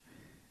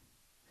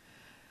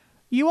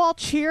You all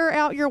cheer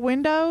out your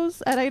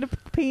windows at 8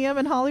 p.m.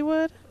 in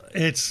Hollywood?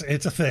 It's a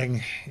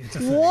thing. It's a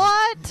thing.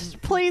 What?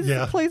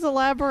 Please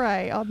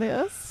elaborate on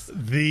this.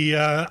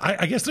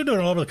 I guess they're doing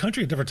it all over the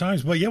country at different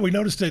times. But yeah, we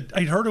noticed it.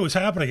 I heard it was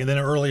happening, and then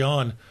early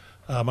on,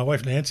 my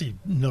wife Nancy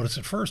noticed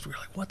it first. We were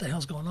like, "What the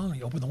hell's going on?" And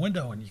you open the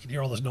window, and you can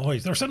hear all this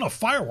noise. They were setting off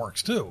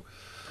fireworks too.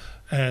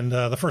 And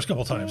the first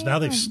couple of times, now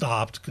they've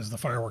stopped because the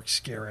fireworks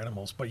scare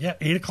animals. But yeah,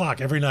 8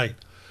 o'clock every night.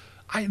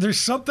 There's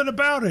something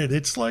about it.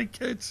 It's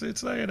like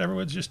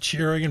everyone's just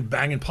cheering and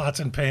banging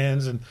pots and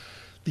pans. And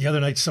the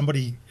other night,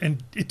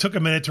 and it took a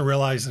minute to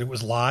realize that it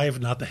was live,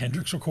 not the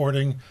Hendrix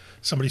recording.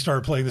 Somebody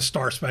started playing the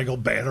Star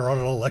Spangled Banner on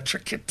an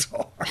electric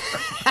guitar.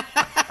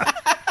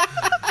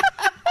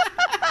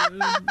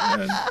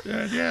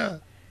 and yeah.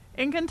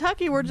 In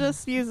Kentucky, we're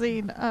just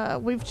using,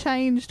 we've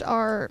changed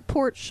our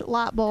porch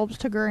light bulbs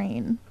to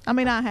green. I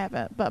mean, I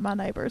haven't, but my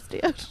neighbors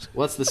did.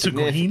 What's the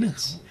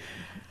significance?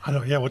 I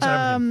don't. Yeah, what's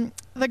happening?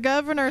 The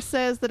governor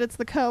says that it's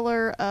the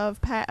color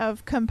of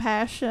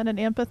compassion and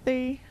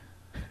empathy.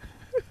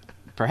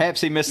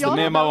 Perhaps he missed the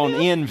memo on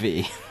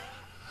envy.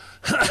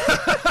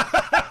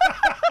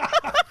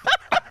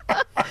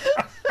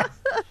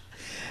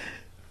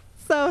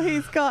 So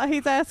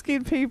he's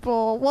asking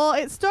people. Well,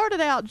 it started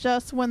out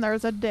just when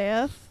there's a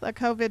death, a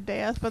COVID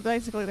death, but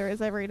basically there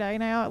is every day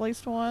now, at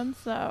least one.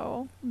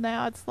 So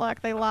now it's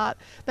like they light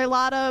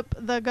up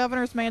the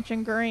governor's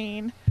mansion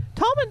green.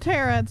 Tom and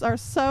Terrence are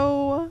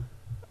so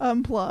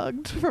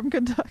unplugged from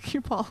Kentucky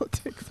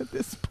politics at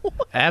this point.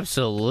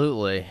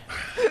 Absolutely.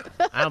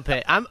 I don't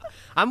pay.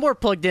 I'm more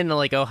plugged into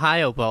like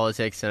Ohio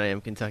politics than I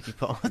am Kentucky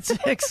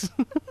politics.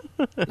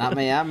 Not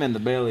me. I'm in the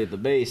belly of the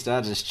beast.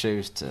 I just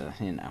choose to,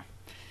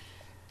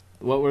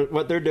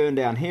 what they're doing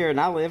down here, and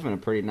I live in a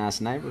pretty nice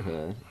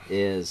neighborhood,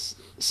 is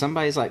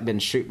somebody's like been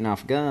shooting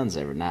off guns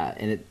every night,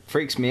 and it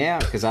freaks me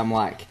out because I'm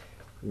like,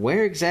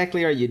 where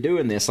exactly are you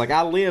doing this? Like,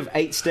 I live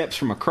 8 steps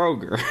from a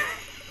Kroger.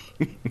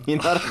 You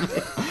know what I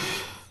mean?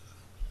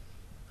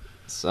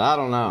 So I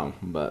don't know,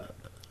 but.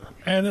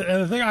 And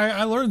the thing,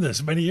 I learned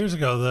this many years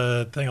ago.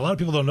 The thing, a lot of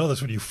people don't know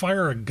this. When you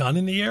fire a gun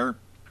in the air,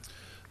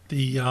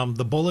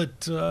 the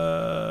bullet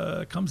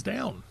comes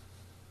down.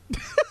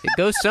 It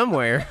goes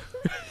somewhere.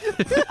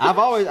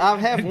 I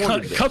have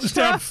wondered it comes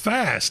down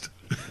fast.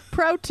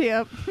 Pro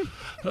tip.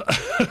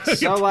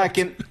 So, like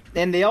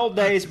in the old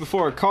days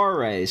before a car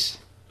race,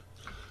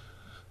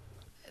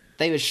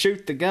 they would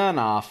shoot the gun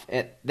off.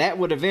 That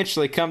would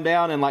eventually come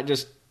down and like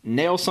just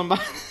nail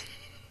somebody.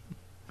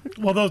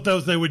 Well,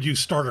 those they would use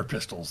starter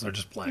pistols. They're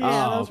just blanks.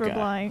 Yeah, those were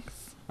blanks.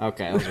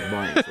 Okay, those are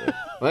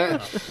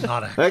blanks.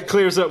 That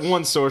clears up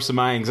one source of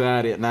my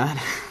anxiety at night.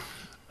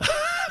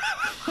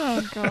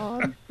 Oh,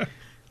 God.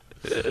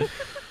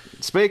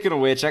 Speaking of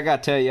which, I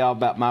got to tell y'all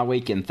about my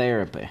week in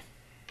therapy.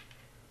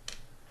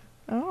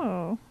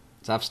 Oh.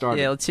 So I've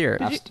started. Yeah, let's hear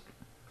it.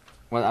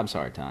 Well, I'm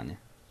sorry, Tanya.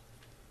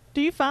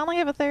 Do you finally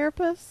have a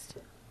therapist?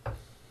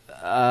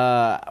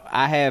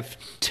 I have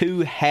 2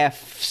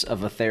 halves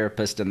of a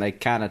therapist, and they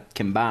kind of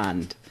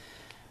combined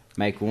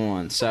make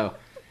one. So,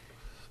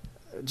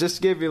 just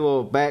to give you a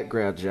little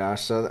background,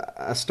 Josh. So,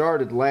 I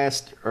started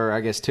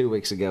 2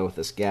 weeks ago with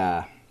this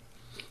guy,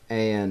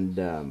 and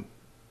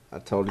I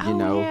told you,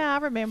 yeah, I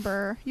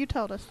remember. You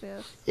told us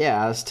this.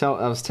 Yeah, I was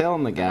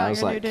telling the guy, I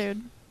was like, new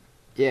dude.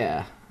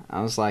 Yeah.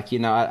 I was like,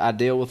 I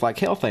deal with like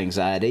health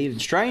anxiety. And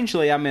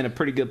strangely, I'm in a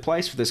pretty good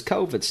place with this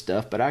COVID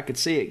stuff, but I could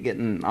see it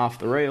getting off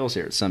the rails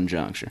here at some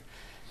juncture.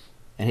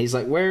 And he's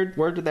like, where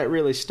did that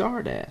really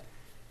start at?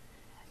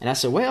 And I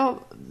said,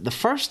 well, the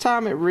first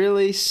time it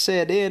really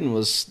set in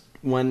was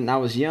when I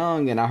was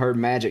young and I heard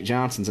Magic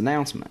Johnson's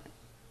announcement.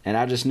 And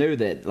I just knew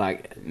that,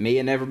 like, me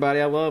and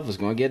everybody I love was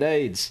going to get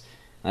AIDS.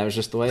 That was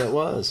just the way it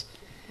was.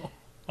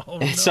 Oh,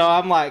 and so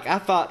I'm like, I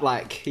thought,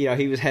 like, he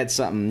had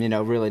something,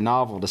 really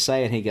novel to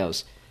say. And he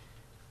goes,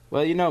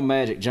 well,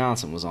 Magic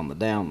Johnson was on the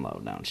down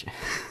low, don't you?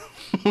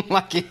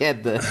 Like he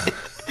had the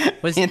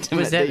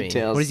intimate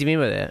details. What does he mean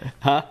by that?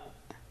 Huh?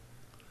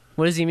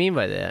 What does he mean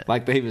by that?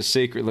 Like that he was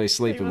secretly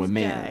sleeping with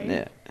men. Gay.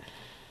 Yeah.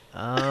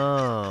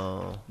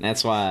 Oh.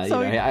 That's why,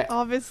 so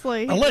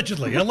obviously.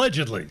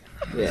 Allegedly.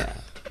 Yeah.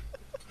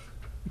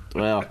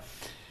 Well,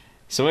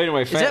 so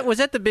anyway. Was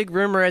that the big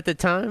rumor at the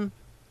time?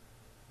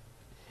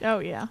 Oh,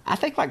 yeah. I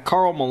think like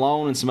Karl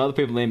Malone and some other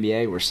people in the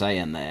NBA were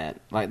saying that.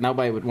 Like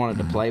nobody would wanted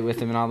to play with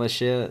him and all this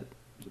shit.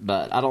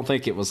 But I don't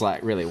think it was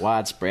like really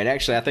widespread.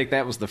 Actually, I think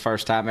that was the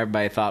first time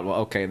everybody thought,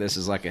 well, okay, this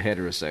is like a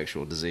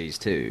heterosexual disease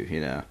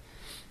too,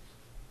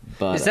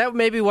 But is that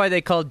maybe why they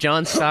called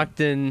John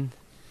Stockton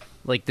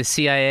like the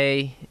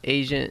CIA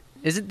agent?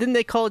 Didn't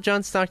they call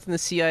John Stockton the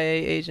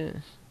CIA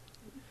agent?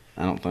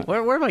 I don't think.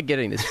 Where am I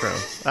getting this from?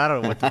 I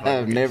don't know what the fuck.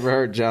 I've never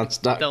heard John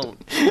Stockton.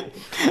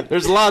 Don't.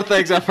 There's a lot of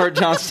things I've heard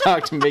John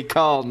Stockton be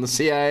called, and the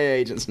CIA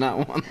agent's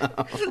not one of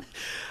them.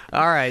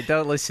 All right,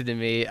 don't listen to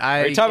me.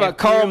 Are you talking about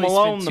Karl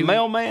Malone, the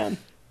mailman?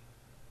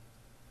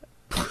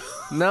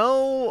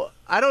 No,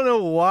 I don't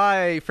know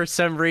why. For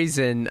some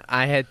reason,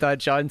 I had thought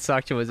John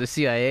Stockton was a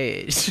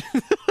CIA agent.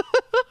 Okay,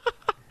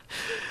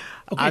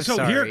 I'm so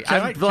sorry. here,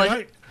 can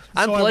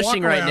I'm So I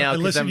blushing walk right around now and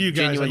because listen I'm to you guys.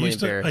 genuinely I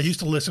embarrassed. used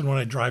to listen when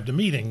I drive to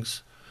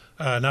meetings.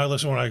 Now I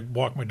listen when I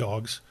walk my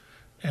dogs,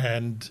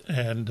 and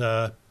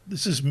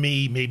this is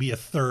me maybe a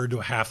third to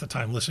a half the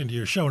time listening to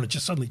your show, and it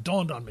just suddenly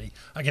dawned on me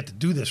I get to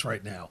do this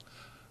right now.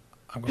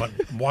 I'm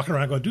walking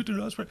around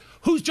going,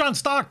 who's John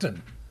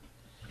Stockton?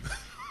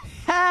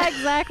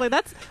 Exactly.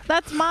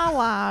 That's my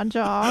line,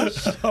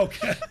 Josh.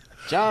 Okay.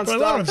 John But I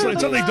love Stockton. it.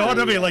 It suddenly dawned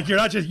on me like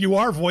you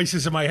are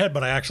voices in my head,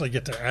 but I actually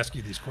get to ask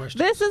you these questions.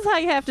 This is how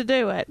you have to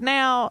do it.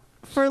 Now,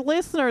 for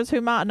listeners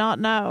who might not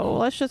know,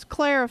 let's just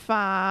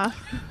clarify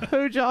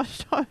who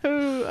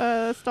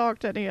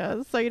Stockton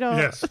is, so you don't.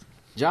 Yes.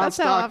 John That's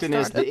how I've Stockton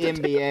is the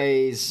started.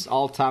 NBA's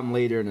all-time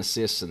leader in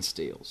assists and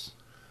steals.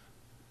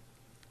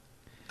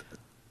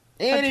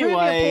 A Anyway,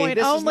 trivia point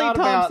this is only not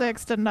Tom about.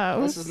 Sexton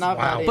knows. This is not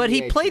Wow. about. But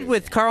he NBA played trivia.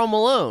 with Karl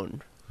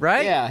Malone,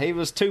 right? Yeah, he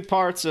was two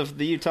parts of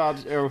the Utah,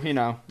 or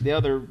the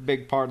other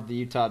big part of the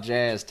Utah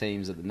Jazz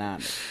teams of the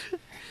 '90s.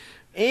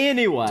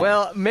 Anyway,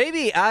 Well,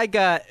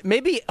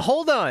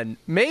 hold on.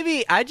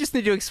 Maybe I just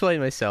need to explain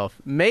myself.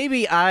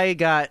 Maybe I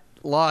got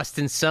lost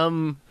in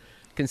some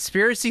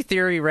conspiracy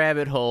theory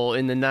rabbit hole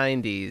in the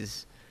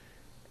 90s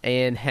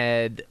and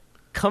had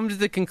come to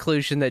the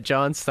conclusion that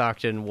John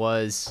Stockton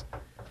was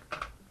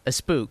a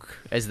spook,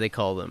 as they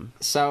call them.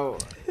 so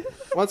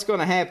what's going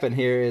to happen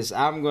here is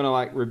I'm going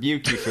to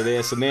rebuke you for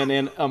this, and then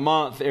in a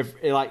month, if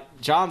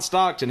John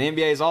Stockton,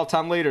 NBA's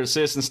all-time leader,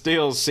 assists and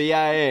steals,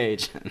 CIA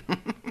agent,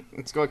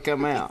 it's going to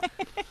come out.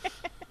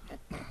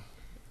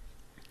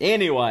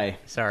 Anyway,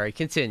 Sorry,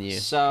 continue.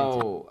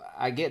 so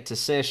I get to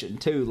session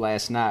 2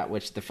 last night,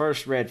 which the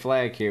first red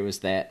flag here was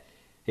that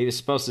he was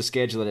supposed to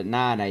schedule it at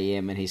 9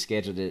 a.m. and he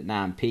scheduled it at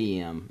 9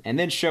 p.m. and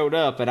then showed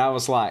up, and I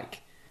was like,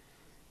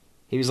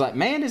 he was like,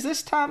 man, is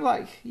this time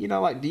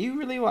do you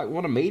really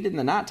want to meet in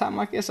the nighttime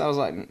like this? I was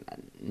like,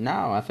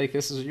 no, I think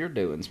this is your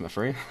doings, my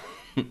friend.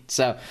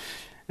 So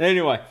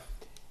anyway,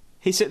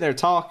 he's sitting there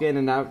talking,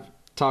 and I'm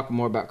talking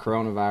more about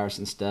coronavirus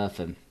and stuff,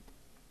 and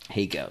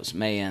he goes,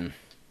 man,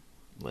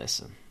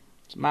 listen,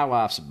 my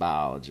wife's a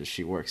biologist.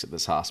 She works at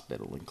this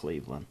hospital in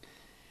Cleveland.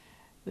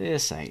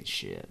 This ain't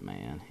shit,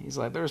 man. He's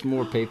like, there's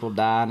more people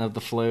dying of the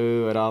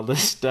flu and all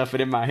this stuff.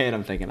 And in my head,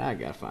 I'm thinking, I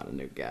gotta find a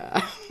new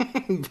guy.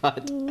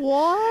 But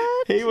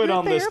What? he went Your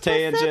on this therapist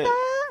said tangent.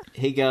 that?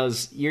 He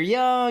goes, you're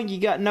young,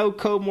 you got no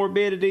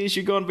comorbidities,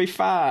 you're gonna be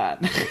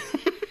fine.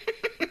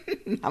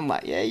 I'm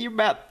like, yeah, you're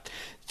about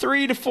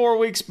 3 to 4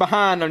 weeks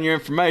behind on your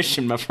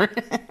information, my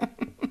friend.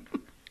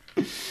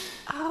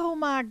 Oh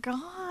my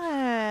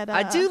god!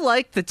 I do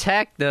like the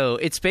tact, though.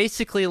 It's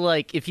basically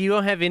like, if you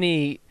don't have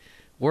any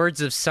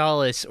words of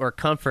solace or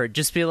comfort,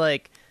 just be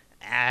like,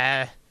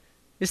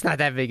 it's not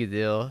that big a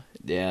deal.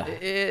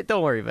 Yeah.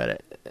 Don't worry about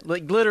it.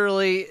 Like,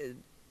 literally,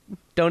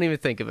 don't even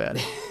think about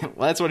it.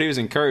 Well, that's what he was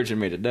encouraging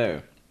me to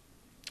do.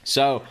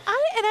 So,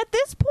 And at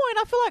this point,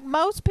 I feel like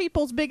most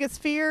people's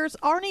biggest fears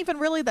aren't even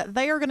really that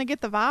they are going to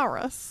get the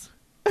virus.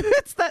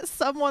 It's that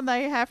someone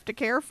they have to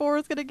care for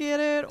is going to get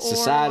it. Or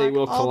society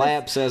will all this-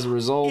 collapse as a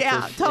result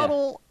Yeah, of...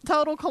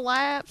 total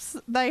collapse.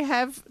 They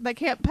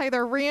can't pay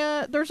their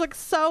rent. There's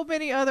so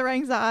many other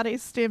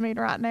anxieties stemming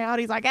right now.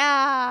 And he's like,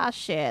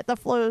 shit, the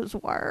flu's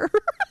worse.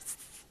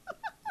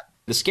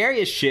 The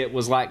scariest shit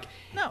was hearing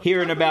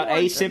totally about worth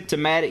it.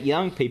 asymptomatic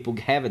young people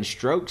having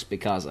strokes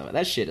because of it.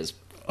 That shit is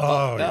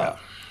Oh, fucked yeah. up.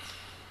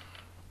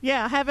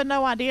 Yeah, having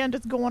no idea and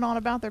just going on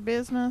about their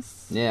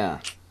business.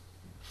 Yeah.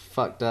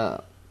 Fucked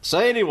up. So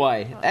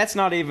anyway, that's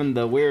not even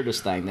the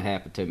weirdest thing that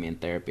happened to me in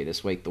therapy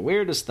this week. The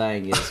weirdest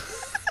thing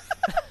is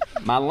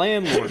my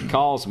landlord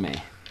calls me,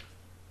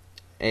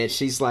 and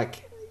she's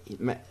like,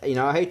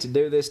 I hate to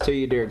do this to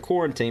you during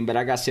quarantine, but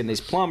I got to send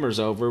these plumbers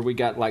over. We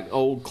got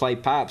old clay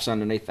pipes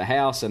underneath the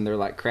house, and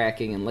they're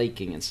cracking and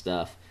leaking and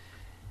stuff.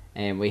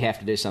 And we have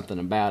to do something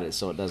about it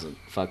so it doesn't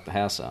fuck the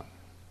house up.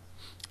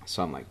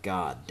 So I'm like,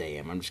 God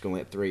damn, I'm just going to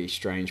let 3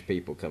 strange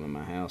people come in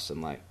my house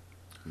and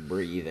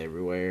breathe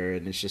everywhere,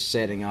 and it's just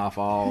setting off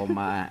all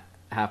my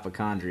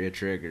hypochondria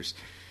triggers.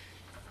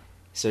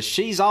 So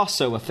she's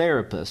also a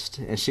therapist,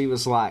 and she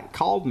was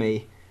called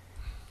me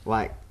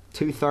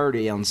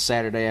 2:30 on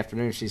Saturday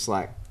afternoon. She's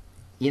like,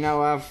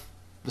 I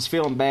was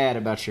feeling bad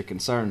about your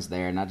concerns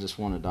there, and I just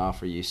wanted to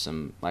offer you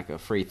some a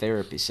free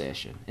therapy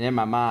session. And in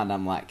my mind,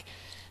 I'm like,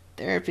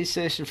 therapy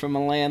session from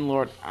a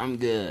landlord, I'm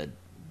good.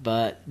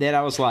 But then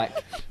I was like,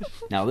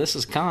 no, this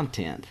is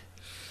content.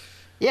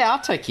 Yeah, I'll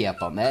take you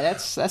up on that.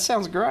 That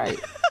sounds great.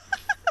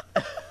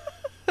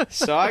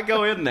 So I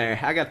go in there.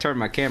 I got to turn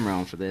my camera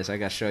on for this. I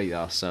got to show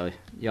y'all so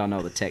y'all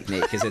know the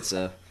technique because it's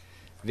a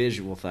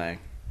visual thing.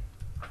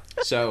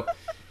 So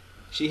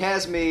she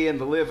has me in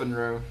the living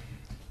room,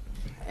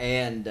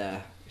 and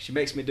she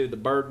makes me do the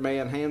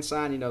Birdman hand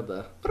sign.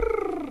 The...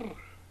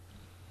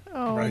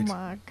 Oh Right.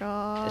 my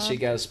god! And she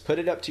goes, put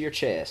it up to your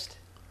chest.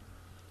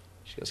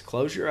 She goes,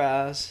 close your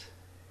eyes.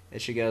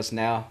 And she goes,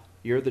 now,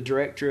 you're the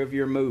director of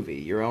your movie,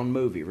 your own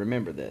movie.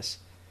 Remember this.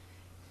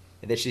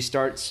 And then she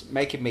starts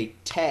making me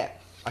tap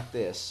like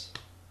this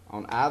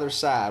on either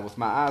side with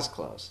my eyes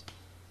closed.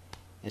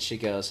 And she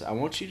goes, I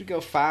want you to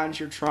go find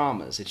your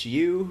traumas. It's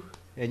you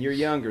and your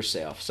younger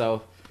self.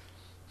 So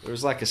there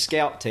was like a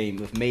scout team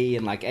with me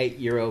and like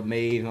 8-year-old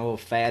me and a little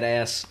fat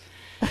ass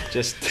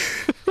just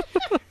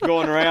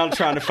going around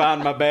trying to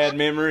find my bad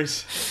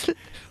memories.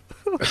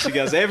 She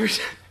goes,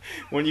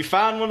 when you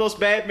find one of those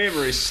bad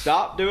memories,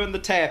 stop doing the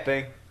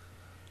tapping,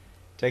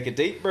 take a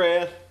deep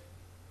breath,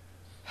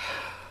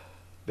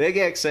 big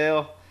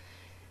exhale,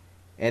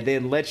 and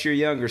then let your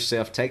younger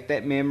self take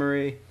that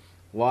memory,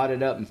 wad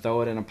it up, and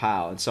throw it in a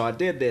pile. And so I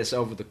did this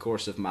over the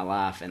course of my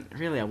life, and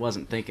really I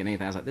wasn't thinking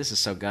anything. I was like, this is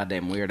so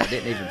goddamn weird. I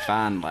didn't even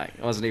I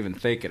wasn't even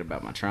thinking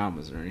about my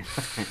traumas or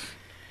anything.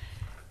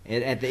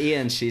 And at the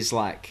end, she's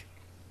like,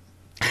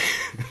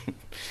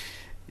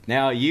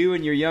 now you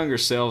and your younger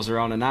selves are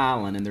on an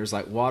island, and there's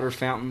like water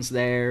fountains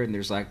there, and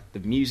there's like the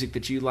music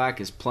that you like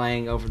is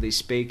playing over these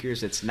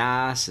speakers. It's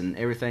nice, and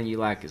everything you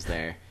like is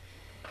there.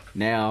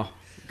 Now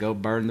go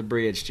burn the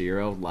bridge to your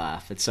old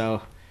life. And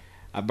so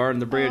I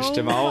burned the bridge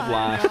to my old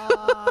life,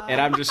 and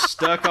I'm just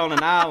stuck on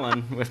an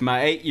island with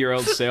my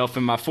 8-year-old self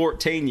and my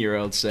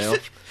 14-year-old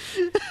self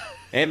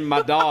and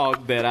my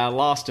dog that I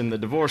lost in the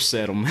divorce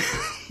settlement.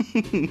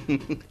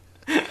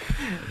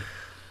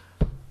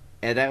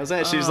 And that was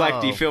it. She was like,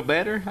 do you feel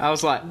better? I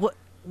was like,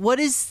 What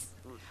is...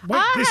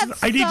 Wait,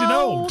 I need to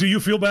know. Do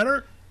you feel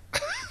better?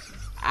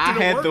 I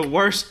had the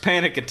worst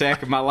panic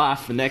attack of my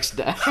life the next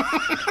day.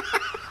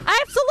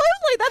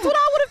 Absolutely. That's what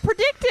I would have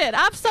predicted.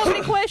 I have so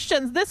many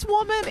questions. This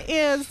woman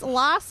is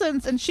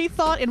licensed, and she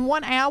thought in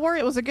 1 hour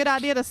it was a good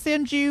idea to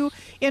send you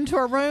into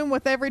a room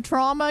with every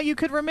trauma you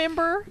could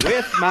remember.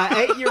 With my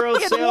 8-year-old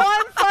self.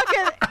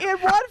 In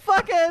one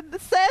fucking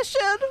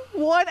session,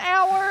 1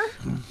 hour.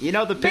 You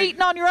know the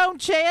beating on your own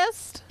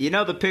chest. You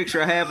know the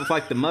picture I have of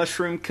like the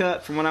mushroom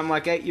cut from when I'm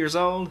like 8 years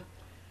old?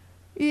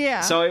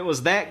 Yeah. So it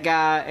was that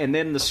guy and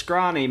then the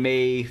scrawny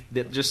me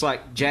that just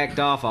like jacked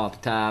off all the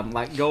time,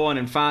 like going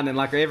and finding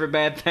like every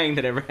bad thing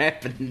that ever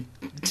happened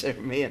to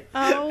me and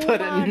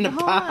put it in the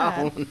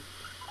pile.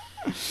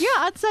 Yeah,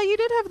 I'd say you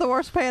did have the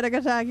worst panic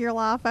attack of your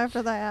life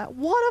after that.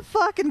 What a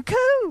fucking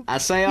coup! I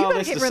say all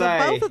this to say, get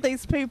rid of both of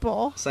these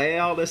people. Say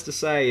all this to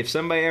say, if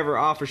somebody ever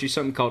offers you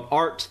something called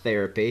art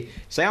therapy,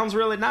 sounds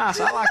really nice.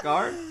 I like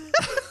art.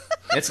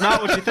 It's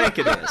not what you think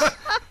it is.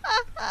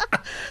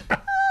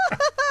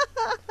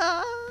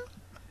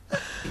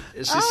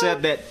 She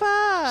said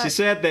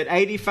that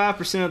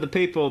 85% of the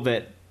people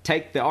that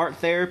take the art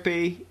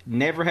therapy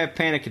never have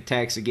panic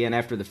attacks again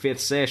after the 5th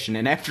session,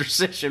 and after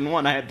session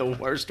 1 I had the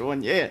worst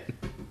one yet.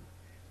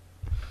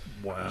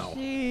 Wow.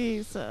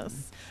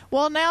 Jesus.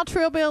 Well, now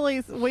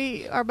Trillbillies,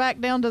 we are back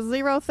down to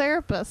 0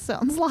 therapists,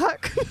 sounds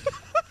like.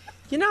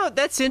 You know,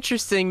 that's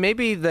interesting.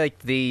 Maybe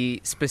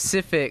the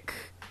specific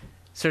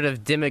sort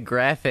of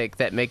demographic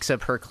that makes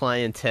up her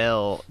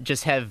clientele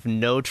just have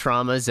no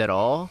traumas at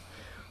all.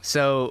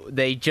 So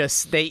they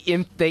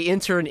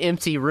enter an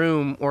empty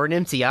room or an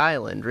empty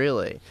island,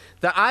 really.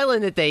 The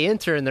island that they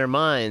enter in their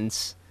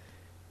minds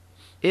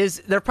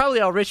they're probably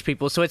all rich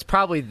people, so it's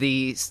probably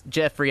the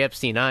Jeffrey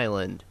Epstein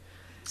Island.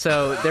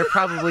 So they're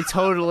probably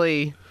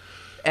totally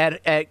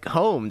at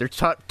home. They're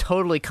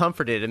totally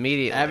comforted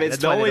immediately. I mean,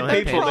 it's the only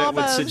people that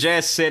would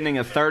suggest sending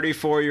a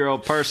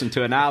 34-year-old person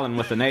to an island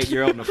with an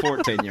 8-year-old and a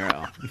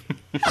 14-year-old.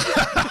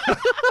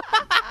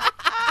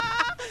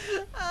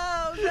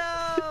 Oh,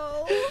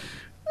 no.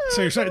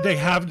 So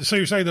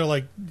you're saying they're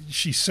like,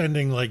 she's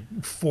sending like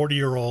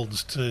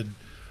 40-year-olds to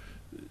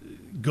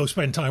go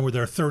spend time with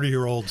their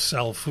 30-year-old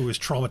self who was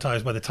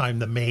traumatized by the time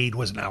the maid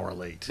was an hour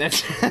late.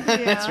 That's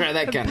right.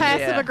 That kind of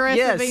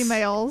passive-aggressive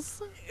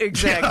emails.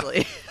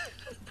 Exactly.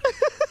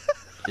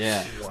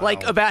 Yeah. Wow.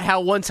 Like about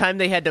how one time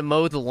they had to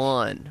mow the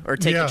lawn or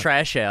take the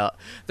trash out.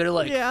 They're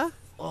like,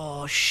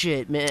 oh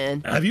shit,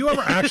 man. Have you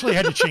ever actually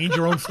had to change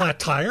your own flat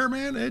tire,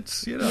 man?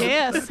 It's,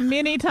 Yes,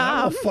 many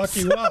times. That'll fuck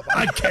you up.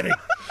 I'm kidding.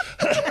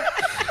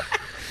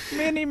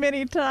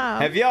 Many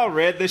times. Have y'all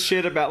read this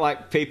shit about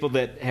like people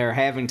that are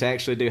having to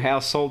actually do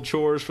household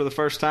chores for the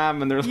first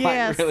time and they're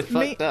like really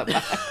fucked up?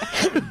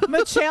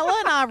 Michelle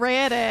and I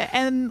read it,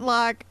 and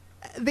like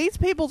these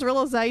people's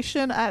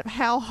realization of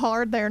how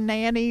hard their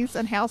nannies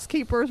and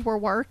housekeepers were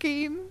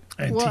working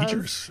and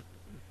teachers.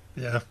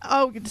 Yeah.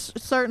 Oh,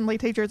 certainly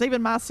teachers.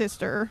 Even my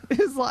sister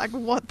is like,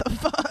 what the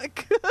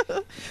fuck?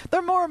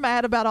 They're more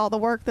mad about all the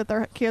work that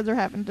their kids are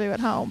having to do at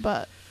home.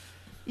 But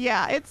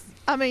yeah,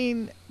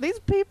 these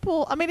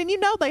people, and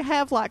they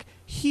have like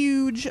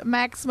huge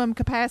maximum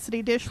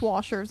capacity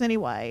dishwashers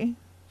anyway.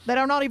 That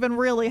are not even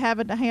really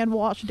having to hand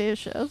wash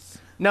dishes.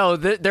 No,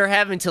 they're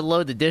having to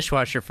load the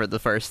dishwasher for the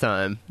first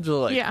time.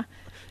 So like,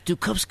 do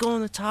cups go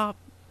on the top?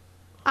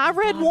 I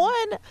read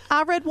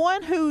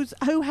one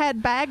who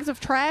had bags of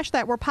trash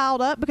that were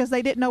piled up because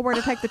they didn't know where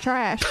to take the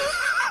trash.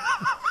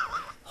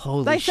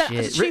 Holy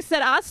shit. She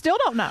said, I still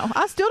don't know.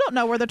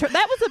 Where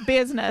that was a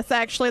business,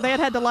 actually. They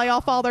had to lay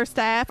off all their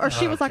staff. Or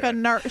she was like a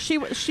nurse. She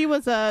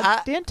was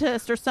a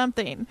dentist or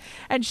something.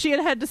 And she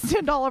had to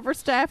send all of her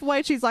staff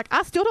away. She's like,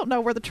 I still don't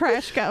know where the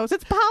trash goes.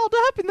 It's piled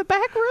up in the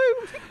back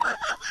room.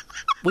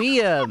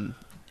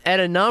 at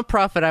a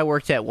nonprofit I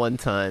worked at one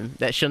time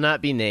that shall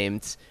not be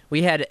named,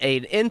 we had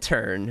an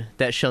intern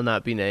that shall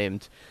not be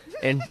named,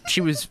 and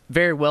she was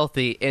very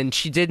wealthy, and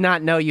she did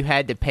not know you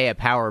had to pay a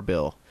power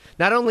bill.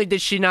 Not only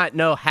did she not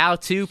know how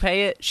to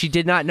pay it, she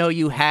did not know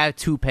you had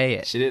to pay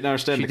it. She didn't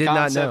understand She the did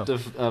not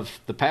concept know. of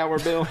the power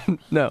bill.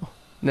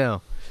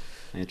 No.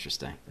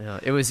 Interesting. No,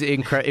 it was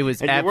incredible. It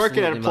was And you're working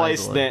at a absolutely place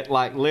mind-blowing. that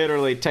like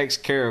literally takes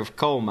care of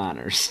coal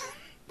miners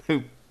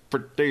who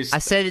produce. I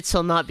said it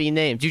shall not be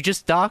named. You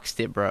just doxed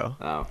it, bro.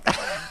 Oh,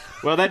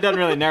 well, that doesn't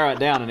really narrow it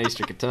down in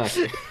Eastern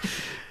Kentucky.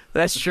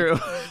 That's true.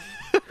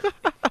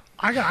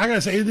 I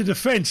gotta say, in the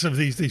defense of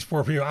these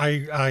poor people,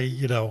 when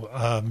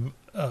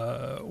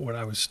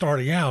I was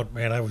starting out,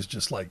 man, I was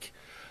just like,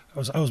 I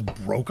was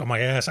broke on my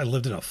ass. I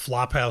lived in a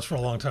flop house for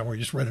a long time where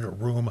you just rented a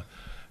room,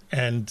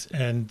 and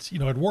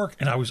I'd work,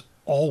 and I was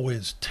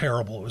always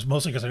terrible. It was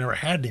mostly because I never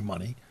had any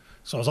money,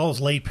 so I was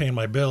always late paying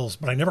my bills.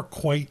 But I never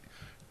quite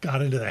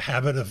got into the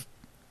habit of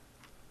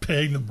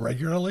paying them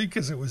regularly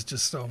because it was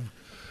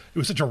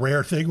such a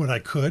rare thing when I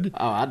could.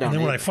 Oh, I don't. And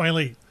then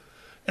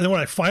when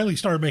I finally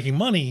started making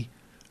money,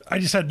 I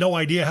just had no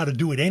idea how to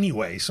do it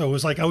anyway. So it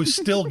was like I was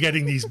still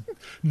getting these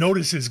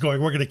notices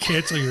going, "We're going to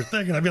cancel your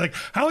thing," and I'd be like,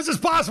 "How is this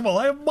possible?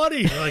 I have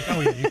money." They're like,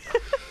 "Oh,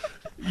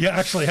 you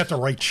actually have to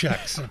write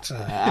checks."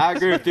 I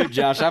agree with you,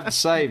 Josh. I have to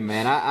say,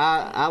 man,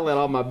 I let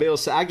all my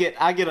bills. I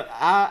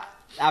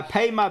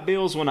pay my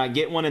bills when I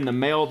get one in the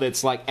mail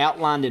that's like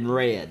outlined in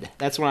red.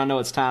 That's when I know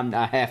it's time.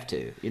 I have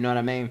to. You know what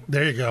I mean?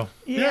 There you go.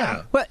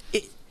 Yeah. But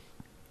the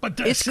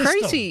it's system-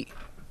 crazy.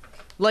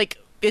 Like,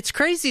 it's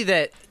crazy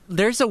that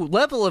there's a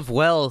level of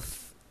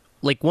wealth,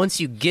 like, once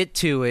you get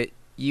to it,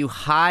 you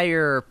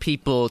hire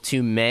people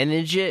to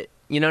manage it.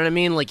 You know what I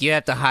mean? Like, you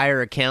have to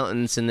hire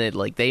accountants, and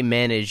they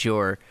manage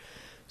your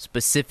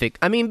specific.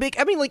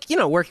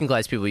 Working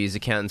class people use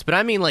accountants, but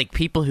I mean, like,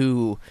 people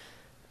who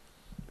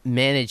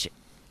manage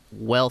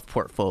wealth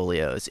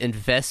portfolios,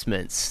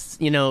 investments,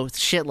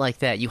 shit like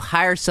that. You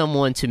hire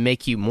someone to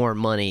make you more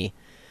money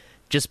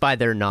just by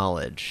their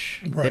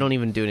knowledge. Right. They don't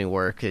even do any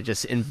work. They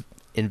just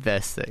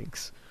invest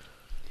things.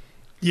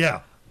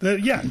 Yeah.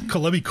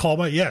 Let me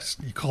call yes.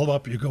 You call them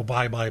up, you go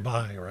buy,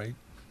 right?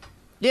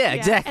 Yeah,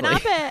 exactly.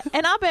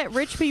 And I bet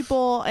rich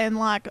people and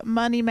like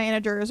money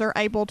managers are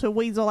able to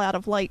weasel out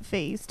of late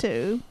fees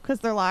too, because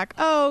they're like,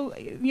 "Oh,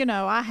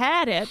 I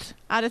had it,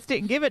 I just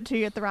didn't give it to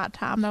you at the right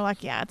time." They're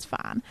like, "Yeah, it's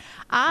fine."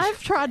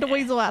 I've tried to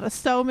weasel out of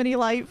so many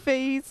late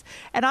fees,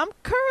 and I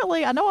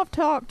know I've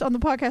talked on the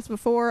podcast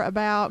before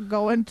about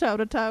going toe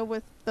to toe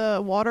with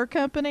the water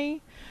company,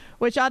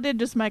 which I did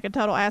just make a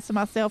total ass of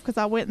myself because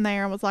I went in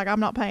there and was like, "I'm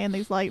not paying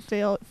these late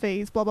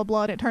fees, blah, blah,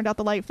 blah." And it turned out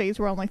the late fees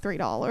were only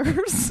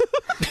 $3.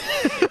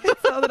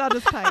 So that I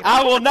just paid them.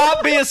 I will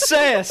not be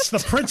assessed. The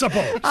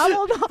principle. I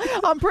will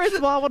not, on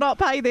principle, I will not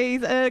pay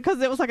these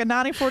because it was like a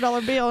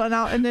 $94 bill,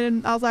 and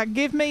then I was like,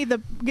 give me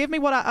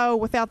what I owe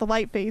without the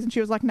late fees, and she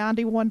was like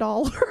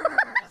 $91.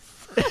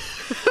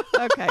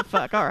 Okay,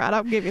 fuck. All right,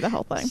 I'll give you the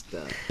whole thing.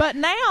 But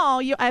now,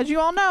 as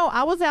you all know,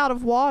 I was out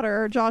of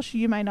water. Josh,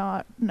 you may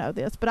not know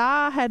this, but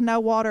I had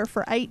no water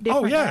for 8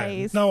 different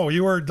days. No,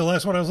 you were the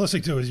last one I was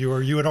listening to. Is you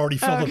had already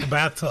filled up the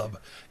bathtub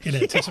in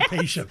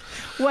anticipation.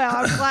 Well,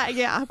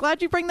 I'm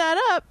glad you bring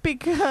that up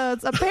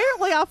because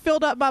apparently I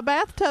filled up my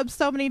bathtub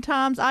so many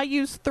times I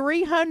used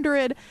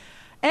 300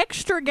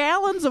 extra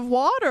gallons of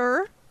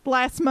water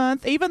last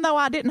month, even though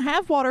I didn't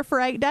have water for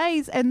 8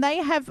 days, and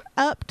they've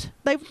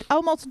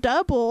almost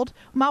doubled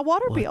my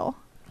water bill.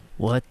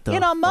 What the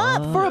in a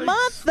month fuck? for a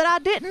month that I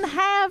didn't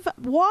have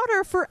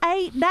water for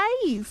 8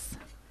 days.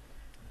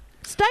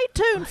 Stay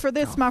tuned for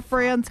this, my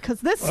friends,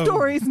 because this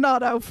story's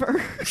not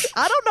over.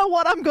 I don't know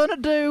what I'm going to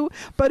do,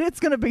 but it's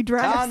going to be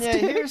drastic.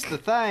 Tanya, here's the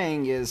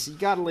thing: is you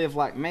got to live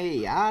like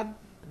me. I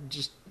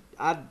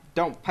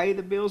don't pay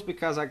the bills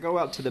because I go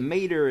out to the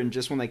meter and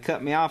just when they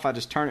cut me off, I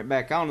just turn it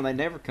back on and they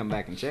never come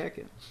back and check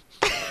it.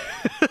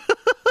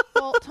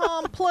 Well,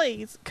 Tom,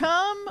 please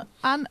come.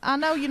 I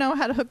know you know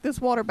how to hook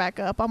this water back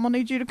up. I'm gonna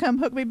need you to come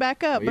hook me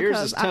back up Well, yours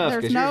because is tough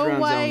there's because no yours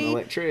runs way. on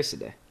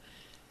electricity.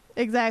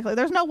 Exactly.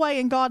 There's no way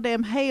in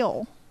goddamn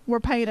hell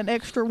we're paying an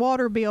extra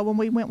water bill when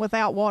we went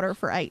without water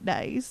for 8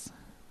 days.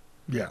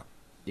 Yeah.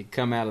 You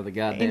come out of the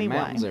goddamn Anyway.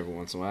 mountains every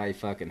once in a while, you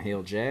fucking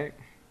hill jack.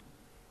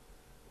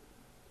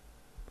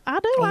 I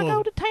do. I Oh.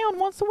 go to town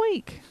once a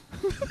week.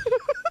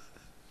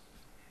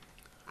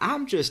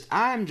 I'm just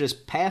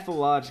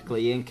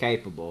pathologically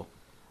incapable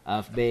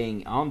of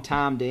being on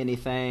time to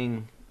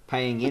anything,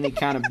 paying any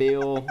kind of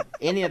bill,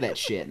 any of that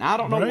shit. And I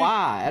don't know Right?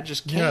 why. I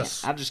just can't.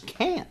 Yes. I just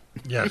can't.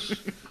 Yes.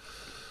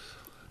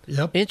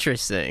 Yep.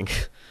 Interesting.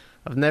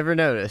 I've never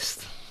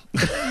noticed.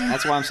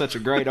 That's why I'm such a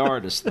great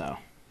artist, though.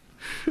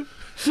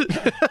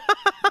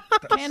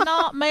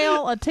 Cannot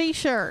mail a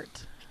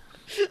T-shirt.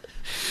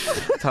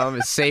 Tom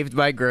is saved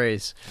by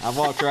grace. I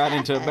walked right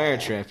into a bear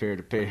trap here, it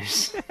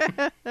appears.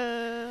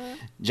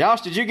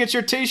 Josh, did you get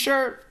your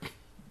T-shirt?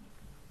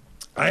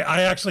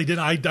 I actually did.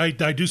 I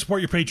do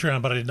support your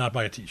Patreon, but I did not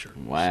buy a T-shirt.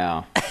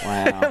 Wow.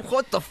 Wow.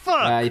 What the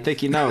fuck? You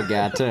think you know a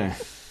guy, too.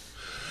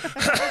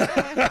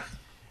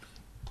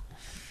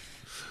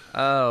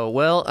 Oh,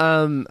 well,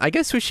 I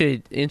guess we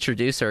should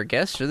introduce our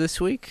guest for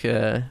this week.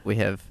 We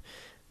have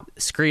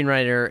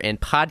screenwriter and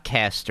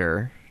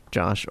podcaster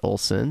Josh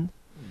Olson.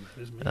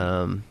 That is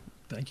me.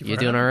 Thank you. You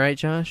doing all right,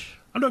 Josh?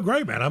 I'm doing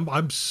great, man.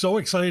 I'm so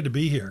excited to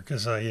be here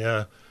because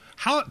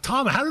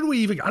Tom, how did we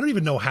even? I don't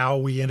even know how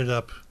we ended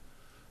up.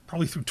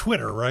 Probably through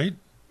Twitter, right?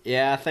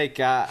 Yeah, I think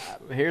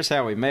here's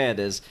how we met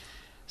is,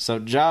 so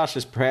Josh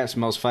is perhaps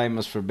most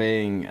famous for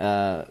being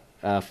a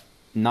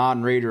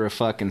non-reader of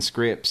fucking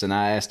scripts, and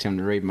I asked him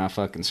to read my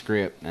fucking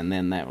script, and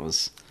then that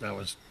was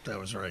right.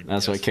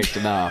 That's yes. what kicked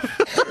it off.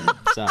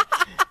 So,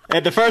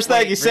 and the first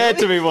thing he said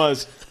to me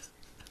was,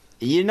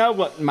 "You know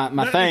what my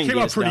thing came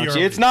out is, pretty don't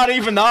early. you? It's not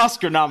even the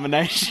Oscar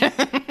nomination."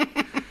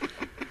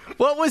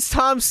 What was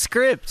Tom's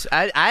script?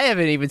 I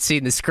haven't even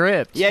seen the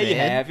script. Yeah, man. you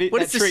have. What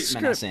That is the treatment I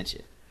script? sent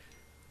you.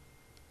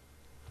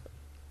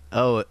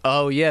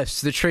 Oh,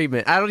 yes, the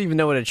treatment. I don't even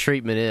know what a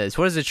treatment is.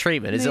 What is a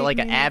treatment? Is it like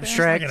an Me neither.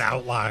 abstract? Like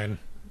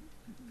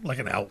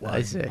an outline.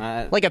 I see.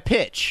 Uh, Like a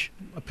pitch.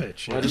 A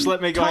pitch. Well, yeah. just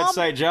let me go ahead and Tom-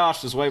 say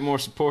Josh was way more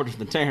supportive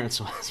than Terrence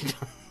was.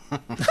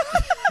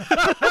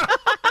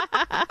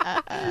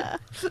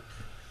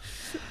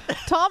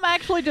 Tom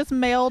actually just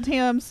mailed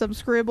him some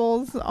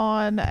scribbles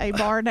on a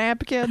bar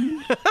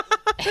napkin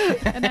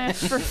and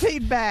asked for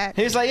feedback.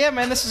 He was like, "Yeah,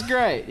 man, this is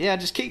great. Yeah,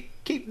 just keep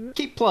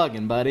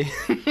plugging, buddy."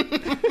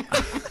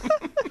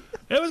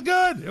 It was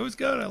good. It was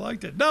good. I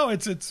liked it. No,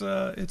 it's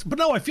but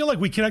no, I feel like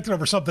we connected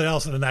over something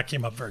else, and then that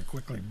came up very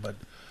quickly. But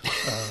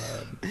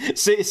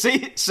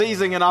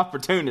Seizing an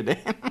opportunity.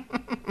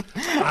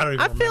 I don't even.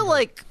 I feel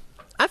remember.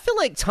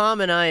 like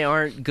Tom and I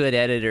aren't good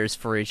editors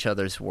for each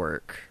other's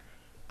work.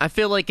 I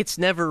feel like it's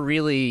never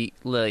really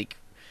like,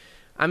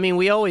 I mean,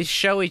 we always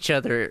show each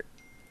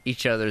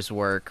other's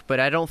work, but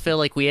I don't feel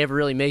like we ever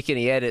really make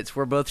any edits.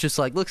 We're both just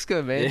like, looks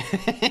good, man.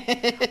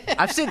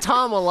 I've sent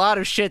Tom a lot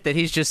of shit that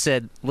he's just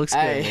said, looks good,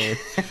 Hey.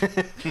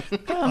 man.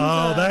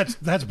 Oh,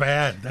 that's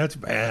bad. That's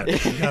bad.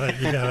 You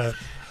gotta.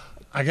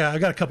 I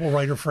got a couple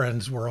writer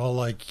friends. We're all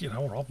like,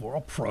 we're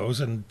all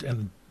pros,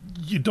 and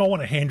you don't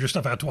want to hand your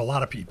stuff out to a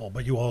lot of people,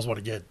 but you always want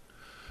to get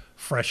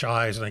fresh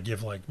eyes. And I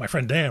give like my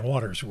friend Dan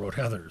Waters, who wrote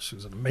Heathers,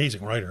 who's an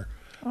amazing writer.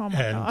 Oh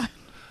my God.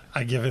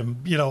 I give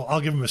him, I'll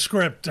give him a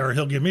script or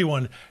he'll give me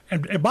one.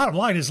 And bottom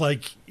line is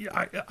like,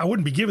 I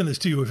wouldn't be giving this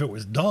to you if it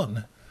was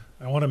done.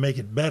 I want to make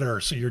it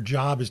better. So your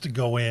job is to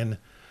go in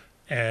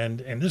and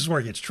this is where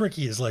it gets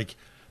tricky is like,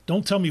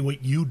 don't tell me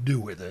what you do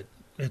with it.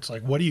 It's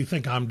like, what do you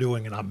think I'm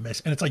doing? And I'm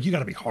missing. And it's like, you got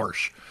to be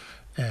harsh.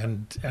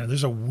 And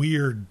there's a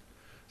weird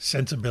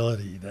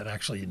sensibility that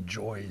actually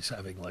enjoys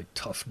having like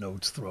tough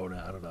notes thrown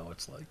out. I don't know.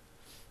 It's like,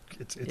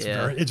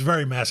 it's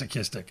very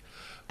masochistic.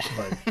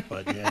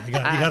 But yeah,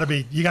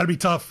 you gotta be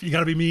tough. You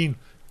gotta be mean.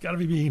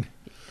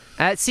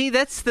 See,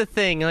 that's the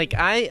thing. Like,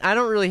 I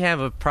don't really have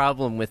a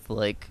problem with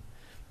like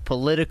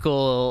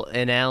political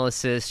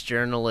analysis,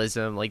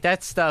 journalism, like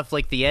that stuff.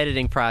 Like the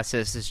editing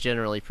process is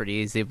generally pretty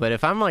easy. But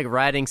if I'm like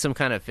writing some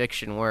kind of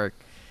fiction work,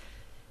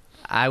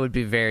 I would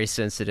be very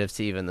sensitive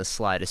to even the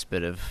slightest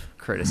bit of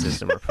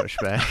criticism or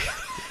pushback.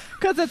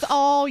 Because it's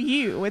all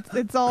you.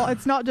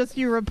 It's not just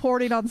you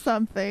reporting on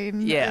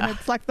something. Yeah. And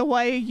it's like the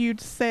way you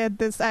said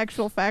this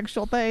actual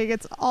factual thing.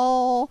 It's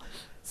all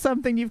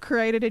something you've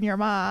created in your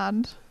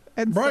mind.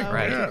 And Right,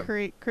 so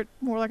right. it's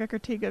more like a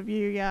critique of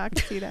you. Yeah, I can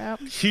see that.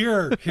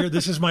 Here,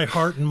 this is my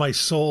heart and my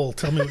soul.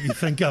 Tell me what you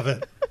think of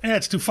it.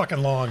 It's too fucking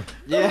long.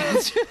 Yeah,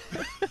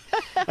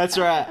 that's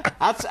right.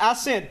 I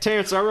sent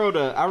Terrence. I wrote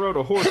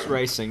a horse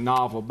racing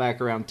novel back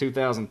around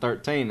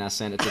 2013. I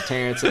sent it to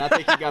Terrence, and I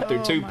think he got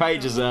through 2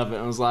 pages of it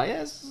and was like, "Yeah,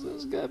 this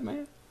is good,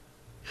 man."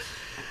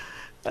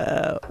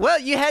 Well,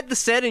 you had the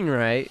setting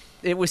right.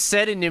 It was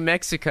set in New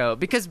Mexico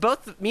because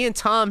both me and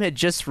Tom had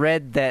just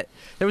read that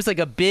there was like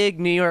a big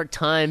New York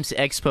Times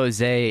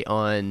expose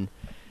on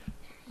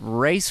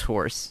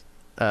horse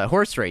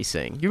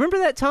racing. You remember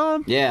that,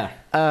 Tom? Yeah.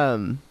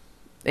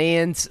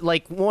 And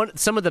like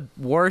some of the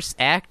worst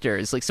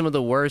actors, like some of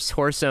the worst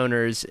horse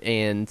owners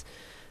and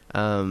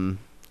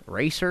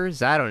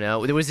racers, I don't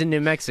know. It was in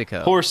New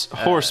Mexico.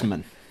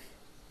 Horsemen.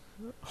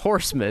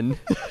 Horsemen.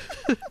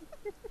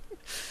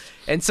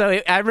 And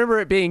so I remember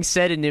it being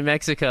set in New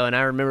Mexico, and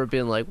I remember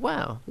being like,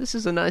 wow, this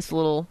is a nice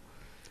little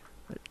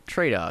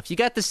trade-off. You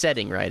got the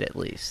setting right, at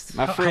least.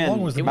 My How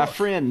long was the my book?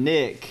 friend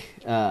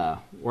Nick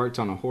worked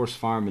on a horse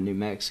farm in New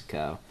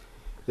Mexico.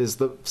 It's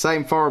the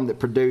same farm that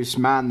produced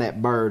Mind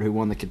That Bird, who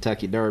won the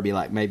Kentucky Derby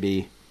like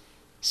maybe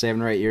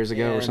 7 or 8 years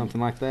ago or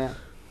something like that.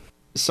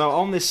 So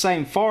on this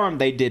same farm,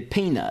 they did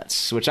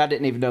peanuts, which I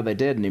didn't even know they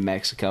did in New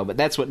Mexico, but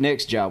that's what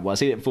Nick's job was.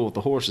 He didn't fool with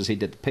the horses, he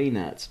did the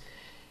peanuts.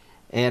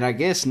 And I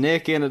guess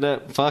Nick ended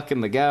up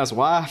fucking the guy's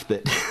wife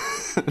that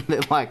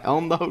that like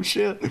owned the whole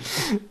shit.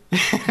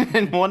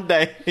 And one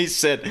day he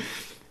said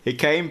he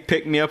came,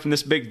 picked me up in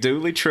this big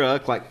dually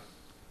truck like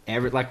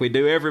we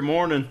do every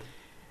morning.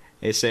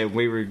 He said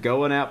we were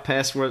going out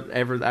past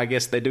wherever I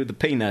guess they do the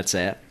peanuts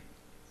at.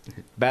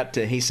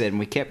 He said, and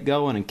we kept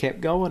going and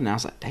kept going. And I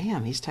was like,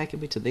 damn, he's taking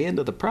me to the end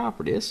of the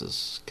property. This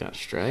is kind of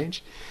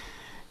strange.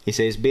 He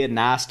says being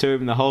nice to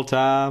him the whole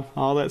time,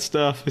 all that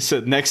stuff. He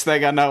said, next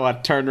thing I know, I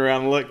turned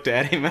around and looked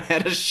at him and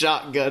had a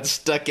shotgun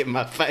stuck in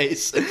my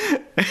face.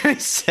 And he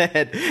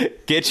said,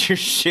 get your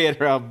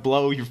shit or I'll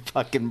blow your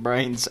fucking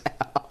brains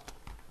out.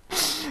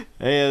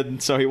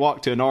 And so he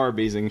walked to an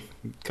Arby's and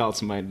called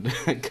somebody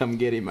to come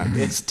get him, I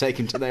guess, take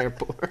him to the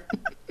airport.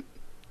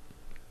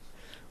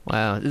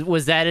 Wow.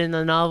 Was that in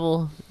the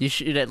novel? You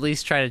should at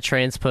least try to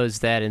transpose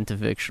that into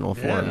fictional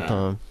form,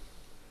 Tom.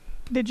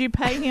 Did you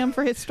pay him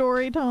for his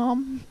story,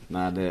 Tom? No,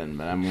 I didn't,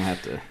 but I'm gonna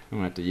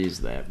have to use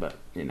that. But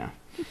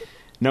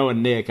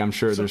knowing Nick, I'm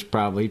sure he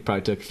probably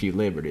took a few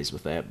liberties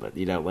with that. But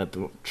you don't let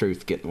the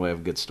truth get in the way of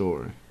a good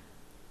story.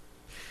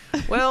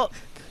 Well,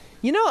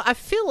 I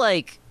feel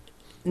like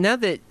now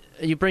that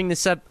you bring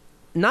this up,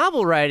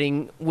 novel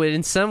writing would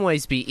in some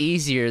ways be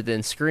easier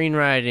than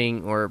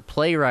screenwriting or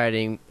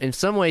playwriting in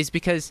some ways,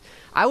 because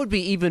I would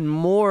be even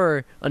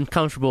more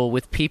uncomfortable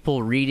with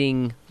people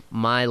reading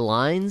my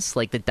lines,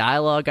 like the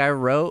dialogue I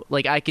wrote.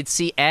 Like, I could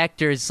see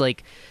actors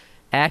like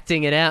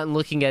acting it out and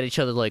looking at each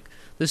other like,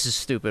 this is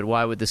stupid,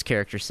 why would this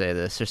character say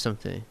this or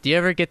something. Do you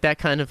ever get that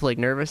kind of like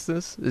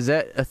nervousness? Is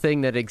that a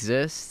thing that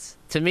exists?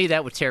 To me,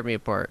 that would tear me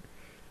apart.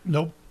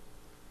 Nope.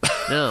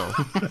 No.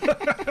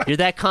 You're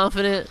that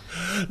confident?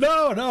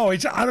 No. I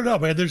don't know,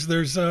 man.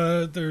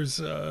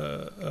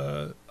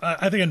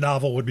 I think a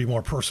novel would be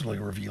more personally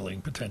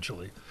revealing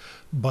potentially,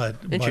 but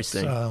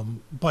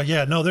interesting. But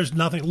yeah, no. There's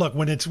nothing. Look,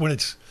 when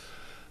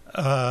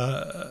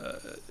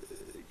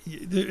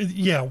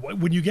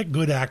you get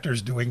good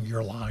actors doing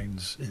your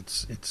lines,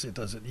 it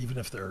doesn't, even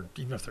if they're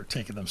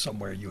taking them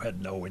somewhere you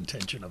had no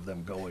intention of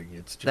them going.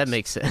 It's just, that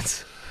makes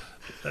sense.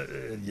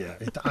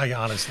 I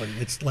honestly,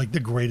 it's like the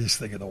greatest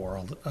thing in the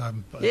world.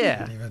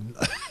 Yeah.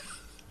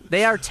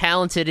 They are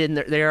talented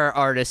they are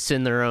artists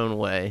in their own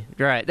way.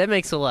 Right. That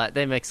makes a lot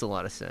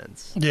of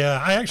sense.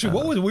 Yeah. I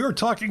actually, we were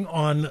talking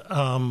on,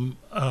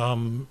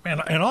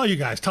 and all you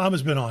guys, Tom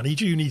has been on,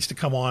 each of you needs to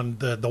come on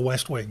the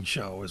West Wing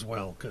show as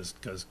well. Cause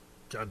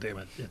God damn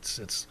it.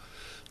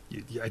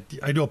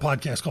 I do a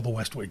podcast called The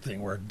West Wing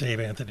Thing where Dave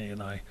Anthony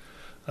and I,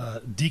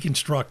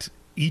 deconstruct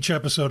each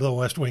episode of The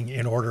West Wing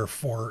in order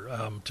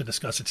to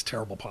discuss its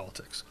terrible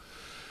politics.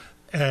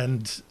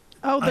 And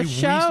the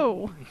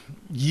show.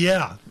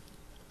 Yeah.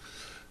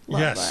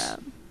 Love yes.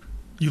 that.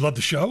 You love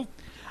the show?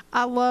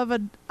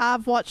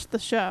 I've watched the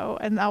show,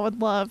 and I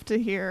would love to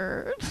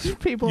hear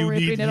people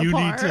ripping it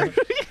apart.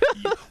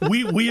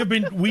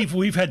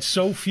 We've had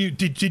so few.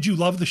 Did you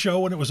love the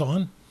show when it was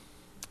on?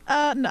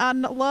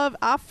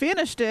 I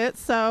finished it,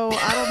 so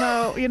I don't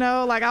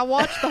know. Like, I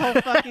watched the whole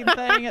fucking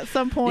thing at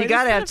some point. You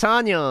got to have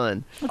Tanya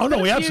on. Oh, no,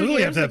 we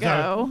absolutely have to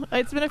have.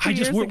 It's been a few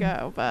years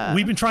ago, but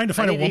we've been trying to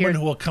find a woman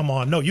who will come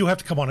on. No, you have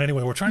to come on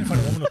anyway. We're trying to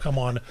find a woman who will come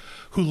on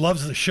who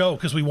loves the show,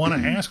 because we want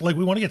to ask, like,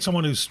 we want to get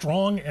someone who's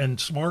strong and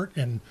smart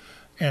and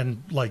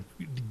like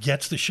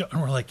gets the show.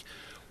 And we're like,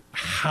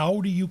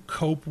 how do you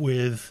cope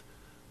with,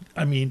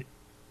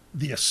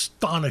 the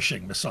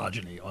astonishing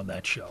misogyny on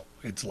that show?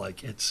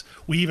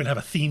 We even have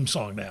a theme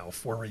song now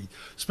where we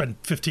spend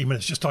 15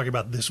 minutes just talking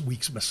about this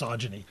week's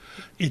misogyny.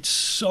 It's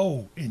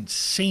so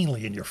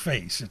insanely in your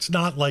face. It's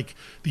not like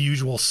the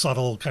usual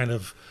subtle kind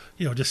of,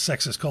 just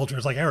sexist culture.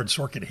 It's like Aaron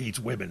Sorkin hates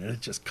women, and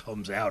it just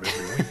comes out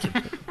every week.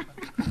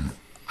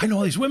 I know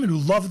all these women who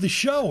love the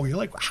show. You're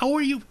like, how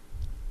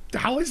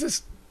does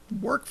this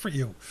work for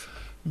you?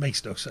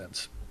 Makes no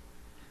sense.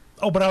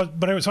 Oh, but I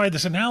had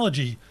this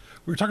analogy.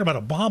 We were talking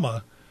about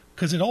Obama,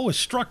 because it always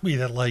struck me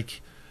that,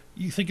 like,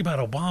 you think about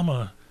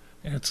Obama,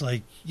 and it's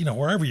like,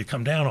 wherever you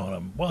come down on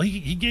him, well,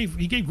 he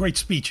gave great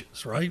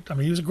speeches, right?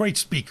 He was a great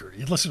speaker.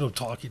 You'd listen to him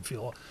talk, you'd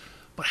feel,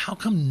 but how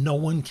come no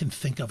one can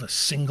think of a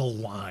single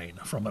line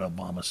from an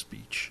Obama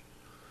speech?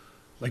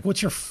 Like,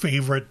 what's your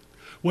favorite?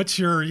 What's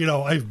your,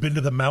 I've been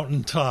to the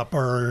mountaintop,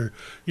 or,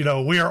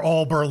 we are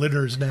all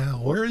Berliners now.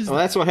 Where is? Well,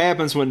 that's what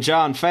happens when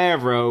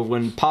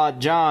when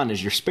Pod John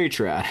is your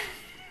speechwriter.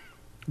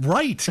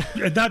 Right.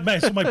 And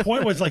so my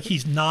point was, like,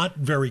 he's not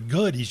very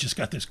good. He's just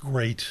got this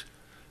great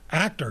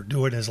actor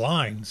doing his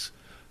lines.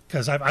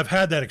 Because I've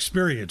had that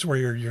experience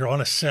where you're on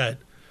a set,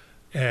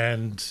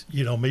 and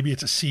maybe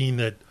it's a scene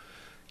that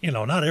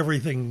not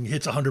everything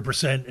hits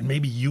 100%, and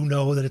maybe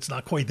that it's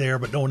not quite there,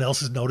 but no one else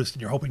has noticed,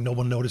 and you're hoping no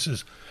one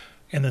notices.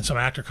 And then some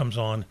actor comes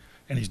on,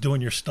 and he's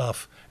doing your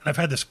stuff. And I've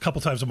had this a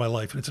couple times in my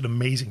life, and it's an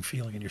amazing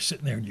feeling. And you're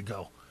sitting there, and you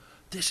go,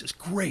 "This is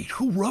great.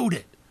 Who wrote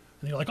it?"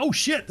 And you're like, oh,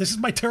 shit, this is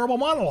my terrible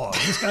monologue.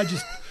 This guy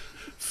just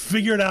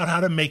figured out how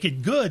to make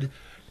it good.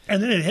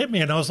 And then it hit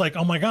me, and I was like,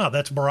 oh, my God,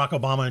 that's Barack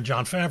Obama and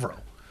Jon Favreau.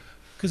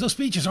 Because those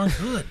speeches aren't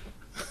good.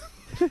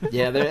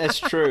 Yeah, that's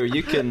true.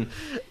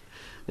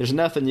 There's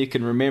nothing you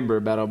can remember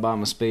about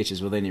Obama's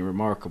speeches with any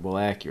remarkable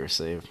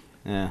accuracy.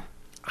 Yeah.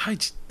 I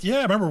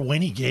remember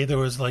when he gave, there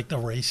was like the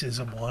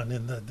racism one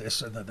and the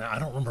this and the that. I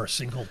don't remember a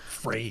single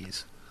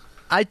phrase.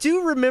 I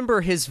do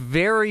remember his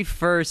very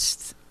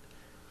first...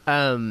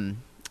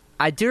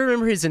 I do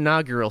remember his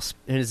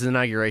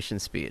inauguration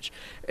speech,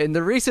 and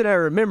the reason I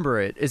remember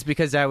it is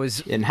because I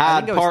was in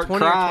Hyde Park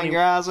crying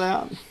your eyes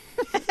out.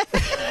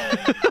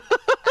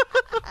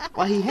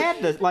 Well, he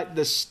had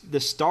the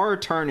star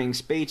turning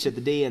speech at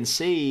the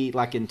DNC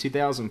like in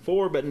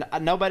 2004,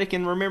 but nobody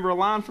can remember a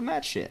line from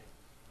that shit.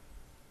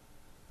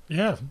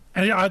 Yeah,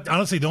 and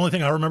honestly, the only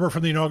thing I remember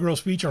from the inaugural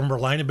speech, I remember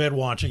lying in bed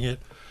watching it,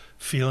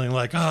 feeling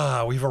like,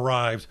 we've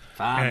arrived,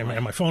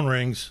 and my phone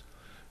rings,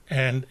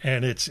 and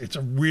it's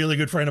a really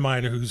good friend of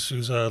mine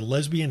who's a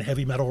lesbian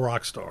heavy metal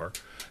rock star,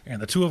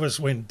 and the two of us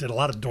did a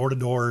lot of door to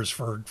doors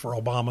for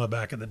Obama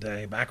back in the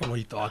day, back when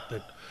we thought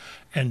that,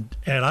 and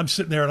I'm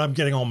sitting there and I'm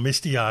getting all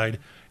misty eyed,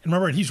 and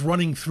remember he's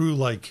running through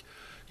like,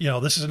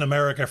 this is in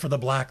America for the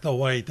black, the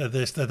white, the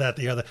this, the that,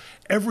 the other.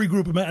 Every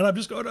group of men, and I'm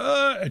just going,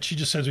 and she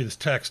just sends me this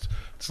text.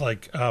 It's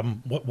like,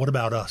 what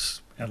about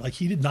us? And like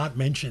he did not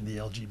mention the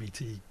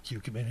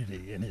LGBTQ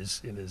community in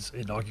his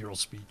inaugural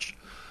speech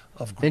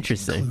of great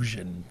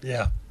inclusion.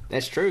 Yeah,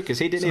 that's true because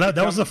he didn't. So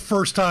that was the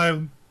first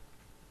time.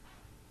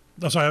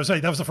 Oh, sorry, I was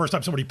saying that was the first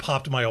time somebody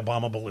popped my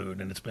Obama balloon,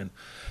 and it's been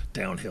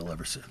downhill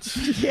ever since.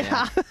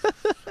 Yeah.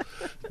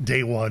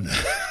 Day one.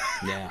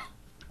 Yeah.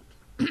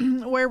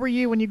 Where were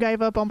you when you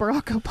gave up on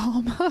Barack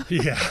Obama?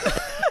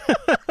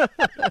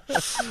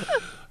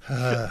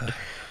 Yeah.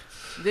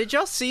 Did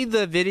y'all see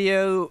the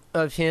video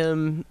of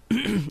him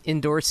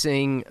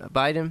endorsing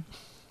Biden?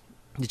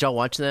 Did y'all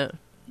watch that?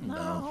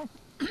 No.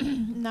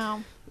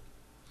 No.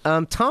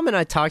 Tom and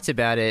I talked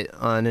about it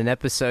on an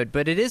episode,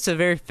 but it is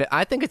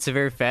I think it's a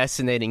very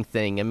fascinating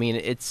thing. I mean,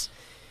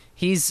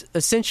 he's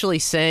essentially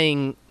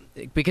saying,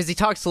 because he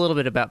talks a little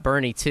bit about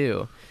Bernie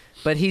too,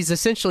 but he's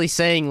essentially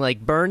saying,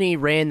 like, Bernie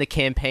ran the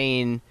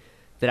campaign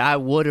that I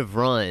would have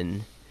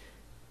run,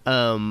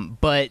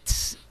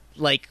 but,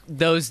 like,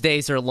 those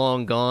days are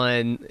long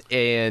gone,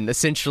 and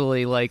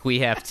essentially, like, we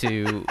have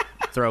to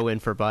throw in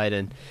for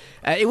Biden.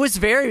 It was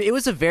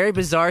a very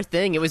bizarre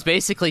thing. It was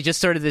basically just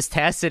sort of this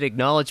tacit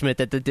acknowledgement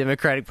that the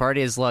Democratic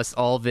Party has lost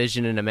all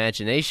vision and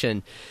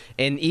imagination,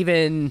 and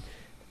even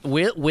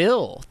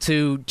will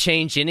to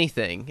change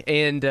anything.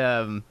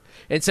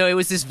 And so it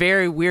was this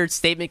very weird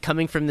statement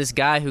coming from this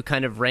guy who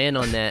kind of ran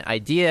on that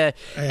idea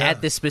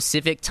at this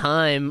specific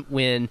time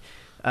when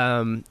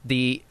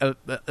the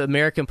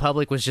American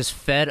public was just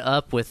fed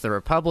up with the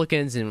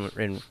Republicans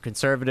and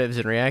conservatives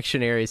and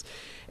reactionaries.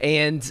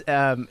 And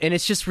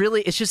it's just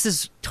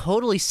this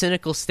totally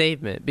cynical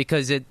statement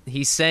because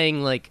he's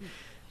saying, like,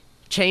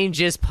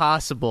 change is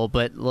possible,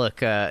 but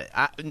look,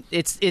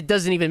 it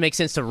doesn't even make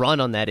sense to run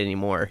on that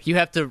anymore. You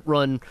have to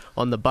run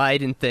on the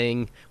Biden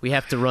thing. We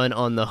have to run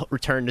on the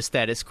return to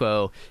status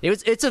quo. In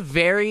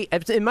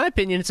my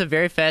opinion, it's a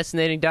very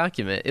fascinating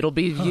document. It'll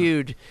be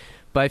viewed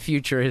by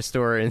future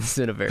historians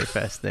in a very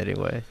fascinating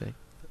way, I think.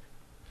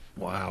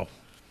 Wow.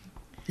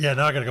 Yeah,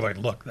 now I got to go back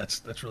and look.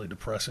 That's really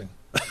depressing.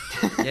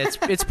 Yeah,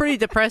 it's pretty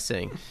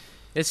depressing.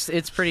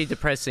 It's pretty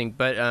depressing,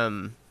 but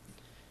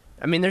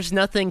I mean, there's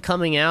nothing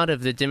coming out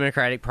of the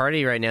Democratic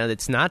Party right now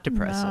that's not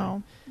depressing.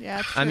 No.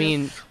 Yeah, true. I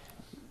mean,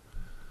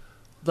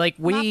 like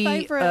My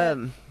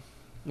favorite,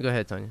 go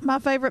ahead, Tanya. My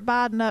favorite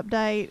Biden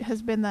update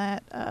has been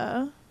that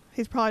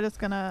he's probably just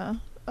going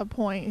to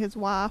appoint his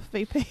wife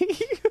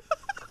VP.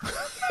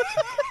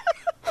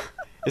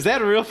 Is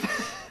that a real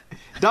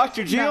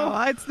Dr. Jill?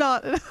 No, it's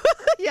not.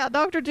 Yeah,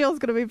 Dr. Jill's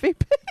going to be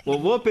VP. Well,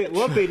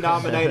 Whoopi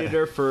nominated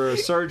her for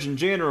Surgeon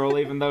General,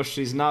 even though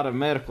she's not a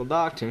medical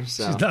doctor.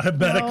 So. She's not a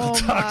medical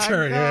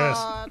doctor, yes.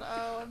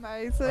 Oh,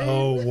 amazing.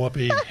 Oh,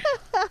 Whoopi.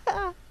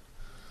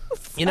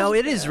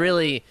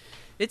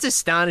 It's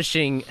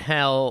astonishing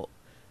how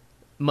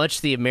much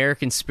the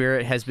American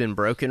spirit has been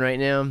broken right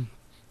now.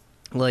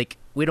 Like,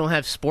 we don't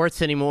have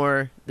sports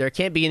anymore. There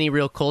can't be any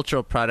real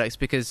cultural products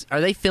because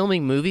are they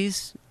filming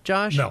movies,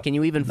 Josh? No. Can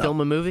you even film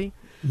a movie?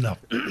 No.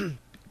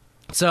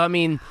 So, I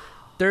mean,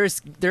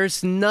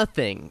 there's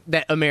nothing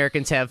that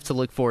Americans have to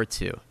look forward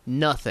to.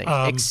 Nothing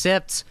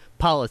except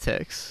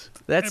politics.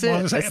 That's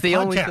it. That's the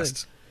only thing.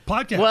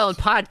 Podcasts. Well, and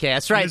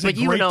podcasts, right? But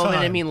you know,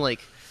 I mean,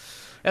 like,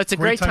 it's a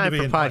great time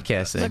for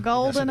podcasting. The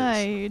golden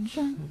age.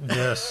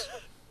 Yes.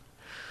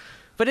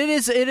 But it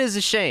is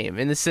a shame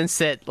in the sense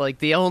that, like,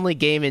 the only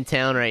game in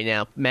town right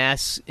now,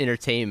 mass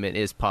entertainment,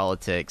 is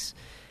politics.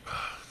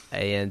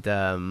 And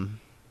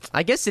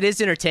I guess it is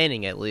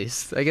entertaining, at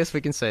least. I guess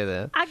we can say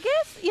that. I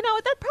guess,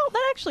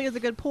 that actually is a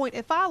good point.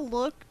 If I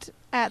looked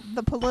at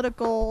the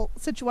political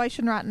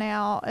situation right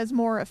now as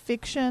more a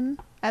fiction,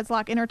 as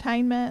like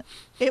entertainment,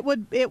 it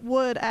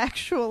would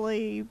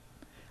actually,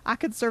 I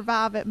could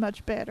survive it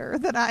much better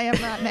than I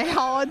am right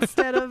now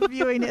instead of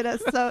viewing it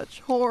as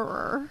such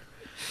horror.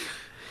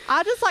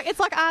 It's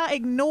like I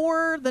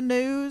ignore the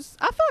news.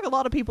 I feel like a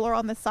lot of people are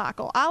on this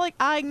cycle.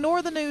 I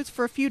ignore the news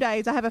for a few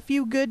days. I have a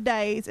few good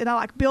days, and I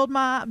like build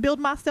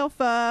myself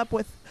up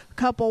with a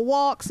couple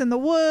walks in the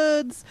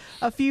woods,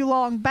 a few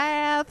long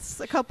baths,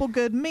 a couple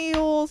good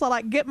meals. I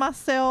like get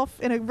myself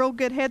in a real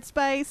good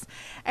headspace,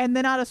 and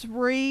then I just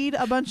read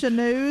a bunch of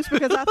news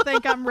because I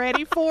think I'm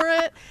ready for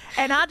it,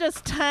 and I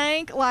just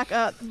tank like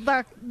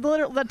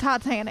the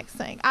Titanic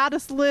thing. I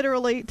just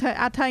literally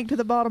I tank to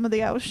the bottom of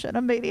the ocean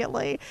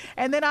immediately,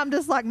 and then I'm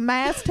just like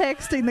mass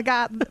texting the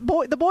guy.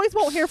 The boys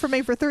won't hear from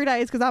me for 3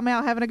 days because I'm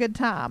out having a good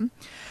time.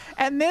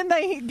 And then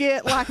they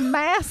get like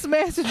mass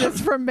messages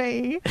from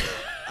me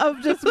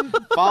of just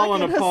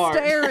Falling fucking apart.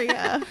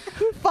 hysteria,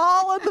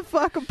 falling the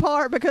fuck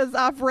apart because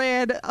I've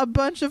read a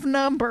bunch of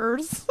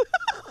numbers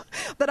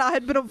that I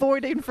had been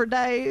avoiding for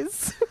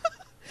days.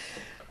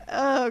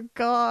 Oh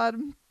God!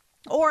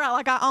 Or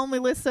I only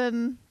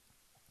listen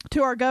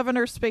to our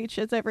governor's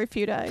speeches every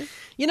few days.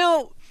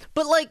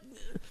 But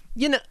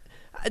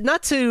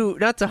not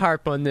to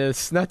harp on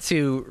this, not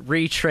to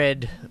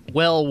retread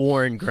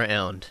well-worn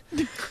ground,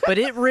 but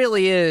it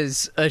really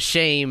is a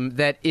shame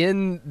that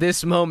in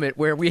this moment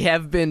where we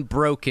have been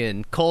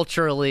broken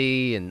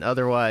culturally and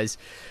otherwise,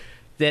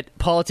 that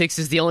politics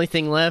is the only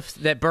thing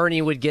left, that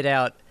Bernie would get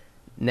out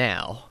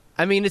now.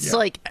 I mean, it's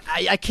like,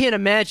 I can't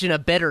imagine a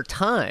better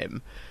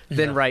time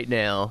than right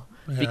now,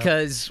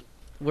 because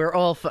we're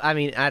all, I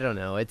don't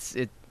know. It's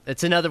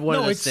another one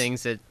of those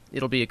things that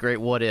it'll be a great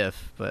what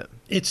if, but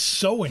it's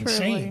so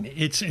insane. Truly.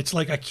 It's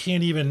like I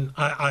can't even.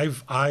 I'm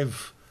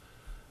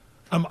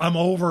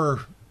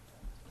over.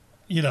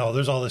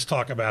 There's all this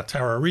talk about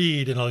Tara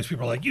Reid, and all these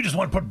people are like, you just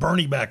want to put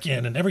Bernie back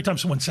in. And every time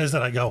someone says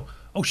that, I go,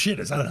 oh shit,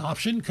 is that an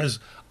option? Because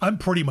I'm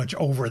pretty much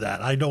over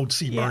that. I don't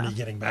see Bernie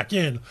getting back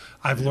in.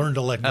 I've learned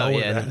to let go of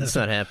that. It's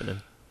not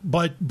happening.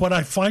 But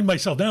I find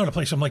myself now in a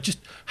place I'm like, just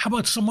how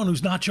about someone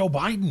who's not Joe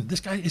Biden?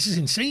 This is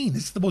insane.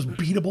 This is the most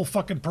beatable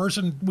fucking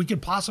person we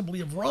could possibly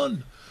have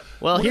run.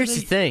 Well, here's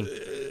the thing.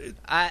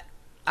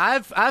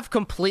 I've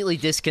completely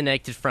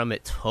disconnected from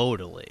it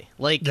totally.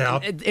 Like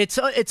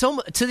it's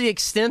almost to the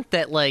extent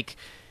that like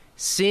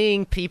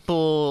seeing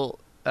people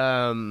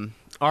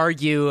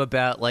argue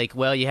about like,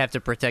 well, you have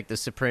to protect the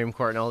Supreme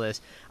Court and all this.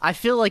 I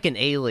feel like an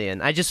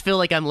alien. I just feel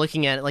like I'm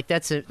looking at it like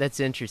that's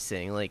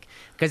interesting. Like,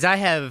 because I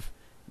have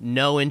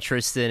no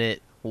interest in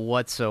it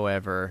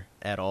whatsoever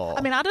at all.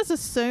 I mean, I just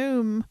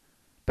assume,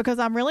 because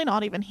I'm really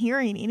not even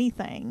hearing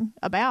anything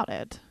about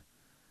it,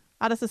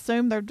 I just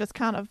assume they're just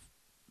kind of,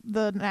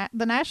 the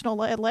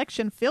national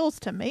election feels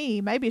to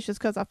me, maybe it's just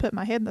because I put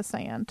my head in the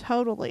sand,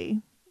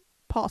 totally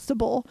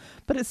possible,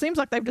 but it seems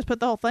like they've just put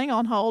the whole thing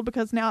on hold,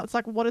 because now it's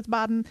like, what is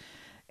Biden?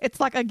 It's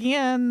like,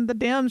 again, the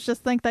Dems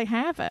just think they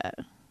have it.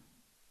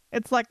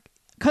 It's like,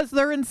 because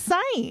they're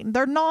insane.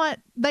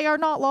 They are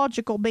not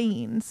logical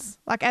beings.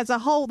 Like, as a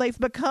whole, they've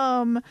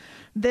become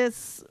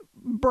this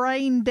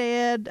brain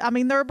dead. I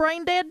mean, they're a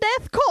brain dead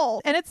death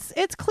cult. And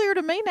it's clear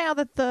to me now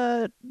that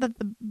the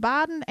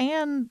Biden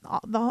and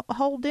the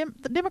whole the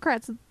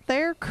Democrats,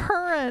 their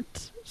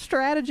current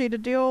strategy to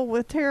deal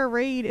with Tara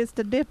Reid is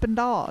to dip and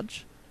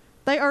dodge.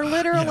 They are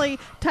literally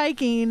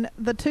taking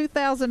the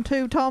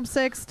 2002 Tom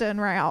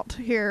Sexton route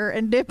here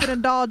and dipping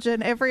and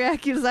dodging every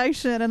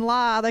accusation and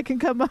lie they can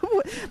come up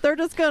with. They're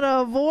just going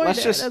to avoid let's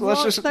it.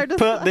 just put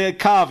the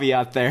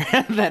caveat there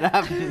that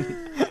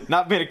I've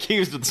not been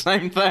accused of the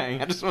same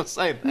thing. I just want to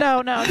say that.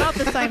 No, not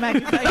the same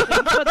accusation.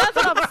 But that's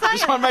what I'm saying. I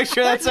just want to make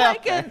sure that's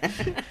out there.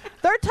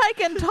 They're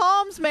taking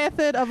Tom's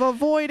method of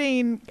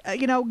avoiding,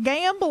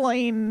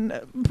 gambling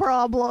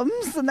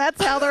problems, and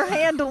that's how they're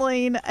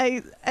handling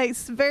a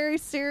very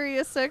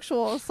serious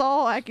sexual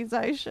assault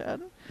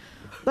accusation.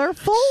 They're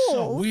fools.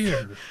 So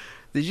weird.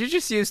 Did you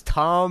just use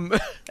Tom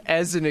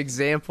as an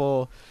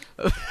example?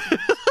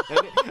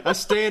 A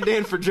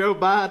stand-in for Joe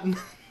Biden.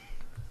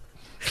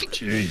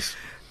 Jeez.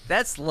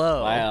 That's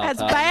low. Wow,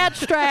 That's bad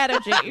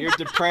strategy. Your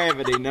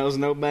depravity knows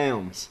no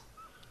bounds.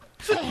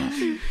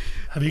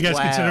 Have you guys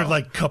considered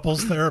like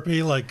couples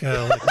therapy, like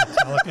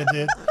Metallica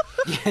did?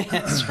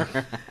 Yes,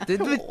 right.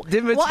 Did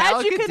Metallica Well,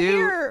 as you can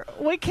hear,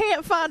 we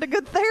can't find a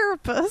good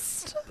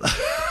therapist.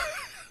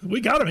 We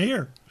got him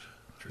here.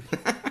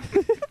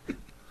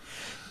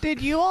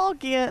 Did you all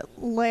get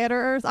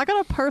letters? I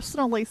got a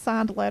personally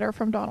signed letter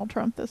from Donald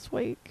Trump this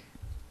week.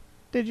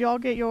 Did you all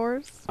get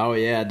yours? Oh,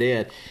 yeah, I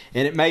did.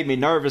 And it made me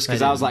nervous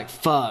because I was like,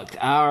 fuck,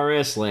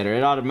 IRS letter.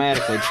 It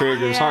automatically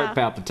triggers heart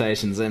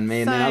palpitations in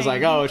me. And then I was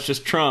like, oh, it's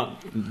just Trump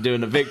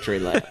doing a victory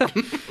lap.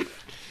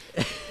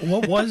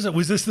 What was it?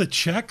 Was this the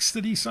checks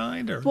that he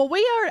signed? Or? Well,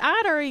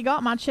 I'd already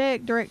got my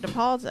check direct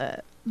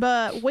deposit.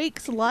 But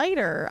weeks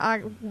later,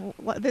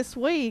 this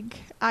week,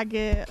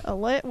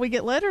 we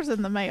get letters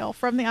in the mail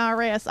from the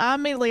IRS. I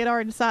immediately had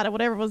already decided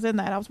whatever was in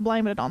that, I was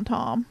blaming it on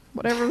Tom.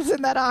 Whatever was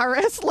in that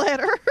IRS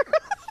letter.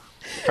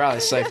 Probably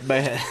a safe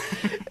bet.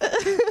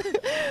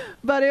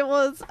 But it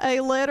was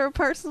a letter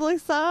personally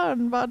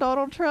signed by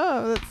Donald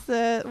Trump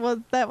that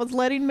was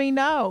letting me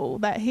know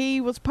that he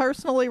was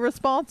personally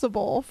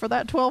responsible for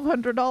that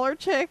 $1,200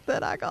 check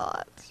that I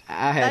got.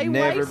 I had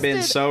never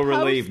been so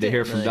relieved to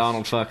hear from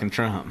Donald fucking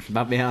Trump.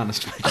 I'll be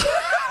honest with you.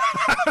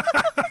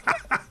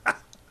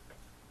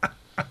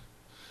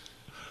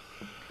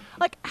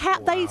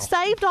 They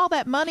saved all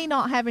that money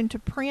not having to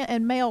print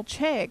and mail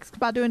checks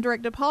by doing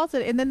direct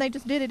deposit, and then they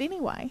just did it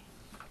anyway.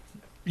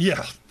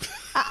 Yeah.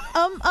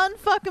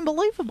 Unfucking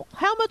believable.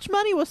 How much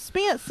money was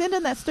spent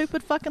sending that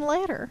stupid fucking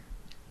letter?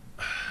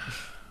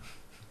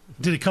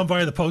 Did it come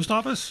via the post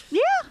office? Yeah.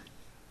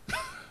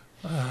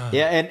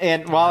 Yeah,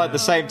 and while at the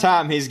same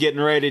time he's getting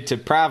ready to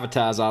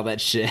privatize all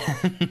that shit.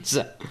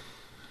 So.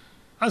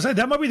 I said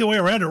that might be the way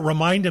around it.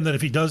 Remind him that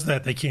if he does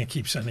that, they can't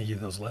keep sending you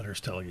those letters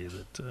telling you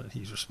that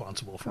he's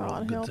responsible for all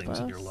the God good help things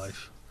in us. your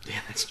life. Yeah,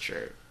 that's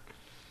true.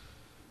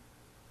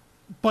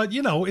 But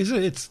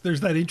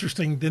there's that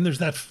interesting. Then there's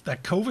that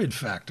COVID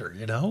factor.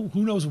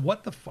 Who knows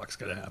what the fuck's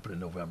going to happen in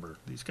November?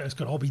 These guys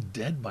could all be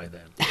dead by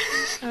then.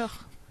 Ugh.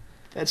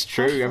 That's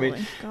true. I mean,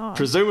 Hopefully. God.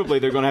 presumably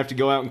they're going to have to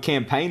go out and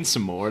campaign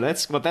some more.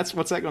 What's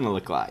that going to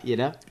look like?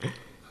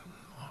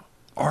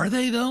 Are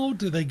they though?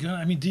 Do they go?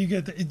 I mean, do you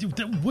get?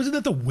 Wasn't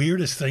that the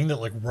weirdest thing that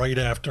like right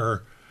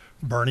after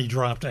Bernie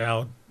dropped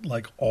out,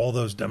 like all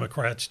those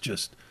Democrats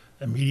just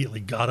immediately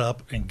got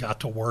up and got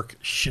to work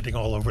shitting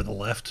all over the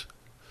left?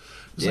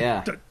 It was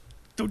Yeah. like,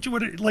 don't you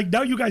want to, like,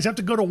 now you guys have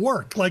to go to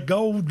work, like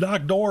go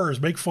knock doors,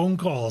 make phone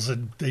calls,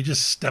 and they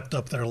just stepped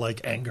up their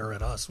like anger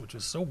at us, which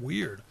is so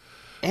weird.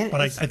 And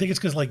But I think it's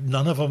because like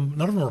none of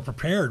them are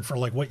prepared for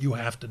like what you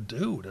have to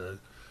do to.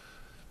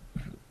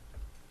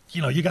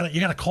 You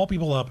gotta call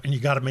people up and you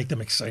gotta make them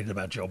excited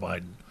about Joe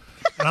Biden.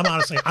 And I'm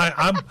honestly,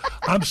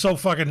 I'm so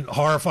fucking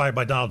horrified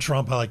by Donald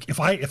Trump. Like if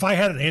I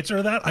had an answer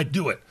to that, I'd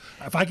do it.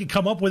 If I could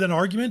come up with an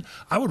argument,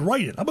 I would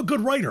write it. I'm a good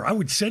writer. I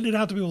would send it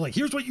out to people like,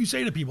 here's what you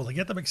say to people to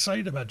get them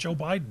excited about Joe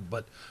Biden.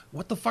 But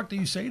what the fuck do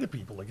you say to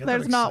people to get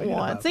There's them not excited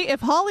one. about See,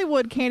 if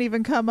Hollywood can't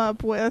even come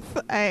up with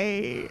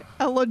a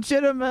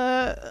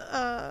legitimate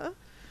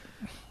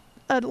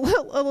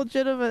a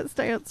legitimate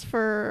stance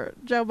for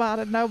Joe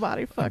Biden,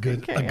 nobody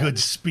fucking can. a good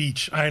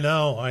speech? I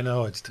know,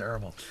 it's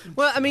terrible.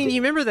 Well, I mean, you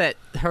remember that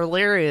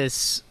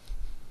hilarious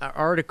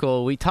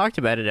article? We talked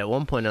about it at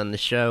one point on the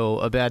show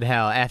about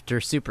how after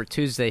Super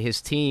Tuesday,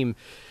 his team.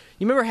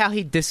 You remember how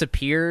he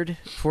disappeared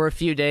for a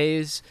few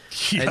days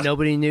Yeah. and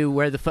nobody knew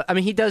where the fuck. I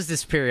mean, he does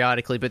this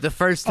periodically, but the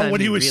first time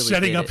when he was really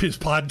setting did up it- his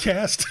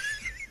podcast.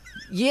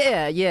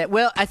 Yeah.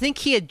 Well, I think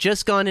he had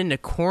just gone into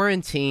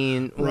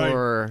quarantine, Right.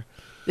 or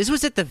this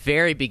was at the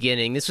very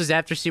beginning. This was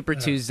after Super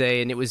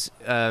Tuesday, and it was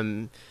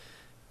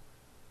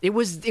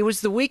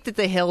the week that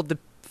they held the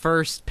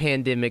first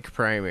pandemic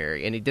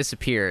primary, and he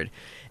disappeared,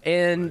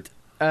 and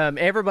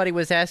everybody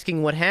was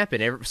asking what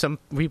happened. Some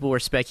people were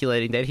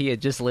speculating that he had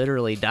just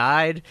literally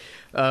died.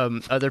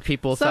 Other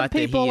people Some thought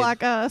people that he had,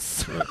 like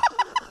us.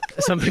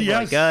 some people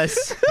Yes.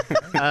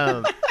 like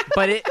us.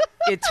 But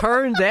it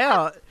turned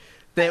out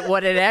that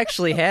what had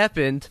actually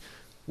happened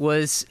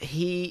was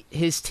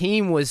his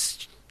team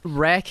was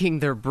racking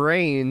their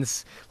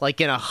brains like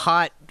in a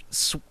hot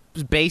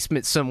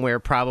basement somewhere,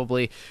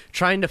 probably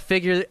trying to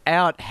figure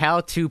out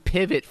how to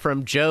pivot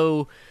from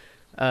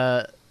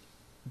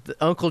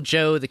Uncle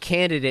Joe the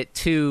candidate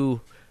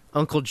to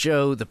Uncle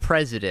Joe the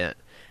president,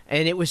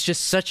 and it was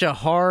just such a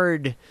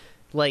hard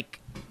like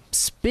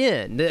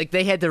spin. Like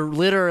they had to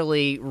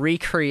literally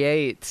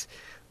recreate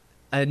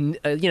an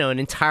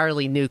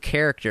entirely new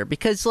character,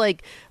 because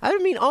like I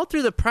mean all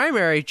through the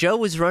primary Joe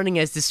was running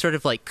as this sort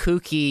of like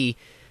kooky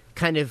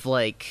kind of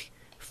like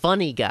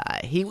funny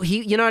guy. He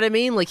you know what I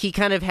mean? Like he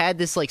kind of had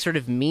this like sort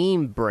of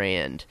meme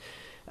brand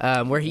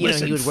where he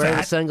Listen, he would wear the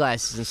fat.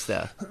 sunglasses and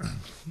stuff.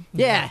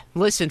 Yeah,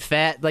 listen,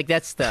 fat, like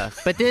that stuff.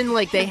 But then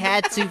like they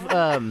had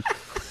to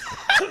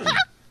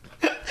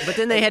but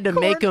then they had to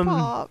Corn make him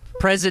pop.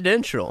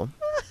 presidential.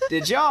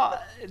 Did y'all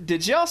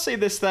see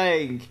this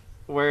thing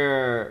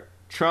where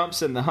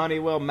Trump's in the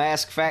Honeywell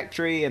mask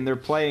factory and they're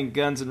playing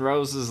Guns N'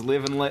 Roses'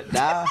 "Live and Let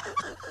Die"?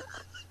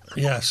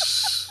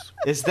 Yes.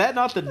 Is that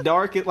not the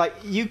darkest? Like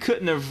you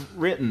couldn't have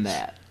written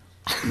that.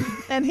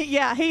 And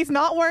he's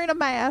not wearing a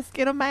mask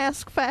in a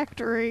mask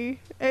factory.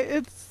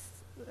 It's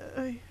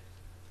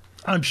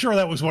I'm sure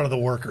that was one of the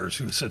workers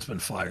who's since been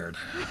fired.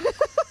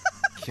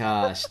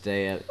 Gosh,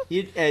 damn!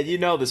 You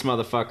know this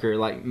motherfucker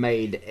like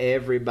made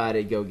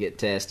everybody go get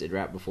tested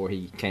right before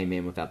he came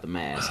in without the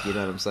mask. You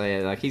know what I'm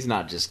saying? Like he's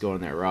not just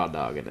going there raw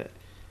dogging it.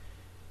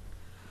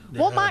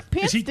 well, Mike Is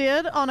Pence he-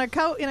 did in a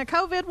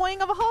COVID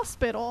wing of a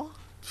hospital.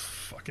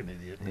 Fucking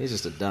idiot. He's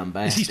just a dumb Is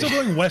bastard. he still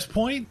doing West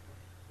Point?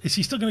 Is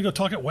he still going to go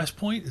talk at West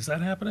Point? Is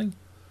that happening?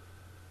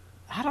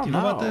 I don't Do you know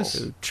about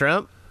this?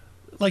 Trump?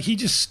 Like he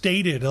just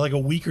stated like a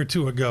week or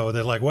two ago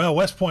that like, well,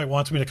 West Point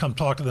wants me to come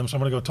talk to them, so I'm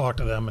going to go talk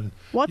to them. And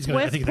What's he's gonna,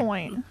 I West think,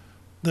 Point?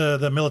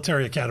 The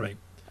military academy.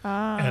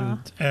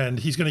 And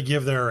he's going to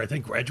give their, I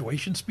think,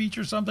 graduation speech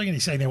or something. And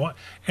he's saying they want,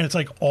 and it's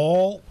like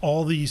all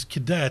these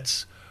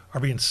cadets are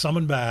being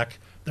summoned back.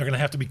 They're going to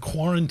have to be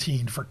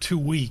quarantined for 2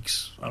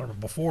 weeks. I don't know,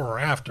 before or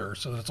after.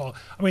 So that's all.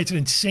 I mean, it's an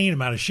insane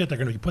amount of shit they're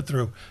going to be put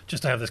through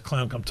just to have this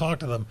clown come talk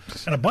to them.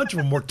 And a bunch of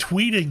them were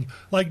tweeting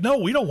like, no,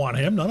 we don't want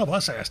him. None of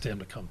us asked him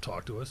to come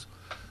talk to us.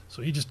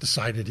 So he just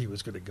decided he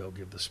was going to go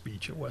give the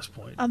speech at West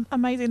Point.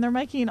 Amazing. They're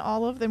making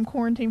all of them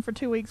quarantine for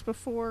 2 weeks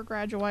before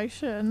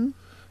graduation.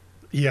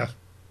 Yeah.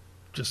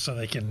 Just so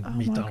they can Oh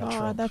meet my Donald God,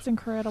 Trump. that's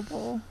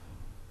incredible.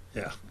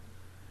 Yeah.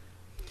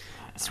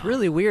 It's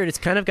really weird. It's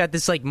kind of got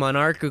this like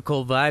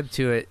monarchical vibe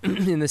to it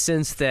in the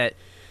sense that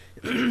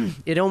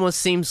it almost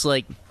seems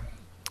like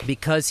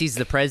because he's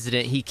the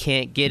president, he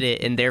can't get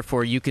it, and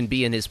therefore you can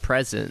be in his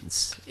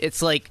presence.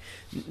 It's like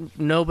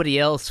nobody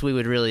else we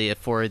would really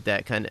afford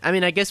that kind of. I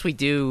mean, I guess we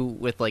do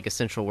with like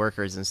essential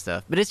workers and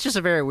stuff, but it's just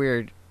a very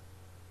weird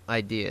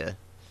idea.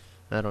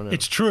 I don't know.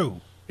 It's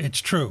true. It's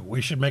true.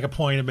 We should make a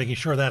point of making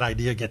sure that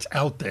idea gets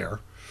out there,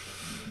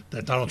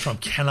 that Donald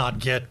Trump cannot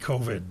get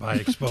COVID by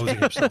exposing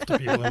himself to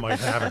people who might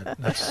have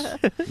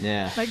it.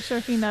 Yeah. Make sure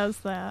he knows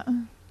that.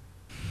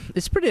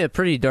 It's a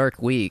pretty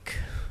dark week.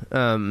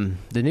 The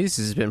news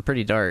has been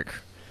pretty dark.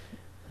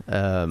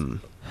 But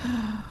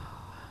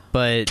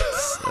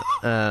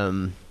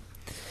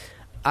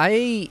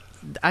I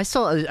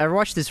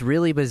watched this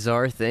really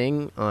bizarre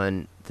thing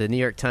on the New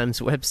York Times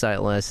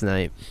website last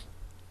night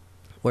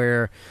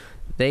where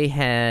they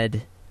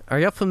had... Are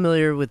y'all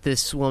familiar with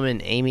this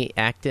woman, Amy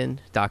Acton?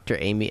 Dr.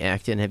 Amy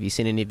Acton. Have you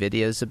seen any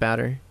videos about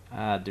her?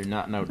 I do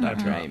not know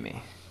Dr.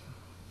 Amy.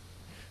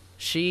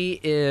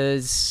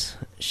 She's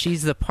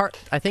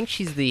I think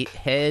she's the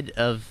head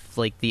of,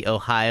 like, the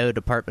Ohio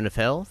Department of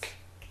Health.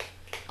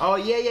 Oh,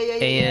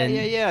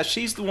 yeah.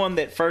 She's the one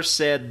that first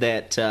said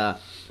that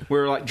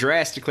we're, like,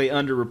 drastically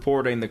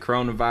underreporting the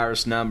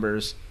coronavirus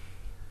numbers.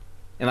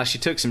 And, like, she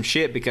took some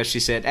shit because she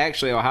said,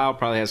 actually, Ohio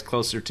probably has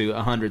closer to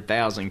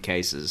 100,000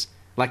 cases.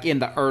 Like in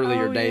the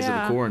earlier days of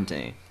the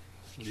quarantine.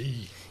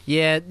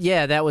 Yeah,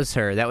 that was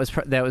her. That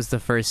was the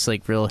first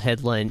like real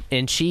headline,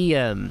 and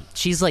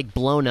she's like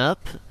blown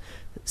up.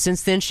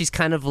 Since then, she's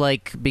kind of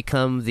like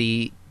become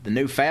the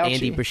new Fauci.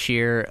 Andy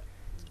Bashir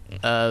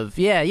of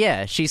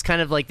she's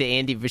kind of like the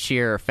Andy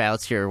Bashir or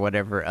Fauci or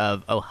whatever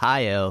of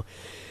Ohio,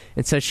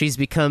 and so she's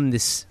become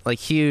this like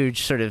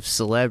huge sort of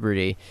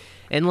celebrity,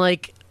 and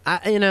like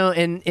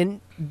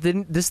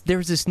there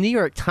was this New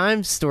York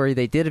Times story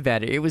they did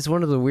about it. It was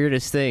one of the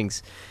weirdest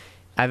things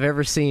I've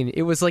ever seen.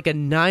 It was like a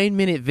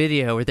 9-minute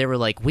video where they were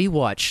like, we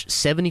watched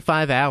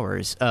 75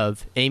 hours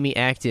of Amy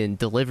Acton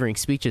delivering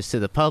speeches to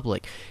the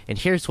public, and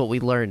here's what we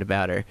learned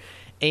about her.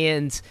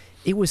 And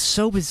it was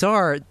so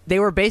bizarre. They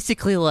were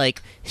basically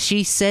like,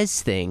 she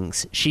says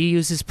things. She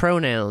uses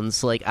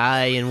pronouns like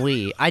I and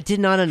we. I did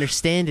not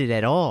understand it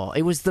at all.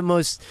 It was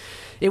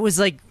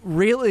like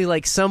really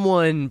like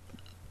someone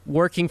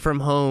working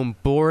from home,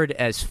 bored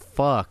as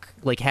fuck,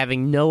 like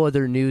having no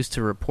other news to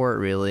report,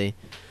 really.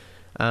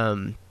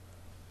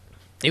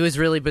 It was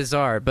really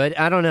bizarre, but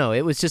I don't know.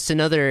 It was just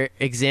another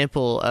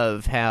example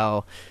of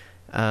how,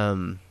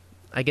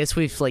 I guess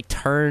we've like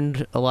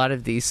turned a lot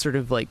of these sort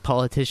of like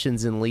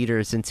politicians and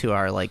leaders into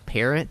our like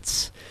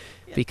parents,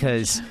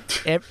 because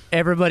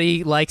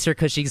everybody likes her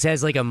because she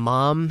has like a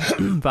mom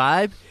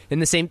vibe. And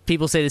the same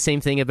people say the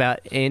same thing about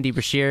Andy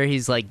Bashir.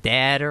 He's like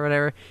dad or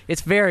whatever.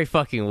 It's very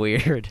fucking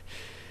weird.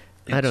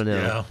 I don't know.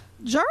 Yeah.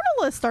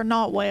 Journalists are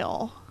not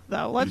well,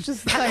 though. Let's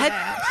just say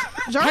that.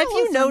 Journalists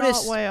you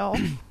noticed- are not well.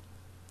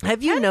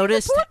 Have you How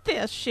noticed? do you report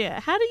this shit?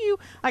 How do you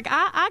like?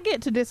 I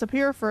get to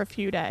disappear for a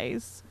few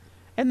days,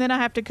 and then I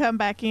have to come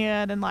back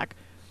in and like,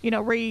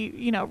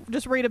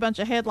 just read a bunch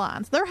of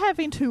headlines. They're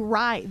having to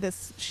write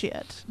this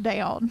shit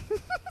down.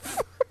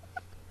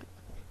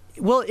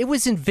 Well, it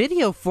was in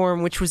video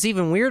form, which was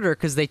even weirder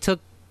because they took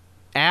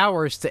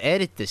hours to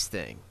edit this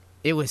thing.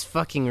 It was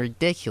fucking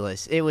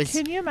ridiculous. It was.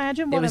 Can you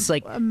imagine what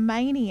a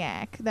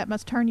maniac that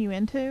must turn you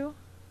into?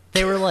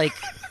 They were like,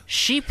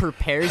 she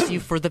prepares you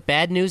for the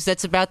bad news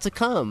that's about to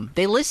come.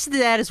 They listed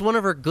that as one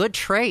of her good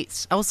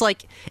traits. I was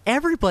like,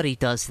 everybody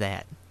does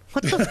that.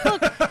 What the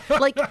fuck?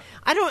 Like,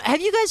 have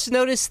you guys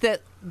noticed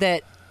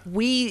that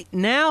we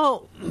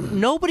now,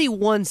 nobody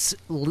wants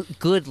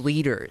good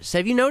leaders.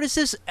 Have you noticed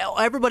this?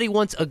 Everybody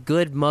wants a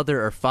good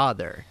mother or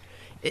father.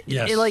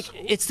 Yes.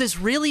 It's this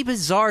really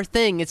bizarre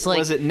thing. It's like,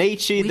 was it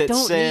Nietzsche that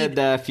said,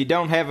 if you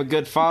don't have a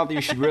good father,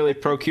 you should really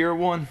procure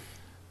one?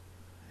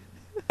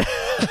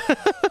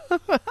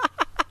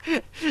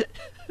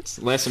 It's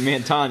a lesson me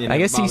and Tanya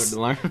never bothered to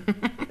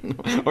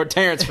learn. Or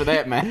Terrence, for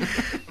that matter.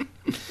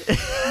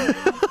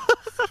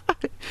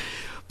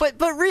 But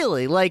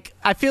really, like,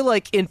 I feel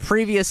like in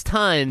previous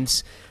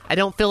times, I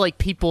don't feel like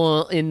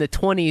people in the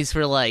 20s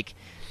were like,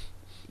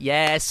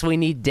 yes, we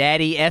need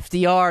Daddy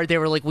FDR. They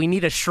were like, we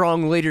need a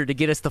strong leader to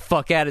get us the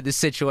fuck out of this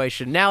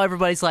situation. Now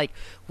everybody's like,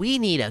 we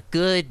need a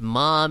good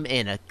mom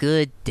and a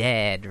good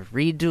dad to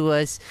read to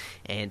us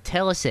and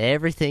tell us that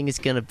everything is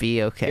going to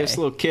be okay. Give us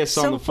a little kiss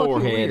on the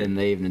forehead in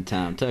the evening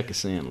time. Tuck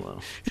us in a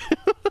little.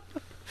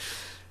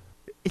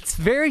 It's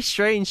very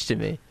strange to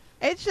me.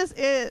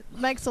 It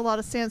makes a lot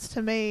of sense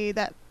to me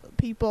that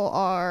people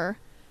are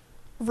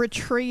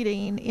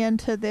retreating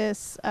into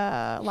this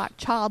like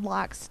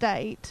childlike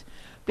state,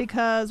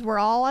 because we're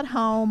all at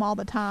home all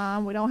the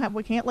time.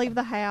 We can't leave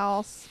the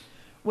house.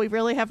 We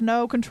really have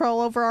no control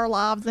over our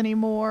lives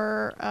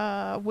anymore.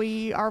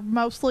 We are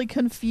mostly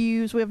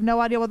confused. We have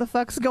no idea what the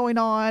fuck's going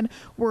on.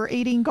 We're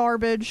eating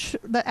garbage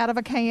out of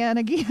a can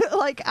again.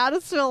 Like, I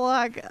just feel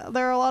like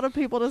there are a lot of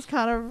people just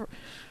kind of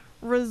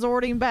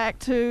resorting back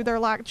to their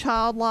like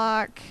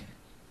childlike.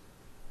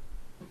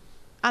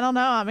 I don't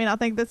know. I mean, I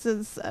think this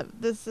is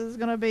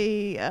going to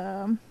be.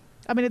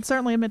 I mean, it's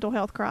certainly a mental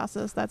health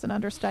crisis. That's an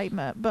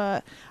understatement.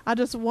 But I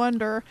just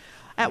wonder,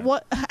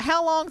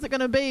 how long is it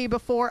going to be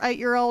before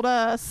 8-year-old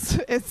us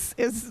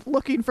is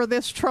looking for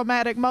this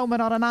traumatic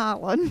moment on an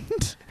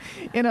island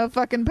in a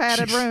fucking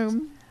padded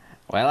room?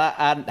 Well,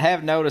 I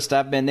have noticed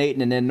I've been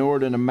eating an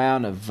inordinate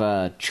amount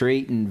of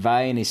Treat and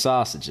Viennese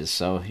sausages,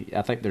 so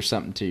I think there's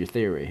something to your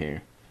theory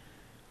here.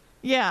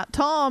 Yeah,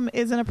 Tom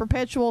is in a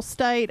perpetual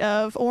state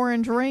of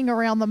orange ring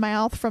around the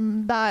mouth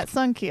from Diet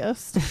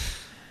Sunkist.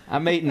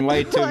 I'm eating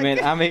way too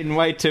many. I'm eating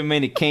way too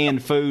many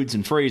canned foods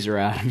and freezer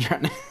items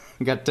right now.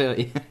 I got to tell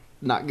you,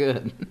 not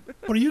good.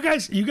 But are you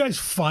guys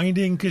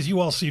finding, because you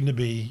all seem to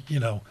be,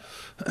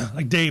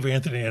 like Dave,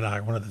 Anthony, and I,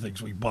 one of the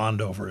things we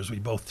bond over is we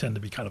both tend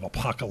to be kind of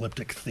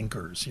apocalyptic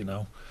thinkers,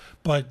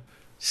 But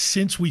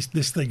since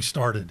this thing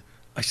started,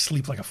 I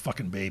sleep like a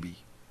fucking baby.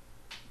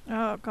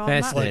 Oh, God.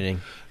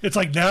 Fascinating. It's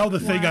like now the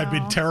thing I've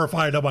been Wow.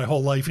 terrified of my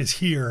whole life is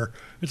here.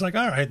 It's like,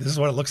 all right, this is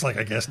what it looks like,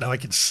 I guess. Now I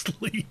can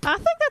sleep. I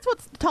think that's what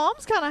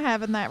Tom's kind of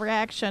having that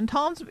reaction.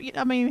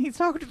 He's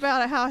talked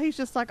about how he's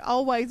just like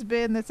always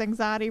been this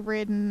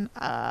anxiety-ridden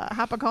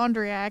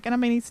hypochondriac,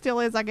 and he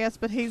still is, I guess,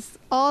 but he's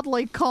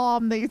oddly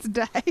calm these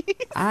days.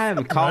 I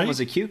am calm Right?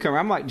 as a cucumber.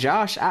 I'm like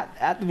Josh.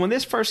 When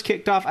this first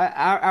kicked off,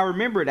 I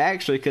remember it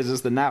actually because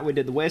it's the night we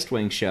did the West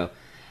Wing show.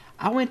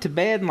 I went to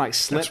bed and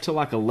slept till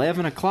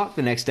 11 o'clock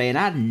the next day, and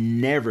I'd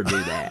never do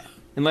that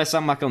unless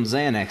I'm on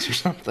Xanax or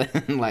something.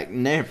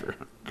 Never.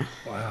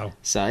 Wow.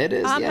 So it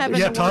is. I'm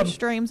having Yeah, the Tom- worst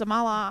dreams of my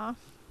life.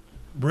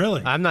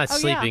 Really? I'm not Oh,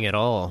 sleeping yeah. at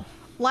all.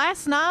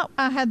 Last night,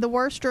 I had the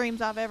worst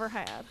dreams I've ever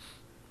had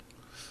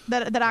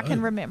that I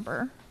can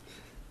remember.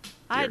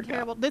 I had Dear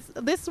terrible.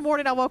 This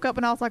morning, I woke up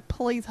and I was like,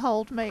 "Please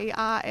hold me.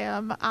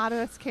 I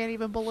just can't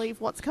even believe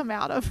what's come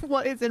out of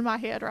what is in my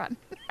head right now."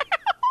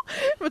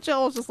 But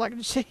y'all was just like,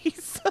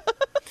 "Jeez."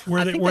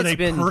 Were think they that's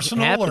been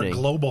personal happening. or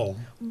global?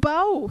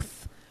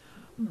 Both.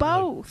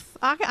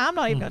 I'm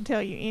not even going to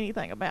tell you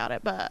anything about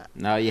it, but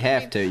No, you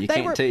have to. You they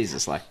can't were- tease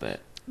us like that.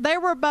 they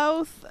were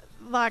both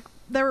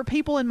there were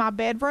people in my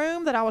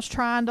bedroom that I was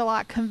trying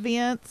to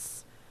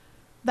convince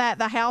that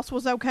the house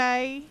was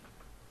okay.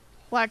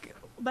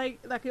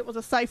 It was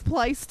a safe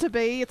place to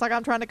be. It's like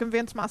I'm trying to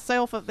convince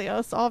myself of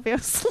this,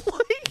 obviously.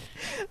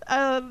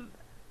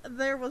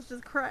 There was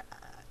just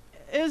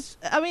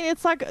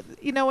it's like,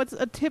 it's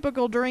a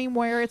typical dream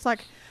where it's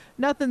like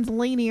nothing's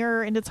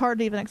linear and it's hard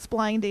to even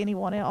explain to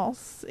anyone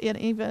else in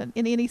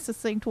any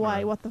succinct way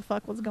Right. what the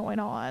fuck was going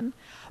on.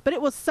 But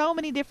it was so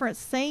many different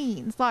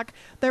scenes. Like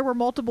there were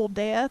multiple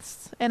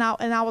deaths and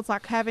I was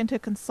having to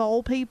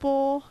console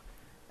people.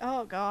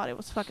 Oh God, it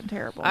was fucking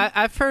terrible.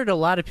 I've heard a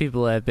lot of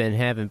people have been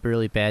having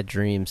really bad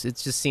dreams. It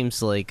just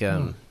seems like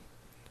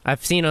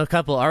I've seen a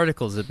couple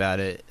articles about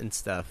it and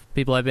stuff.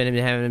 People have been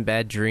having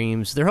bad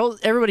dreams.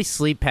 Everybody's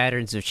sleep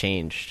patterns have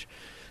changed.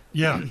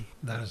 Yeah.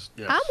 That is.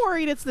 Yeah. I'm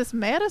worried it's this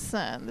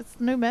medicine, this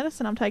new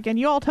medicine I'm taking.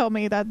 You all told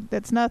me that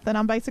it's nothing.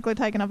 I'm basically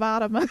taking a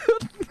vitamin.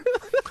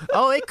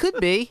 Oh, it could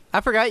be.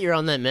 I forgot you're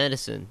on that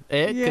medicine.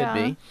 It Yeah.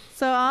 could be.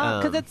 So,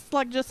 because it's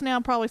just now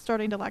probably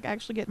starting to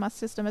actually get in my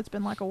system. It's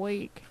been a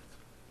week.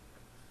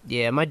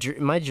 Yeah, my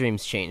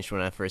dreams changed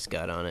when I first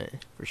got on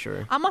it, for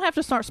sure. I'm gonna have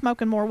to start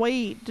smoking more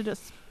weed to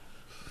just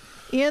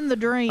end the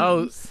dreams.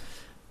 Oh,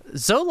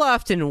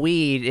 Zoloft and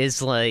weed is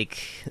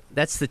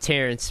that's the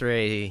Terrence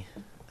Ray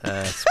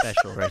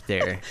special right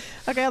there.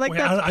 Okay, Wait,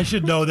 I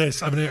should know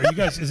this. Are you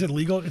guys? Is it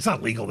legal? It's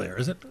not legal there,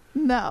 is it?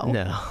 no.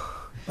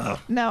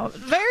 No.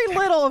 Very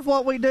little of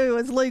what we do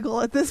is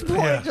legal at this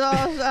point, Yeah.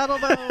 Josh. I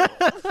don't know.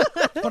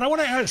 But I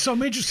want to add, so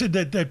I'm interested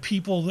that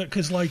people,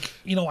 because I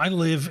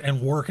live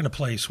and work in a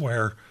place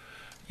where,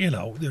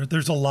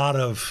 there's a lot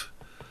of,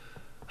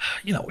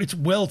 it's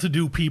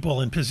well-to-do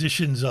people in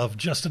positions of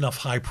just enough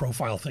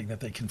high-profile thing that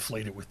they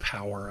conflate it with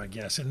power, I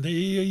guess. And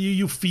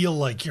you feel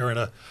like you're in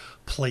a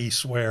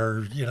place where,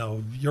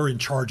 you're in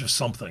charge of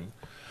something.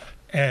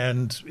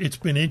 And it's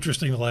been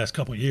interesting the last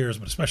couple of years,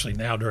 but especially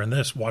now during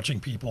this, watching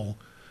people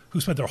who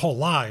spent their whole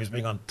lives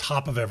being on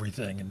top of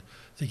everything and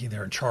thinking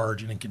they're in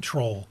charge and in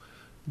control,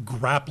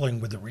 grappling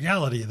with the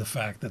reality of the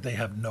fact that they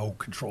have no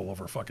control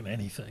over fucking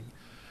anything.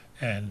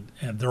 And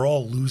they're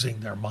all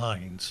losing their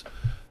minds.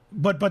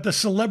 But the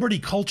celebrity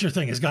culture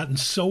thing has gotten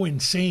so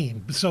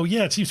insane. So,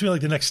 yeah, it seems to me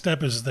like the next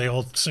step is they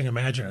all sing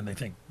Imagine and they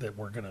think that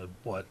we're going to,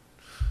 what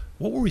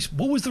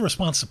was the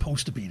response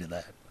supposed to be to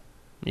that?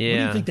 Yeah. What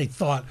do you think they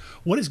thought?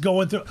 What is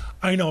going through?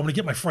 I know, I'm going to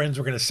get my friends,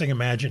 we're going to sing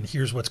Imagine,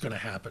 here's what's going to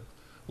happen.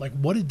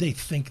 What did they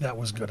think that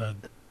was going to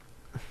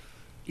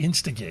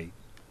instigate?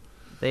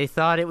 They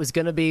thought it was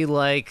going to be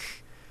like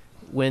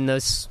when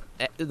those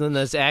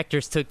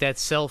actors took that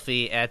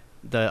selfie at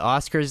the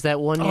Oscars that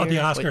one year. Oh, the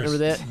Oscars. Remember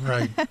that?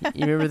 Right.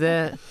 You remember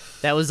that?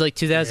 That was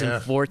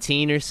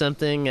 2014 or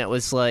something. That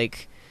was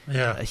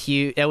Yeah. a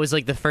huge. That was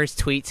the first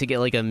tweet to get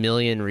 1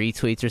 million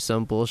retweets or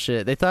some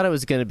bullshit. They thought it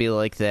was going to be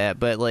like that,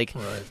 but Right.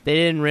 they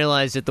didn't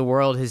realize that the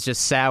world has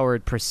just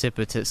soured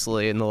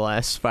precipitously in the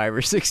last 5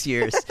 or 6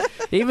 years.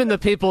 Even the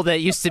people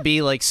that used to be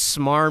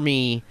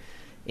smarmy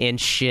and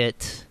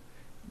shit,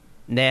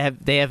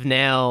 they have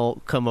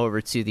now come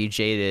over to the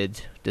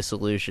jaded,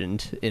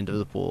 disillusioned end of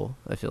the pool.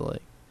 I feel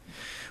like.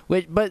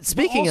 But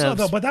speaking also, of,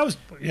 though, but that was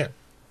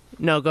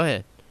no, go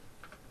ahead.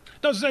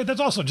 No, that's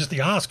also just the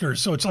Oscars,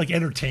 so it's like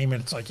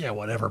entertainment. It's yeah,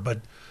 whatever.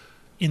 But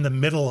in the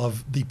middle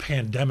of the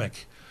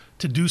pandemic,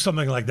 to do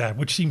something like that,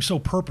 which seems so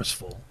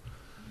purposeful.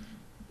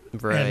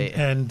 Right.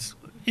 And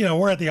you know,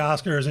 we're at the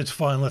Oscars. It's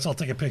fun. Let's all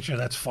take a picture.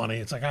 That's funny.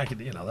 It's like I could,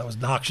 you know, that was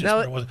noxious, No,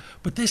 but it wasn't.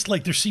 But this,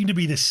 like, there seemed to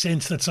be this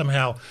sense that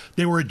somehow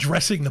they were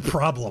addressing the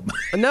problem.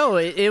 No,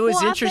 it was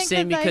well, interesting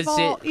I think that because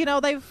they've all, you know,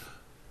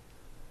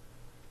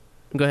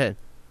 Go ahead.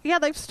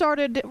 they've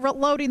started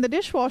loading the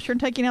dishwasher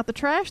and taking out the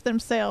trash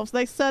themselves.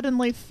 They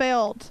suddenly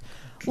felt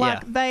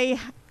like Yeah.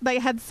 they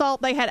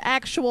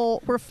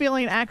were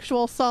feeling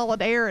actual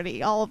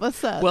solidarity all of a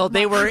sudden. Well,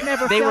 they Like, were we've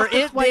never they felt were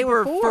this way they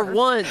were before. for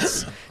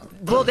once.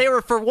 Well, they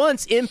were for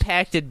once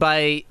impacted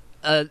by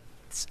the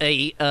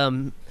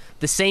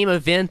same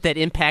event that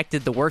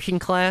impacted the working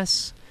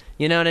class.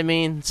 You know what I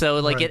mean? So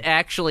like Right. it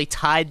actually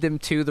tied them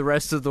to the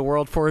rest of the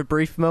world for a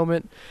brief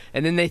moment,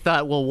 and then they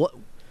thought, well,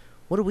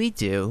 what do we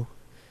do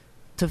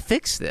to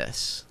fix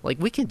this? Like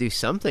we can do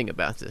something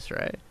about this,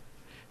 right?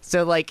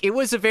 So like it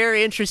was a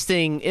very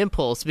interesting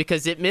impulse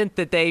because it meant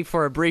that they,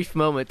 for a brief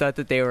moment, thought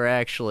that they were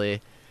actually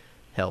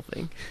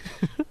helping.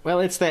 Well,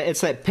 it's that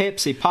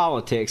Pepsi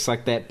politics,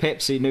 like that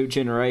Pepsi New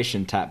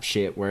Generation type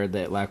shit, where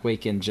that like we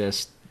can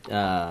just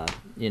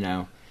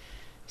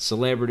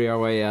celebrity our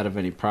way out of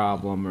any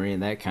problem or any of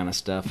that kind of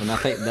stuff. And I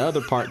think the other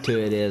part to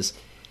it is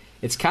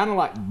it's kind of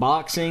like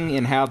boxing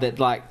in how that,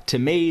 like, to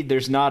me,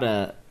 there's not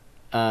a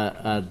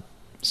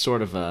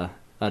sort of a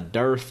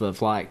dearth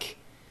of like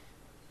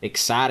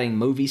exciting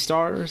movie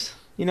stars.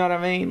 You know what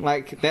I mean?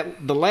 Like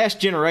that, the last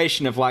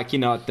generation of like, you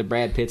know, like the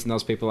Brad Pitts and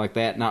those people like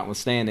that,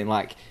 notwithstanding,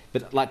 like,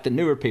 but like the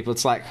newer people,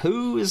 it's like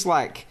who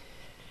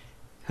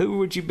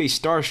would you be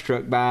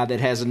starstruck by that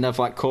has enough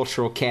like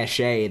cultural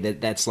cachet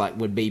that's like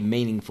would be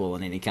meaningful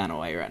in any kind of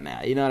way right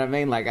now? You know what I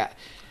mean? Like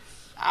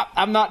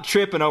I'm not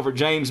tripping over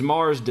James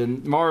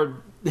Marsden.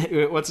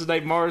 What's his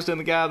name? Marsden,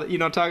 the guy that you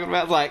know I'm talking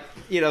about, like,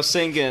 you know,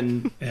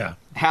 singing Yeah.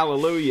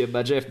 Hallelujah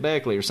by Jeff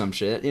Beckley or some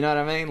shit. You know what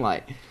I mean?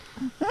 Like.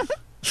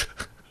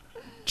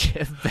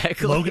 Jeff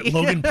Beckley.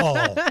 Logan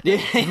Paul. Yeah,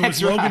 It was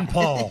that's Logan right.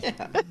 Paul.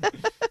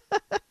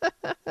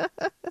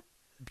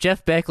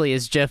 Jeff Beckley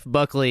is Jeff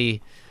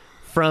Buckley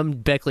from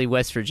Beckley,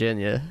 West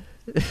Virginia.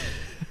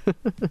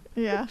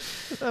 Yeah,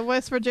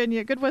 West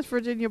Virginia, good West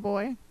Virginia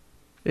boy.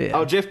 Yeah.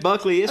 Oh, Jeff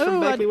Buckley is from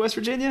Oh, Beckley, West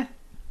Virginia?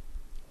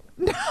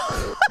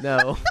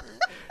 No.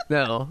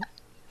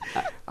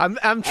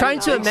 I'm trying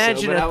to think so,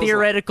 imagine but I a was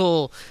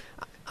theoretical.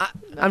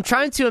 I'm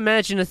trying to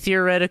imagine a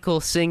theoretical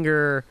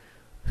singer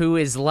who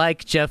is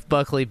like Jeff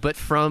Buckley, but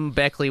from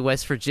Beckley,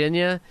 West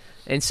Virginia,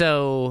 and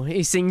so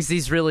he sings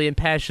these really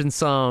impassioned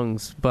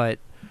songs, but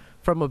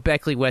from a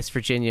Beckley, West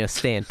Virginia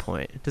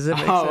standpoint. Does that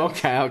make sense? Oh,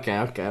 okay.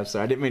 I'm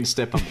sorry. I didn't mean to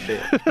step on the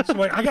bit. So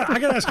wait, I got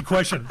to ask a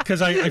question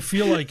because I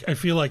feel like, and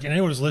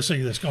anyone who's listening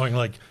to this going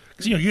like,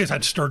 because you know, you guys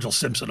had Sturgill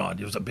Simpson on.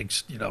 It was a big,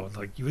 you know,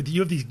 like you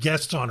have these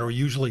guests on who are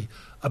usually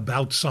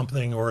about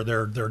something or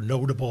they're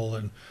notable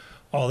and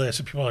all this,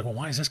 and people are like, well,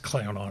 why is this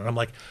clown on? And I'm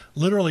like,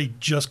 literally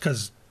just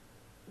because.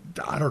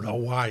 I don't know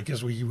why,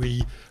 because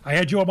I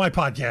had you on my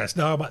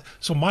podcast.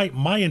 So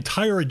my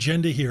entire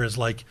agenda here is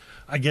like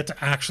I get to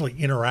actually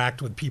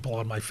interact with people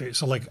on my face.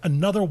 So like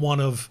another one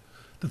of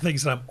the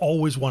things that I'm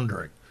always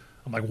wondering.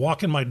 I'm like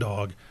walking my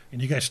dog,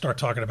 and you guys start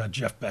talking about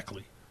Jeff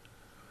Beckley,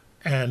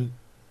 and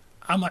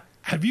I'm like,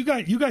 have you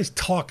guys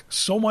talk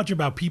so much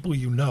about people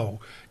you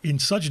know in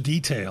such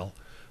detail?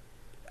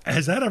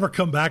 Has that ever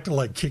come back to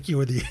like kick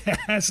you in the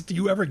ass? Do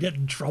you ever get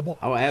in trouble?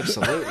 Oh,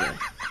 absolutely.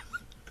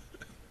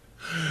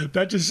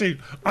 That just seems.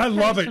 I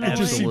love it. It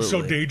just seems so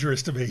Absolutely.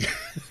 dangerous to me.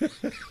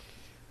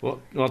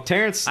 Well,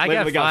 Terrence I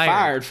literally got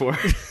fired for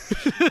it.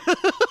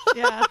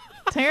 Yeah,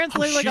 Terrence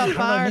literally got Shoot,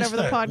 how did I fired miss over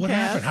the that? What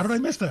happened? podcast. How did I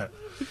miss that?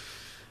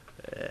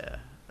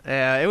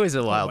 Yeah, it was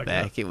a while my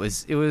back. God.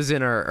 It was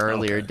in our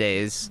earlier Okay.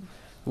 days.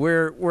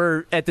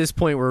 We're at this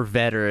point we're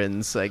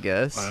veterans, I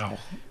guess. Wow.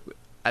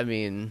 I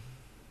mean,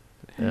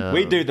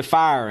 We do the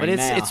firing but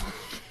now. it's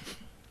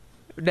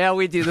now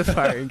we do the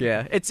firing.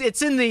 Yeah,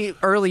 it's in the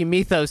early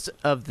mythos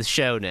of the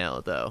show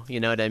now, though. You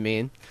know what I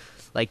mean?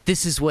 Like,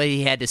 this is what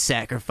he had to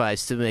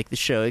sacrifice to make the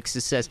show a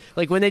success.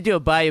 Like when they do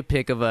a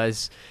biopic of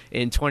us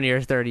in 20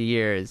 or 30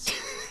 years,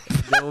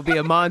 there will be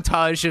a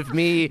montage of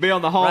me Be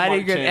on the Hallmark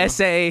writing an Channel.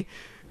 essay.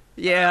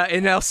 Yeah,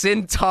 and I'll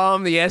send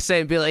Tom the essay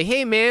and be like,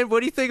 "Hey, man,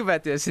 what do you think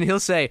about this?" And he'll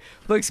say,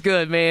 "Looks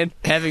good, man,"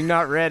 having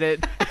not read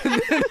it.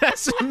 And then I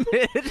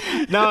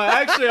submit. No,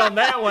 actually, on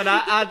that one,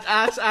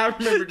 I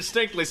remember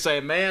distinctly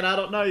saying, "Man, I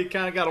don't know. You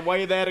kind of got to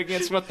weigh that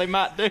against what they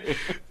might do."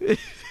 Who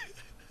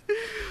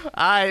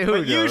But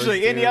knows,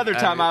 usually, any dude? other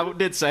time, mean, I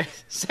did say,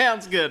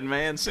 "Sounds good,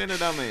 man. Send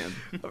it on in."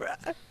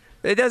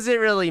 it doesn't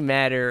really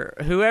matter.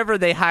 Whoever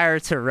they hire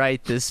to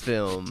write this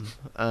film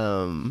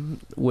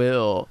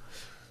will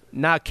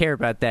not care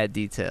about that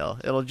detail.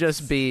 It'll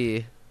just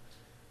be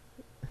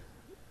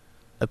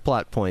a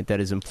plot point that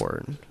is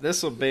important.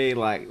 This will be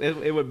like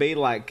it would be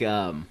like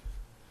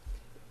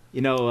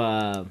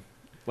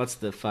what's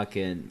the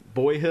fucking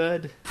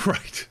Boyhood,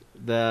 Right.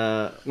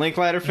 the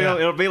Linklater film.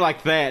 Yeah. It'll be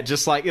like that,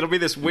 just like it'll be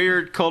this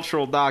weird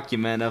cultural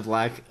document of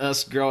like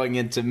us growing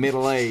into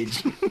middle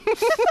age.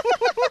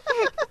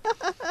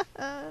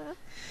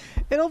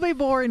 It'll be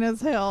boring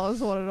as hell is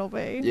what it'll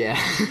be. Yeah.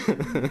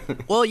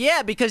 Well,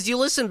 yeah, because you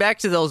listen back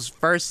to those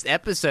first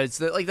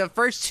episodes, like the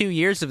first 2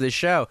 years of the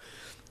show.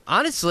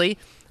 Honestly,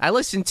 I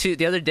listened to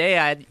the other day.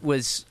 I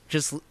was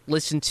just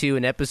listened to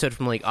an episode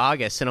from like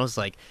August, and I was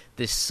like,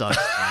 "This sucks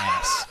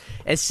ass."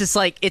 It's just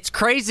like it's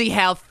crazy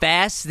how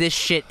fast this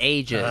shit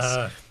ages.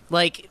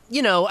 Like,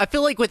 you know, I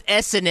feel like with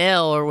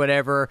SNL or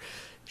whatever,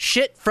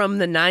 shit from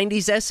the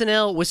 90s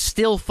SNL was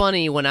still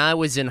funny when I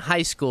was in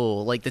high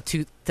school, like the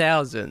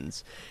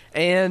 2000s.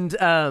 And,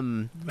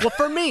 well,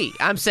 for me,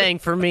 I'm saying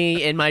for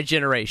me in my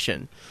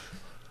generation.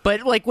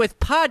 But, like, with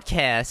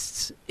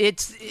podcasts,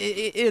 it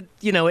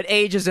you know, it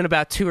ages in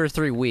about 2 or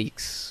 3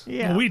 weeks.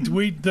 Yeah.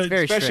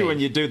 Very Especially strange. when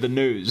you do the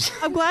news.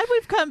 I'm glad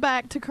we've come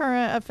back to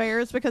current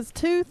affairs because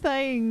 2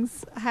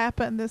 things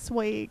happened this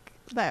week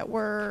that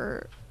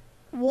were...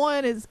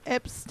 One is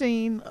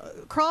Epstein,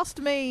 crossed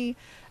me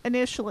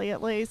initially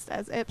at least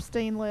as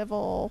Epstein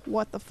level,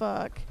 what the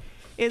fuck,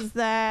 is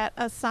that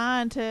a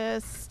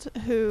scientist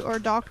or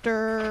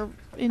doctor,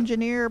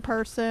 engineer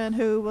person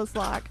who was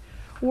like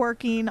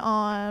working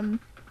on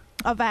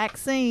a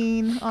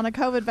vaccine, on a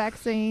COVID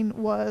vaccine,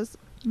 was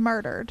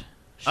murdered.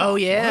 Oh,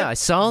 yeah, What? I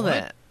saw What?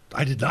 that.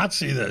 I did not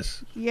see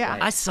this. Yeah.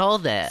 I saw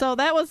that. So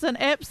that was an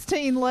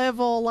Epstein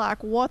level,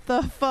 like, what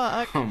the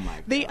fuck? Oh my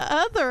god.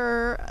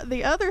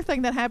 The other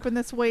thing that happened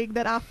this week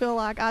that I feel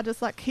like I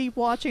just like keep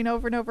watching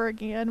over and over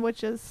again,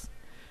 which is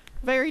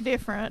very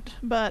different,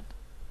 but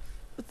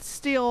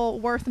still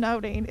worth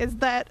noting, is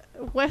that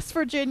West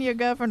Virginia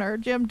Governor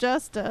Jim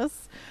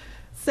Justice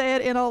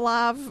said in a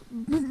live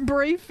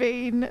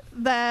briefing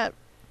that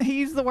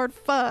he used the word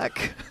fuck.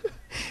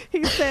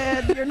 He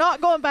said, "You're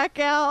not going back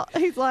out."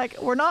 He's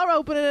like, "We're not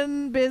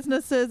opening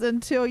businesses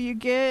until you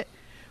get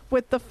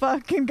with the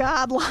fucking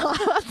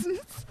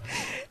guidelines."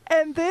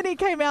 And then he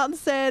came out and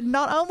said,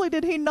 not only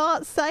did he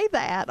not say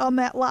that on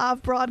that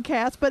live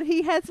broadcast, but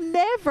he has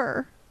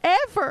never,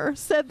 ever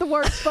said the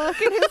word fuck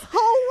in his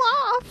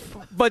whole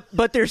life.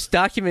 But there's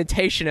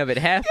documentation of it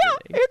happening.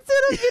 Yeah, it's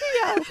in a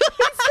video.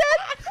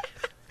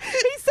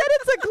 He said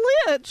it's a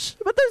glitch,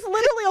 but there's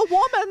literally a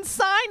woman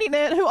signing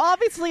it who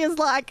obviously is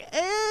like,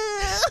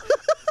 eh.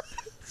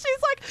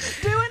 She's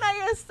like doing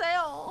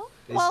ASL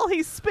while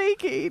he's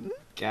speaking.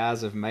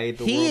 Guys have made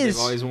the He world is-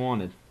 they've always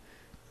wanted.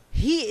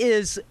 He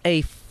is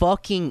a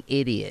fucking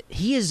idiot.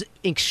 He is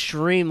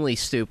extremely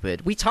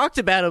stupid. We talked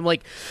about him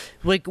like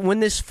when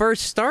this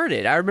first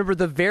started. I remember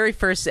the very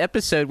first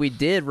episode we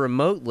did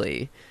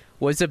remotely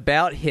was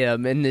about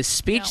him and this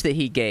speech Yeah. that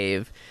he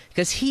gave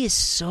because he is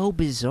so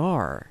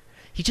bizarre.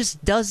 He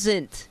just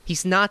doesn't.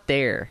 He's not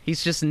there.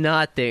 He's just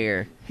not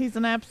there. He's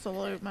an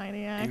absolute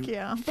maniac,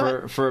 yeah.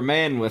 But For a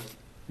man with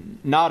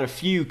not a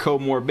few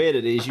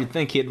comorbidities, you'd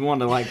think he'd want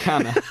to like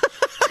kind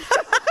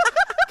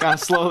of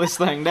slow this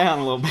thing down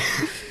a little bit.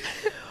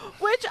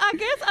 which I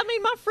guess, I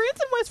mean, my friends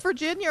in West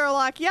Virginia are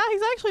like, yeah,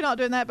 he's actually not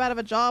doing that bad of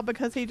a job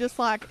because he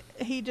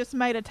just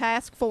made a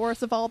task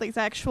force of all these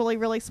actually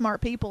really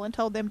smart people and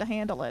told them to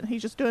handle it.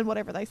 He's just doing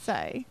whatever they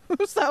say.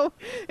 So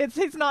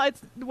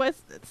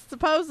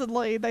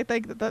supposedly they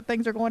think that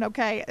things are going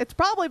okay. It's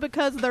probably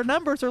because their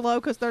numbers are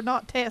low because they're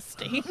not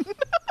testing.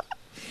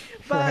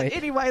 But Right.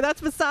 anyway, that's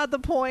beside the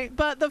point.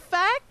 But the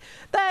fact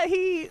that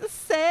he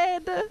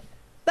said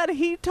that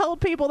he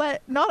told people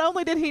that not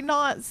only did he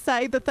not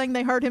say the thing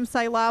they heard him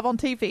say live on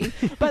TV,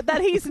 but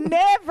that he's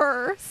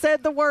never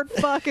said the word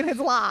fuck in his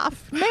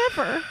life.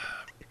 Never.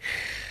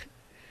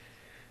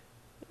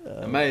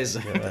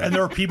 Amazing. And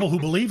there are people who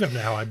believe him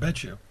now, I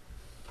bet you.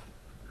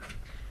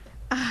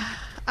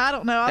 I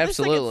don't know. I just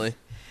think Absolutely.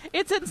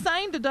 it's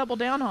insane to double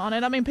down on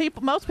it. I mean,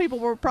 most people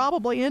were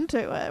probably into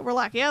it. We're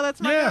like, yeah, that's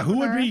my Yeah, who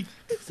would governor. be?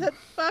 He said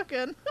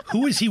fucking.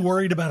 Who is he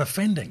worried about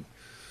offending?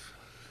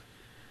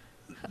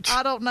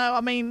 I don't know.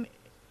 I mean,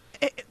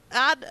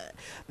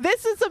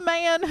 this is a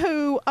man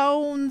who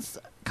owns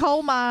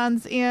coal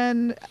mines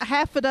in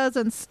half a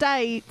dozen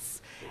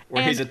states.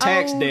 Where and he's a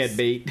tax owes-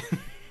 deadbeat.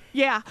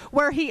 Yeah,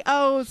 where he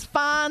owes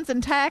fines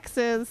and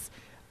taxes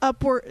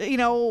upward, In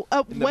the well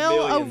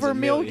millions over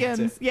and millions.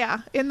 millions.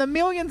 Yeah, in the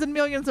millions and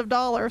millions of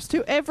dollars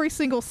to every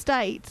single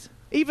state,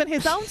 even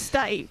his own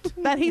state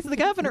that he's the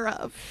governor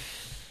of.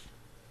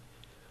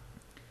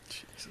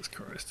 Jesus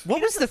Christ. What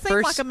He was the doesn't seem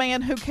first? like a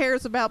man who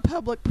cares about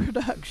public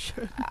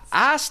production.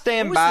 I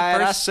stand What was by the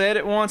it. I first- said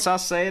it once. I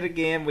say it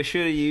again. We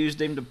should have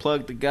used him to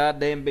plug the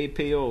goddamn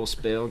BP oil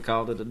spill and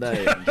called it a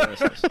day. on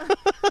Justice.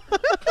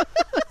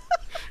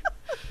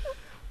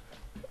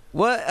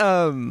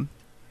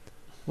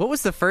 What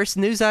was the first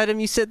news item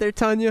you said there,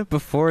 Tanya?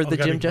 Before the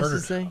got Jim me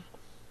Justice murdered. thing?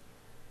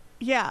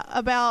 Yeah,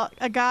 about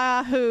a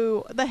guy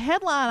who the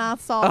headline I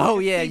saw. Oh,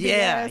 on yeah, CBS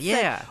yeah, said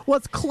yeah.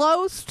 was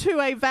close to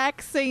a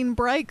vaccine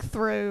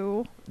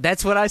breakthrough.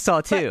 That's what I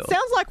saw too. But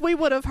sounds like we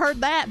would have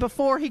heard that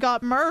before he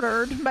got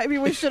murdered. Maybe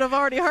we should have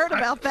already heard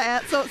about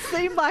that. So it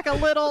seemed like a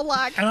little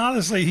like. And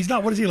honestly, he's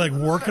not. What is he like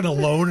working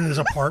alone in his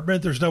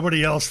apartment? There's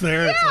nobody else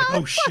there. It's like,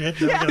 oh shit,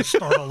 now we got to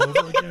start all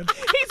over again.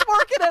 He's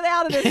working it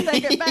out in his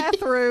second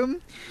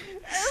bathroom.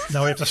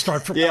 Now we have to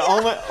start from. Yeah,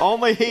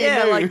 only he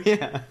Yeah, knew. like-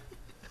 yeah.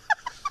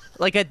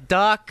 Like a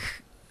doc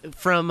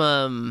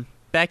from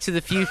Back to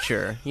the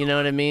Future. You know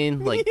what I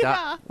mean? Like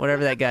Yeah.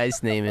 whatever that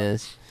guy's name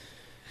is.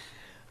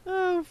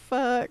 Oh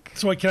fuck.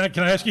 So wait, can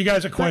I ask you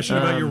guys a question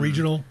about your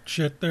regional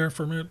shit there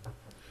for a minute?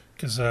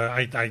 Because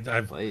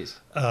I've Please.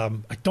 I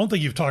don't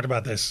think you've talked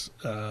about this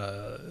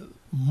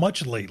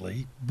much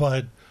lately,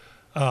 but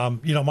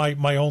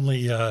my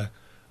only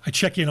I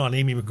check in on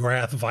Amy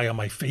McGrath via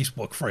my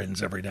Facebook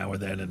friends every now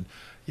and then, and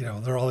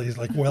there are all these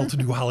like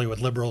well-to-do Hollywood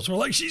liberals who are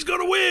like, she's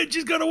gonna win,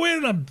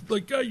 and I'm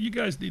like, you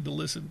guys need to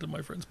listen to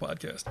my friend's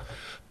podcast.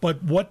 But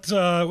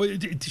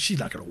she's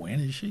not gonna win,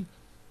 is she?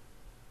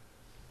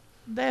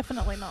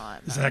 Definitely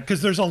not. Is that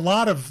because there's a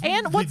lot of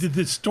And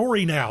the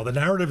story now, the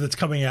narrative that's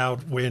coming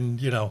out when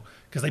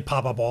because they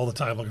pop up all the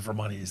time looking for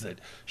money, is that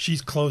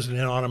she's closing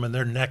in on him and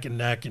they're neck and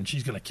neck and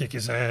she's going to kick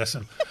his ass.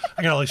 And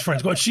I got all these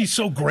friends going, she's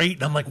so great.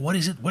 And I'm like, what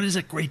is it? What is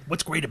it great?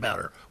 What's great about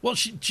her? Well,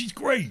 she's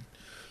great.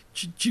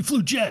 She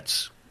flew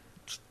jets.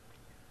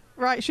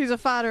 Right, she's a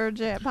fighter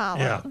jet pilot.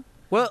 Yeah.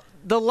 Well,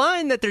 the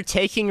line that they're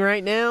taking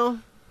right now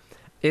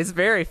is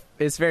very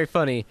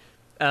funny.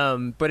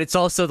 But it's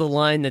also the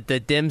line that the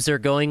Dems are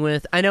going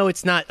with. I know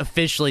it's not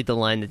officially the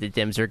line that the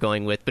Dems are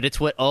going with, but it's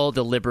what all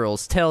the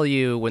liberals tell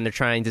you when they're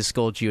trying to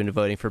scold you into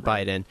voting for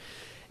Biden.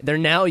 They're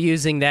now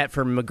using that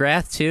for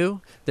McGrath,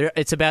 too.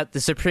 It's about the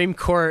Supreme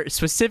Court.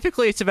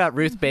 Specifically, it's about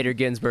Ruth Bader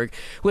Ginsburg,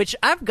 which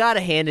I've got to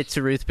hand it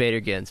to Ruth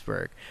Bader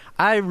Ginsburg.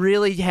 I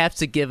really have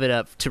to give it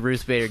up to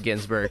Ruth Bader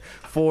Ginsburg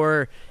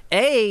for,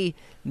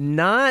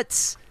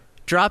 not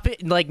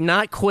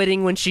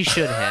quitting when she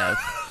should have.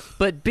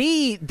 But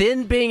B,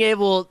 then being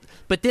able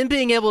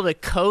to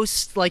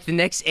coast like the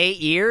next 8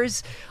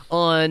 years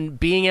on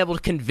being able to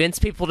convince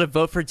people to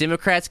vote for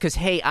Democrats because,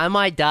 hey, I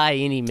might die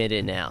any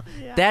minute now.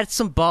 Yeah. That's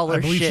some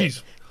baller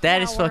shit.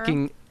 That is Power.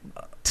 fucking.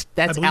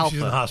 That's I believe alpha. she's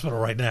in the hospital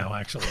right now,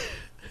 actually.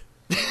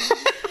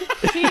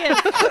 She is.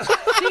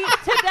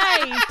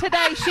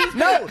 Today she's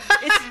No,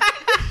 it's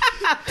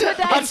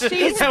today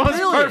she's That was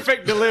brilliant.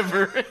 perfect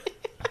delivery.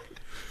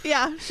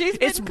 yeah, she's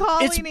been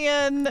calling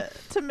in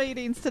to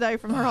meetings today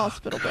from her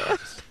hospital bed.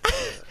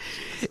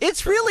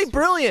 It's really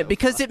brilliant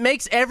because it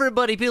makes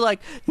everybody be like,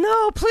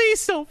 no,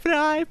 please don't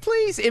die,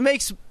 please. It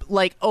makes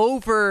like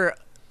over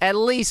at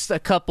least a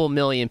couple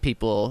million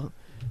people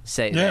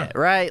say that,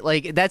 right?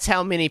 Like that's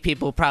how many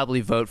people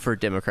probably vote for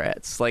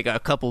Democrats, like a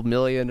couple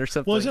million or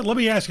something. Well, let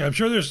me ask you. I'm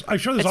sure there's all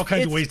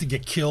kinds of ways to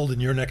get killed in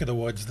your neck of the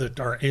woods that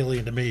are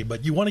alien to me.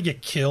 But you want to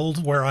get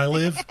killed where I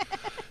live?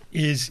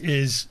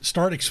 Is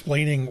start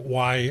explaining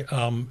why,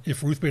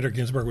 if Ruth Bader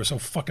Ginsburg was so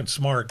fucking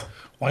smart,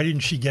 why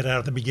didn't she get out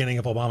at the beginning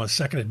of Obama's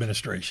second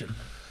administration?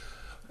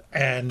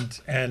 And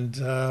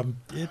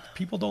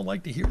people don't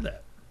like to hear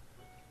that.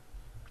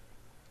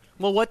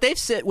 Well, what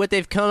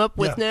they've come up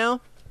with now,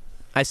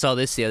 I saw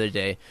this the other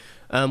day.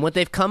 What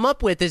they've come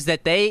up with is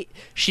that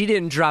she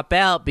didn't drop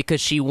out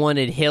because she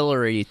wanted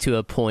Hillary to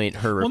appoint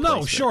her replacement. Well,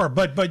 no, sure,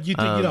 but you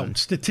think,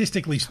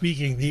 statistically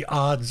speaking, the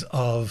odds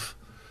of,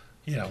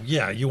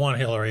 you want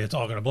Hillary, it's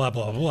all going to blah,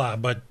 blah, blah,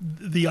 but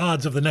the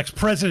odds of the next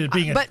president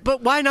being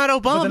but why not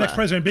Obama? But the next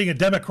president being a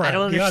Democrat, I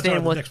don't the odds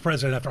understand are the next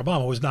president after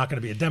Obama was not going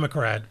to be a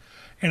Democrat.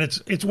 And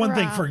it's one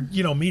thing for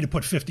me to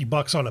put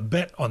 $50 on a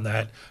bet on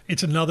that.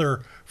 It's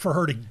another for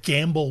her to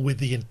gamble with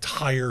the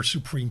entire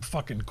Supreme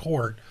fucking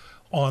Court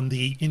on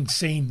the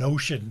insane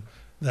notion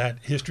that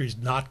history is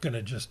not going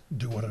to just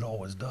do what it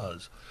always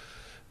does.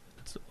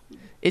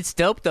 It's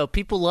dope though.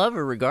 People love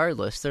her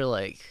regardless. They're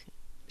like,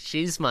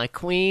 she's my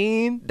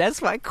queen.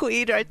 That's my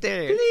queen right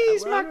there.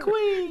 Please, my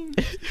queen.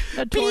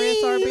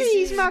 Notorious RBG.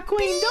 Please, my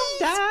queen, don't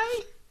die.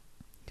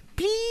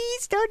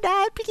 Please don't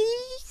die,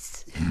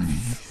 please.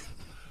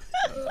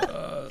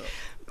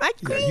 My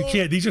queen. Yeah, you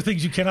can't. These are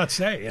things you cannot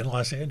say in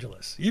Los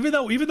Angeles. Even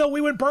though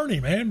we went Bernie,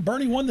 man,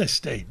 Bernie won this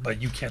state,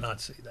 but you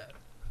cannot say that.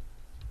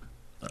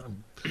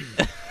 I'm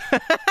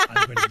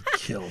going to be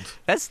killed.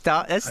 That's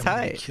I'm going to be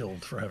tight.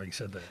 killed for having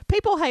said that.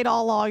 People hate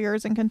all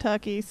lawyers in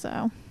Kentucky,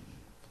 so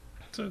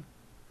So,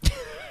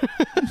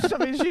 I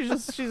mean,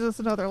 she's just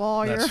another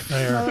lawyer, That's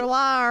fair. another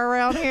liar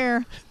around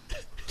here.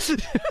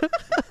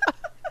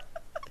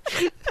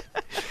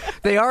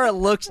 They are a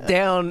looked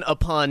down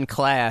upon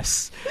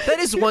class. That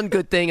is one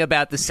good thing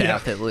about the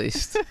South, at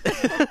least.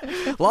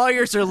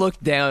 Lawyers are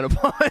looked down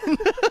upon.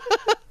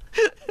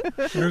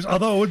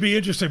 although it would be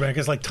interesting, man,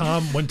 because like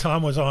when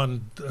Tom was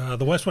on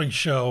the West Wing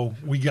show,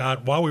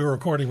 while we were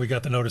recording, we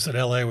got the notice that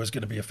LA was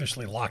going to be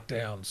officially locked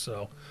down.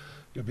 So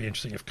it would be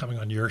interesting if coming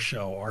on your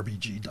show,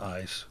 RBG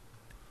dies.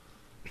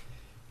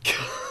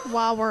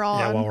 While we're on,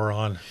 Yeah, while we're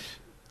on.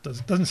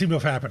 Doesn't seem to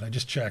have happened. I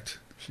just checked.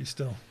 She's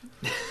still.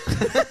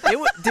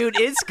 Dude,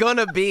 it's going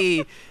to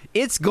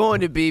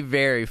be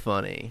very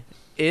funny.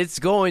 It's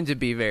going to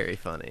be very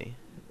funny.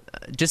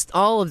 Just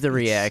all of the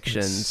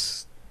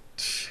reactions.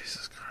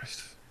 Jesus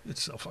Christ.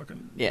 It's so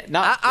fucking. Yeah,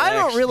 not. I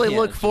don't really yeah,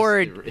 look just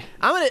forward. the-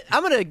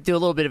 I'm gonna do a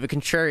little bit of a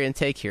contrarian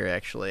take here.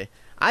 Actually,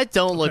 I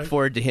don't look Okay.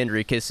 forward to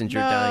Henry Kissinger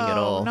dying at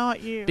all.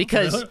 not you.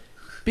 Because Really?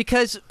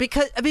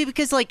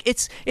 because like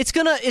it's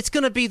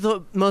gonna be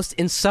the most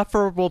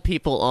insufferable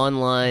people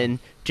online,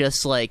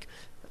 just like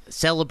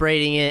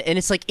celebrating it, and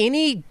it's like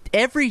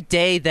every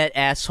day that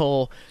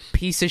asshole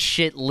piece of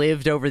shit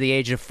lived over the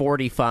age of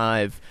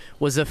 45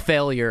 was a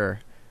failure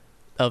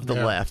of the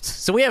left.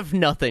 So we have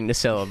nothing to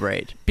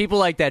celebrate. People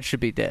like that should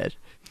be dead.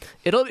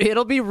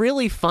 It'll be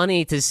really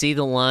funny to see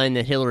the line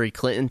that Hillary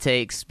Clinton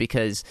takes,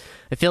 because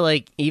I feel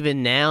like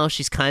even now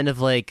she's kind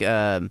of like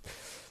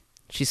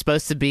she's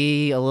supposed to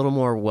be a little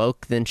more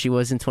woke than she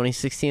was in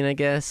 2016, I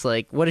guess.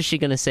 Like, what is she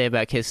going to say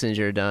about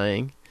Kissinger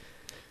dying?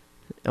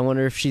 I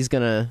wonder if she's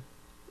going to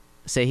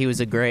say he was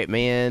a great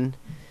man.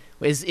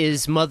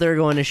 Is Mother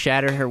going to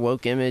shatter her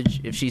woke image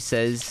if she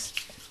says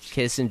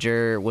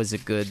Kissinger was a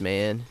good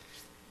man?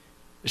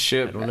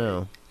 Should, I don't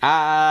know.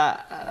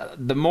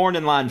 The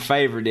morning line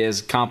favorite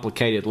is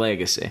Complicated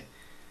Legacy.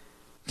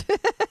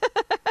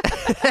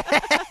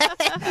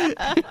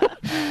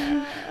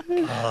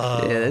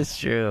 Yeah, that's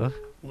true.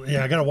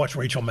 Yeah, I got to watch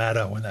Rachel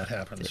Maddow when that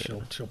happens.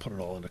 She'll put it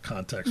all into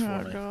context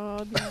for me.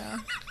 God,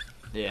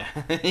 yeah.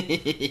 Yeah.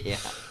 Yeah.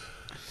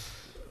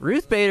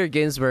 Ruth Bader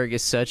Ginsburg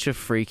is such a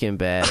freaking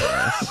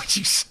badass. Would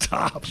you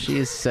stop? She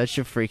is such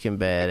a freaking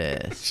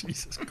badass.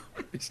 Jesus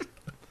Christ.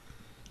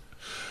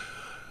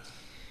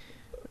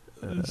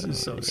 This is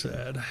so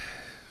sad.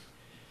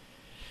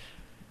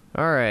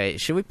 All right,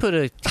 should we put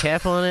a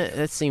cap on it?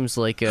 That seems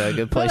like a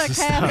good place Put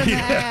to a cap start. in the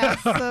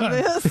ass of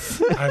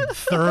this. I'm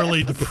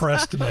thoroughly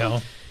depressed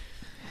now.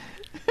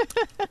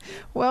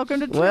 Welcome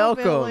to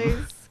Welcome.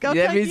 Trillbillies. Go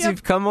That take means your-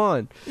 you've come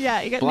on.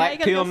 Yeah, you got Black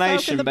now you Pill gotta go soak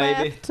Nation, in the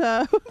baby.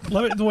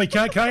 bathtub. Wait,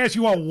 can I ask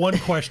you all one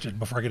question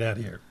before I get out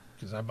of here?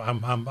 Because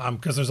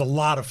because there's a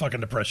lot of fucking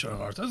depression on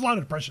ours. There's a lot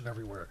of depression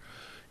everywhere.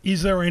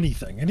 Is there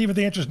anything? And even if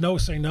the answer is no,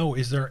 say no.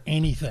 Is there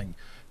anything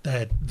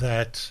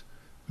that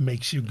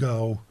makes you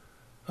go,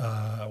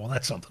 well,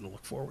 that's something to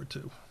look forward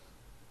to,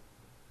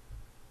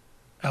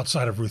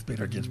 outside of Ruth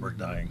Bader Ginsburg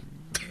dying?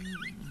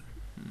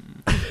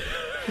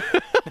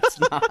 It's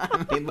not,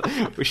 I mean,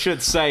 we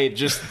should say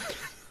just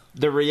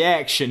the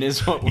reaction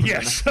is what we're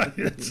Yes.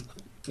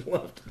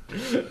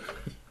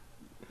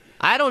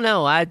 I don't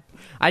know. I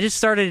just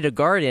started a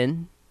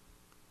garden.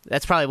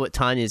 That's probably what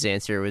Tanya's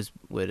answer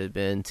would have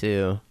been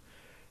too.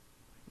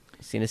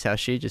 Seeing as how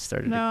she just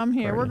started. No, I'm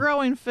here. We're garden.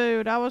 growing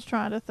food. I was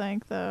trying to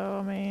think, though.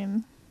 I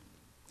mean,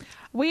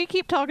 we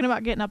keep talking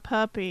about getting a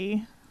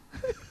puppy.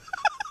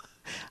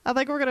 I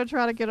think we're going to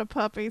try to get a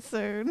puppy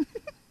soon.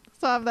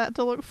 So I have that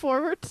to look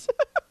forward to.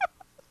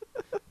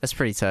 That's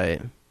pretty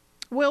tight.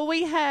 Well,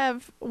 we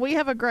have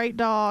a great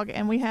dog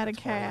and we had a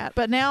cat,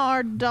 but now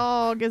our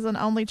dog is an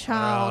only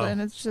child, Oh.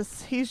 and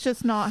he's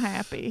just not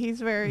happy.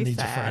 He's very Needs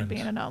a sad friend.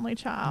 being an only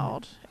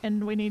child,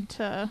 and we need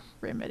to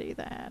remedy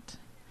that.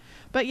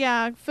 But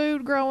yeah,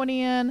 food growing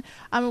in.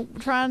 I'm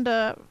trying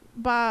to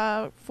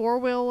buy a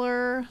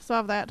 4-wheeler, so I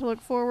have that to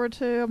look forward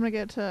to. I'm gonna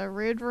get to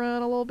Ridge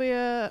Run a little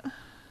bit.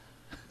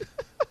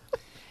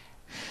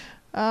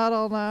 I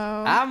don't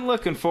know. I'm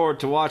looking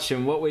forward to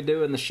watching What We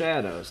Do in the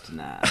Shadows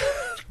tonight.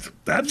 You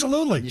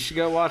Absolutely. should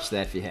go watch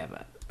that if you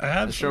haven't.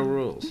 The show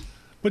rules.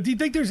 But do you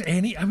think there's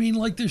any? I mean,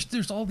 like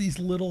there's all these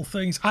little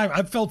things.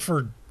 I've felt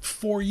for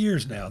 4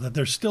 years now that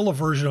there's still a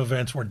version of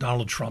events where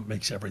Donald Trump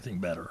makes everything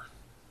better.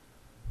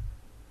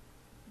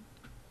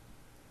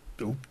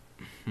 Nope.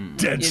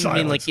 Dead You silence.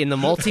 mean like in the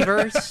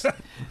multiverse?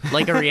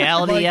 Like a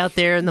reality Like- out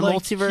there in the like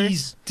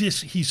multiverse?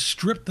 He's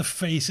stripped the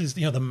faces,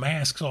 the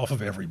masks off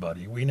of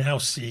everybody. We now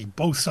see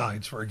both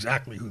sides for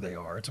exactly who they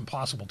are. It's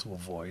impossible to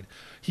avoid.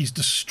 He's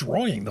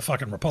destroying the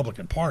fucking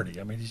Republican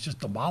Party. I mean, he's just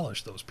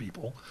demolished those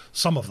people,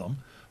 some of them.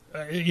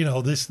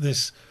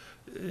 This,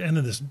 and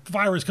then this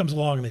virus comes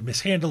along and they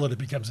mishandle it. It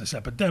becomes this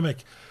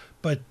epidemic.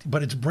 But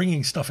it's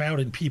bringing stuff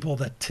out in people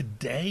that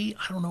today,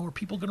 I don't know, are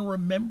people going to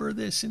remember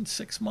this in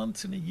 6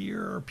 months, in a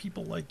year? Or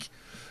people like,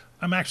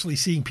 I'm actually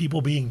seeing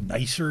people being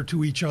nicer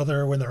to each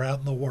other when they're out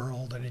in the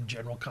world and in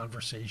general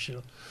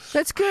conversation.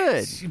 That's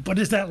good. But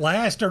does that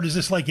last, or does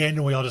this like end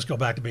and we all just go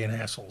back to being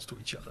assholes to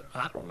each other?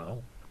 I don't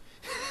know.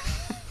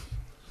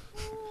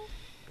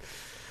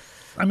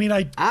 I mean,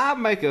 I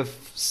make a.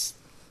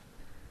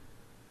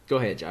 Go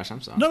ahead, Josh.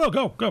 I'm sorry. no,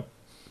 go.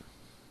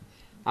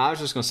 I was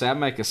just going to say, I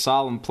make a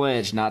solemn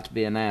pledge not to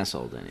be an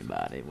asshole to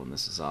anybody when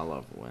this is all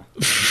over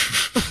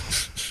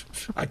with.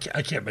 I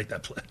can't make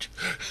that pledge.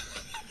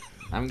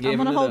 I'm I'm giving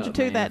going to it hold up, you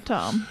to man. that,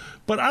 Tom.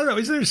 But I don't know.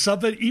 Is there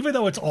something, even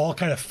though it's all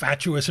kind of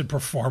fatuous and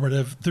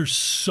performative, there's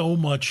so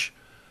much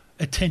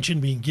attention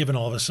being given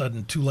all of a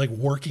sudden to like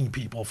working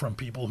people from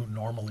people who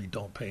normally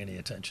don't pay any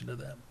attention to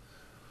them.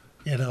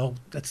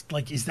 That's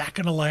like, is that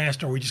going to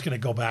last? Or are we just going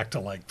to go back to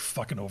like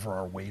fucking over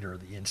our waiter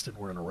the instant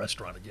we're in a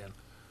restaurant again?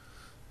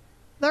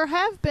 There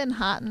have been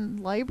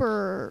heightened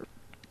labor,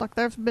 like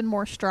there's been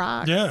more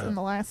strikes Yeah. in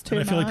the last 2 And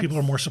I months. feel like people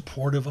are more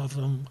supportive of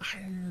them.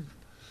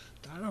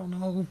 I don't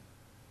know.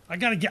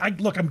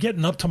 Look, I'm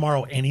getting up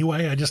tomorrow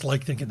anyway. I just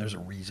like thinking there's a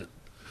reason.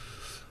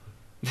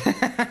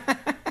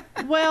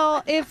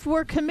 Well, if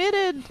we're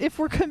committed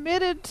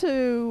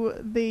to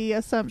the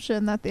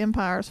assumption that the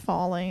empire's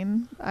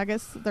falling, I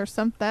guess that's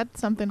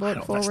something to look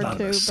That's forward not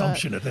to. an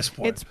assumption but at this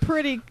point.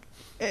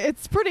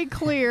 it's pretty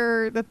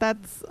clear that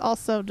that's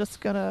also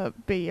just gonna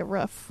be a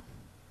rough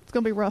It's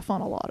going to be rough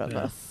on a lot of Yeah.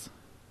 us,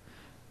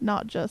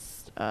 not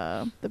just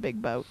the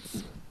big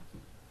boats.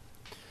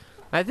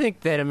 I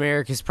think that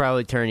America's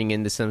probably turning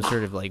into some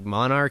sort of like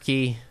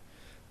monarchy,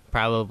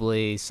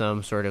 probably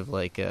some sort of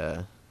like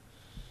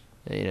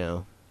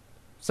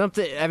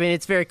something. I mean,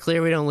 it's very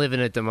clear we don't live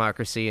in a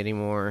democracy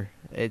anymore.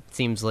 It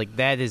seems like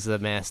that is the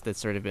mask that's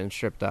sort of been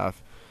stripped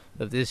off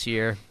of this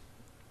year.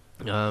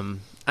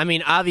 I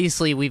mean,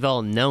 obviously we've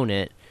all known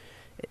it,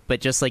 but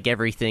just like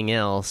everything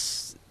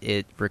else,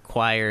 it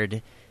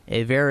required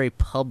a very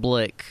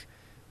public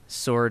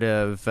sort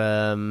of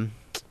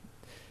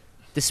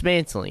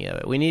dismantling of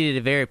it. We needed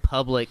a very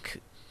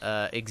public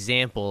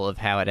example of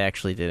how it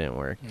actually didn't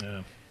work,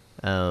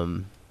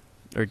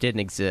 or didn't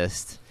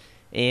exist.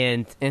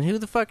 And who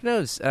the fuck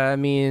knows? I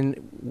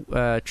mean,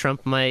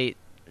 Trump might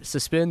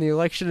suspend the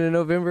election in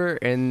November,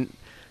 and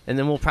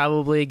then we'll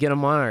probably get a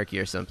monarchy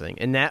or something.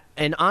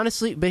 And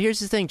honestly, but here's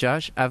the thing,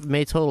 Josh, I've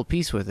made total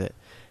peace with it.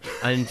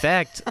 In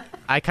fact,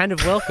 I kind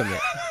of welcome it.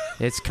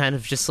 It's kind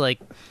of just like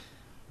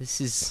this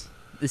is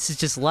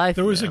just life.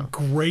 There was now. a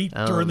great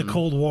during the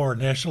Cold War.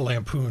 National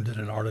Lampoon did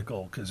an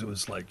article because it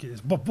was like,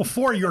 but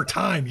before your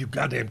time, you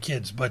goddamn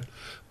kids. But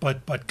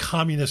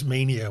communist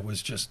mania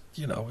was just,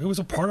 it was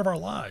a part of our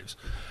lives.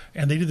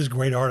 And they did this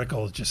great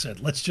article that just said,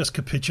 let's just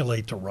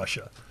capitulate to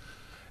Russia.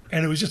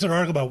 And it was just an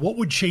article about what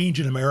would change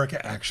in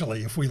America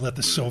actually if we let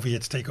the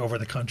Soviets take over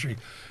the country.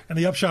 And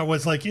the upshot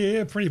was like,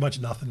 yeah, pretty much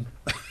nothing.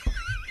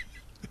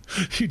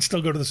 You'd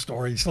still go to the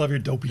store. You still have your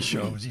dopey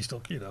shows. You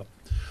still,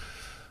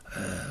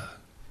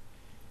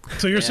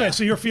 So you're saying,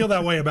 so you feel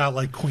that way about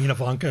like Queen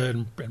Ivanka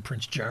and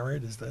Prince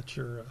Jared? Is that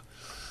your?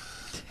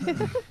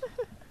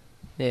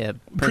 Yeah,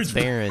 Prince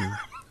Barron.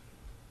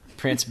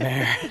 Prince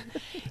Barron.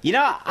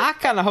 I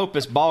kind of hope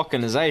this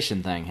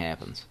balkanization thing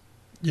happens.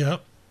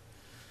 Yep.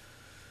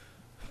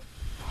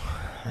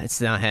 It's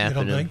not You don't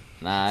happening. think?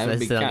 Nah, it would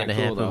be That's not kind of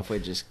gonna cool though happen.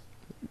 if we just,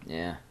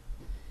 yeah.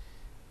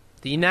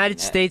 The United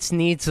States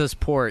needs those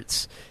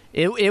ports.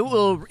 It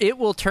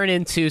will turn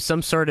into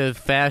some sort of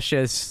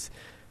fascist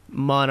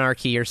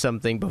monarchy or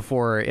something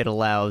before it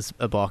allows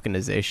a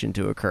balkanization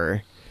to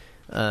occur.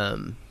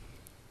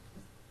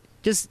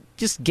 Just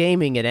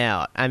gaming it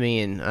out. I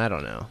mean, I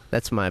don't know.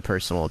 That's my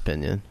personal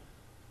opinion.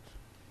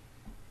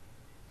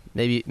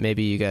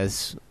 Maybe you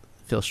guys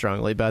feel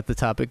strongly about the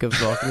topic of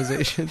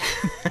balkanization.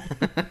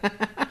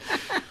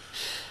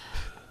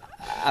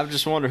 I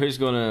just wonder who's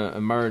going to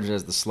emerge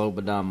as the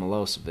Slobodan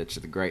Milosevic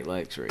of the Great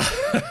Lakes region.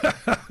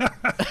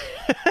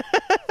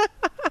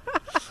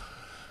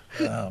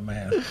 Oh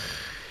man.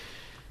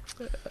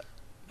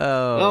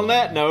 Oh. On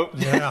that note,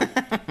 Yeah.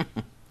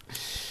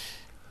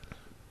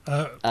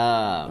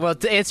 Well,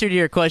 to answer to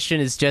your question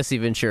is Jesse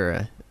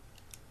Ventura.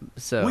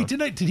 So Wait,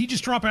 did he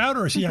just drop out,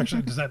 or is he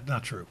actually? Is that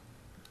not true?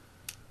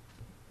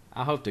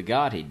 I hope to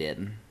God he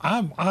didn't.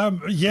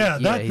 Yeah,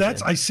 he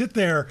That's. did. I sit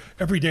there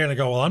every day and I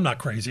go, well, I'm not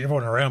crazy.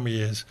 Everyone around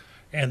me is,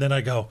 and then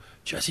I go,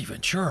 Jesse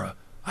Ventura,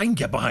 I can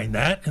get behind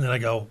that, and then I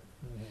go,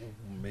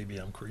 maybe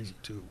I'm crazy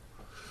too.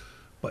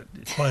 But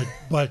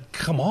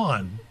come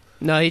on,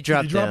 no, he did he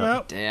dropped drop out.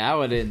 out? Yeah, I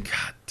wouldn't.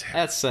 God damn.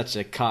 That's such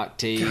a cock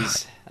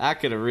tease. I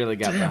could have really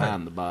got Damn it.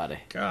 behind the body.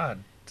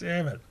 God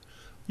damn it.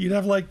 You'd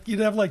have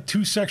like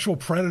two sexual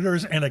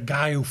predators and a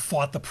guy who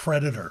fought the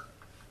predator.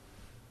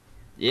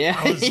 Yeah.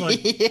 I was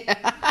like,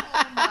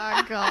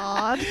 My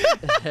God.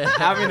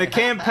 I mean, the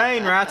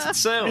campaign writes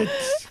itself.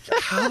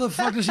 how the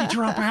fuck does he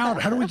drop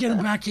out? How do we get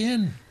him back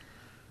in?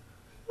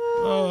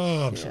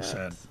 Oh, I'm so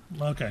sad.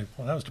 Okay,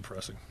 well, that was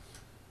depressing.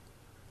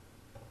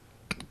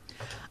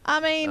 I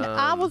mean,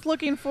 I was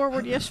looking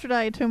forward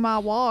yesterday to my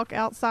walk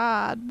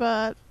outside,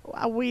 but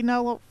we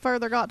no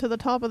further got to the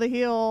top of the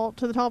hill,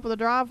 to the top of the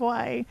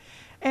driveway,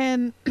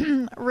 and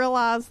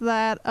realized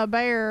that a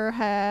bear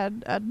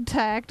had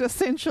attacked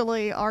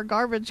essentially our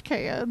garbage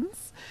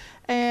cans.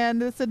 And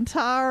this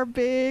entire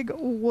big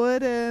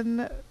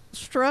wooden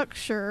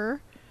structure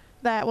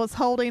that was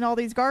holding all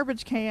these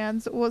garbage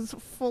cans was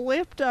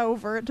flipped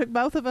over. It took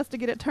both of us to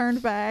get it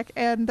turned back,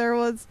 and there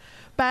was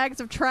bags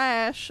of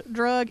trash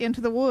drug into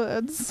the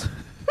woods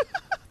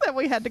that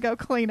we had to go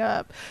clean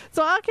up.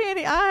 So I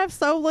have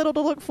so little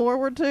to look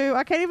forward to.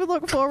 I can't even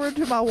look forward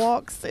to my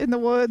walks in the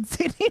woods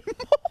anymore.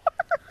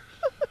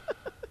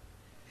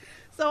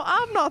 So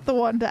I'm not the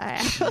one to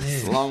ask.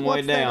 It's a long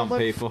way what's there to down, look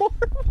people.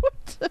 forward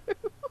to.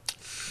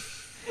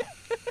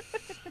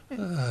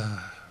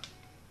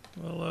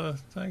 Well,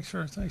 thanks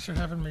for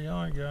having me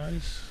on,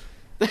 guys.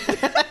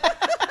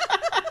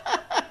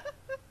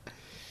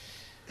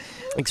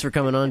 Thanks for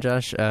coming on,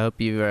 Josh. I hope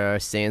you are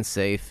staying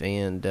safe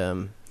and,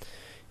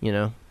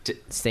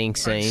 staying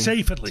sane.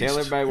 Safe at least. Tell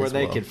everybody where As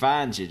they well. can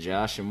find you,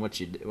 Josh, and what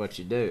you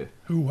do.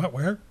 Who? What?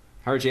 Where?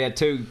 Heard you had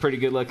two pretty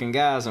good-looking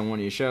guys on one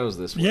of your shows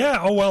this week. Yeah.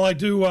 Oh well, I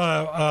do.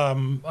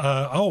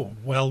 Oh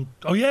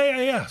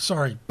yeah.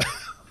 Sorry.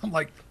 I'm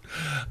like,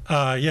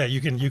 yeah.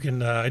 You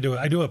can. I do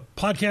a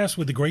podcast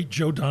with the great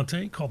Joe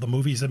Dante called The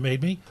Movies That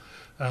Made Me,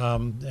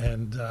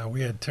 and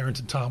we had Terrence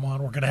and Tom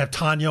on. We're going to have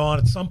Tanya on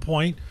at some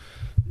point,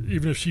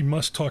 even if she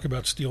must talk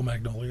about Steel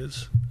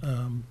Magnolias.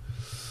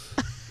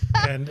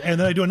 and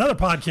then I do another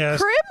podcast,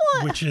 Kremlin.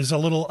 which is a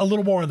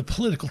little more on the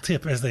political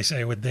tip, as they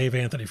say, with Dave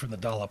Anthony from the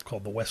Dollop,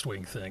 called The West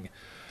Wing Thing.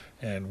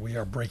 And we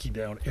are breaking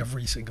down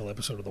every single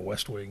episode of The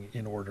West Wing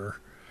in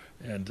order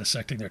and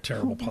dissecting their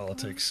terrible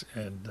politics.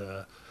 And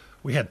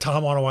we had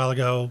Tom on a while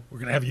ago. We're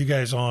going to have you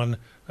guys on.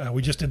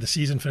 We just did the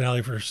season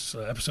finale for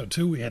episode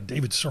 2. We had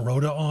David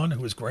Sirota on,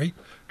 who was great.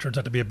 Turns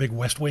out to be a big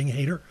West Wing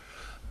hater.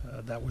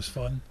 That was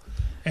fun.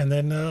 And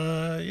then,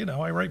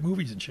 I write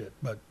movies and shit.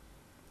 But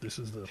this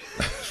is the...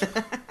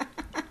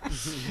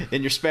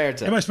 In your spare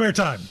time. In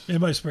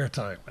my spare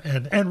time.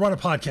 And run a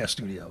podcast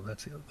studio.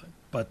 That's the other thing.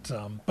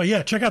 But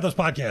yeah, check out those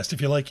podcasts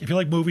if you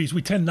like movies.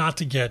 We tend not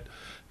to get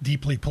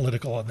deeply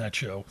political on that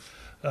show.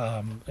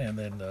 And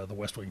then the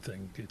West Wing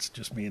Thing, it's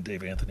just me and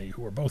Dave Anthony,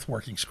 who are both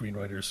working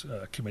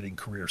screenwriters committing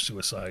career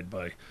suicide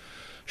by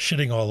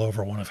shitting all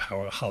over one of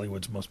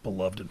Hollywood's most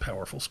beloved and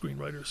powerful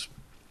screenwriters.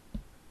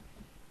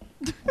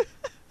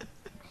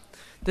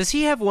 Does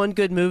he have one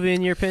good movie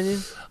in your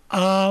opinion?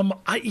 I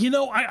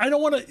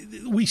don't want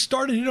to. We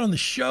started it on the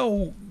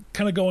show,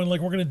 kind of going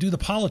like we're going to do the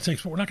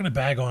politics, but we're not going to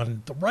bag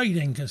on the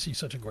writing because he's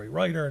such a great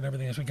writer and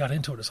everything. As we got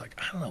into it, it's like,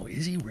 I don't know,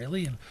 is he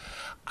really? And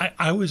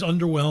I was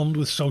underwhelmed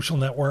with Social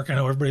Network. I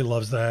know everybody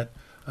loves that.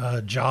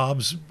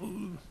 Jobs.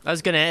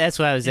 That's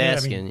what I was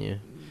asking you.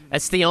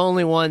 That's the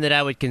only one that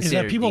I would consider.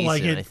 Is that people decent,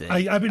 like it? I think.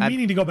 I've been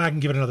meaning to go back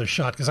and give it another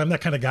shot because I'm that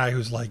kind of guy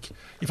who's like,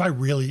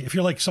 if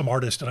you're like some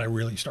artist and I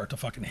really start to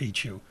fucking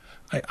hate you,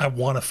 I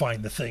want to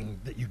find the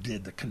thing that you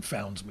did that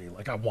confounds me.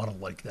 Like, I want to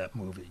like that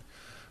movie.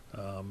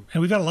 And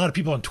we've got a lot of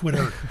people on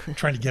Twitter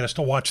trying to get us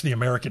to watch The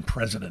American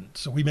President.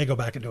 So we may go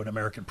back and do an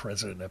American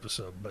President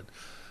episode. But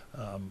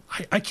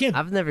I can't.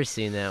 I've never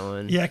seen that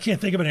one. Yeah, I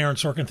can't think of an Aaron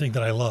Sorkin thing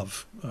that I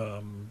love.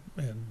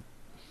 And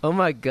oh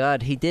my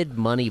God, he did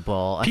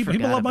Moneyball. people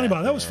love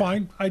Moneyball. That was that.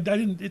 fine. I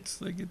didn't.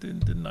 It's like it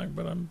didn't.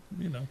 But I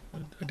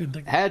didn't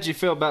think. How'd you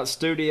feel about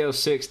Studio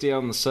 60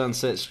 on the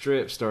Sunset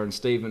Strip starring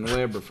Steven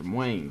Weber from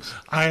Wings?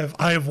 I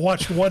have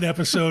watched one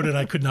episode and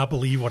I could not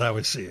believe what I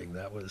was seeing.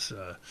 That was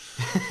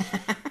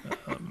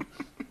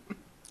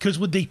because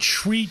would they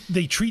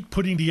treat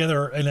putting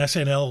together an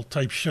SNL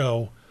type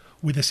show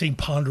with the same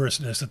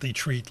ponderousness that they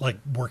treat like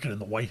working in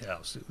the White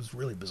House. It was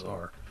really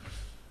bizarre.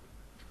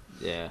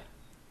 Yeah.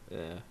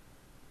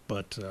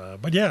 But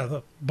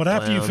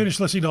after you finish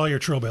listening to all your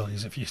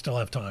Trillbillies, if you still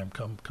have time,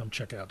 come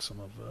check out some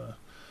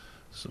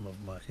of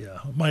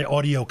my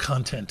audio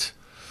content.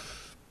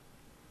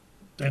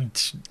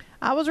 And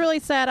I was really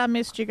sad I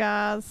missed you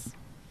guys.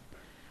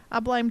 I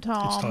blame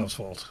Tom. it's Tom's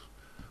fault.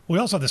 We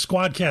also have the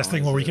Squadcast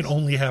thing where we can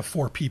only have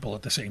 4 people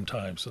at the same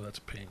time, so that's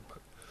a pain.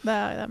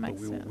 That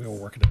makes sense. We will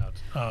work it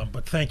out.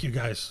 But thank you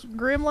guys.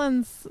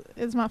 Gremlins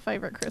is my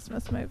favorite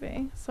Christmas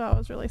movie, so I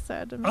was really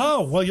sad to miss.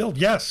 Oh well,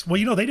 yes.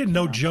 Well, they didn't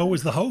know Joe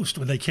was the host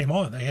when they came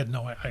on. They had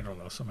no. I don't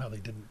know. Somehow they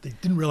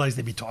didn't realize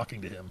they'd be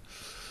talking to him.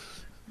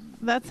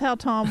 That's how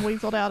Tom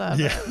weaseled out of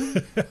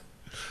it. Yeah.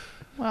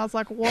 When I was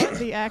like, "What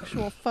the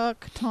actual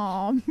fuck,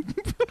 Tom?"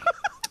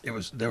 It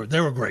was they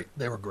were great.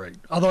 They were great.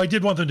 Although I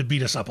did want them to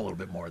beat us up a little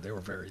bit more. They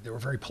were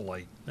very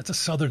polite. That's a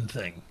Southern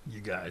thing, you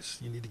guys.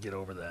 You need to get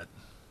over that.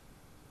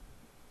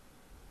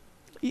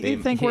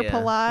 You think we're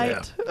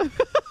polite? Yeah.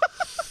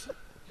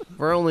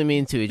 We're only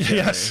mean to each other.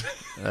 Yes.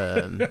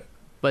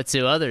 But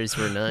to others,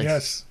 we're nice.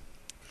 Yes.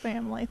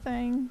 Family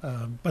thing.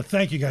 But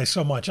thank you guys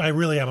so much. I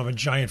really am. I'm a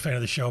giant fan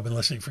of the show. I've been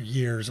listening for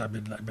years. I've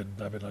been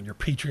on your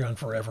Patreon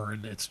forever,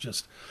 and it's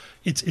just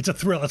it's a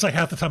thrill. It's like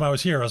half the time I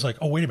was here, I was like,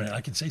 oh wait a minute,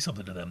 I can say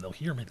something to them. They'll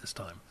hear me this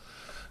time.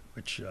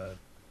 Which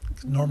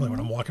normally when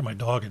I'm walking my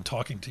dog and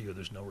talking to you,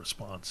 there's no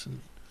response. And,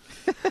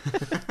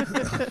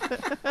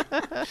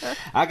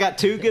 I got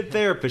 2 good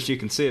therapists you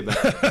can see about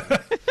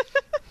it.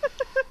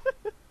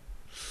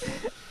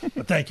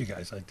 But thank you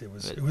guys. It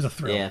was a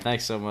thrill. Yeah,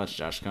 thanks so much,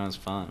 Josh. It's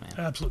fun, man.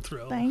 Absolute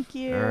thrill. Thank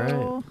you. All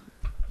right.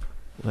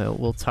 Well,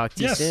 we'll talk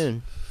to you Yes.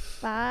 soon.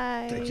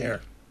 Bye. Take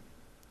care.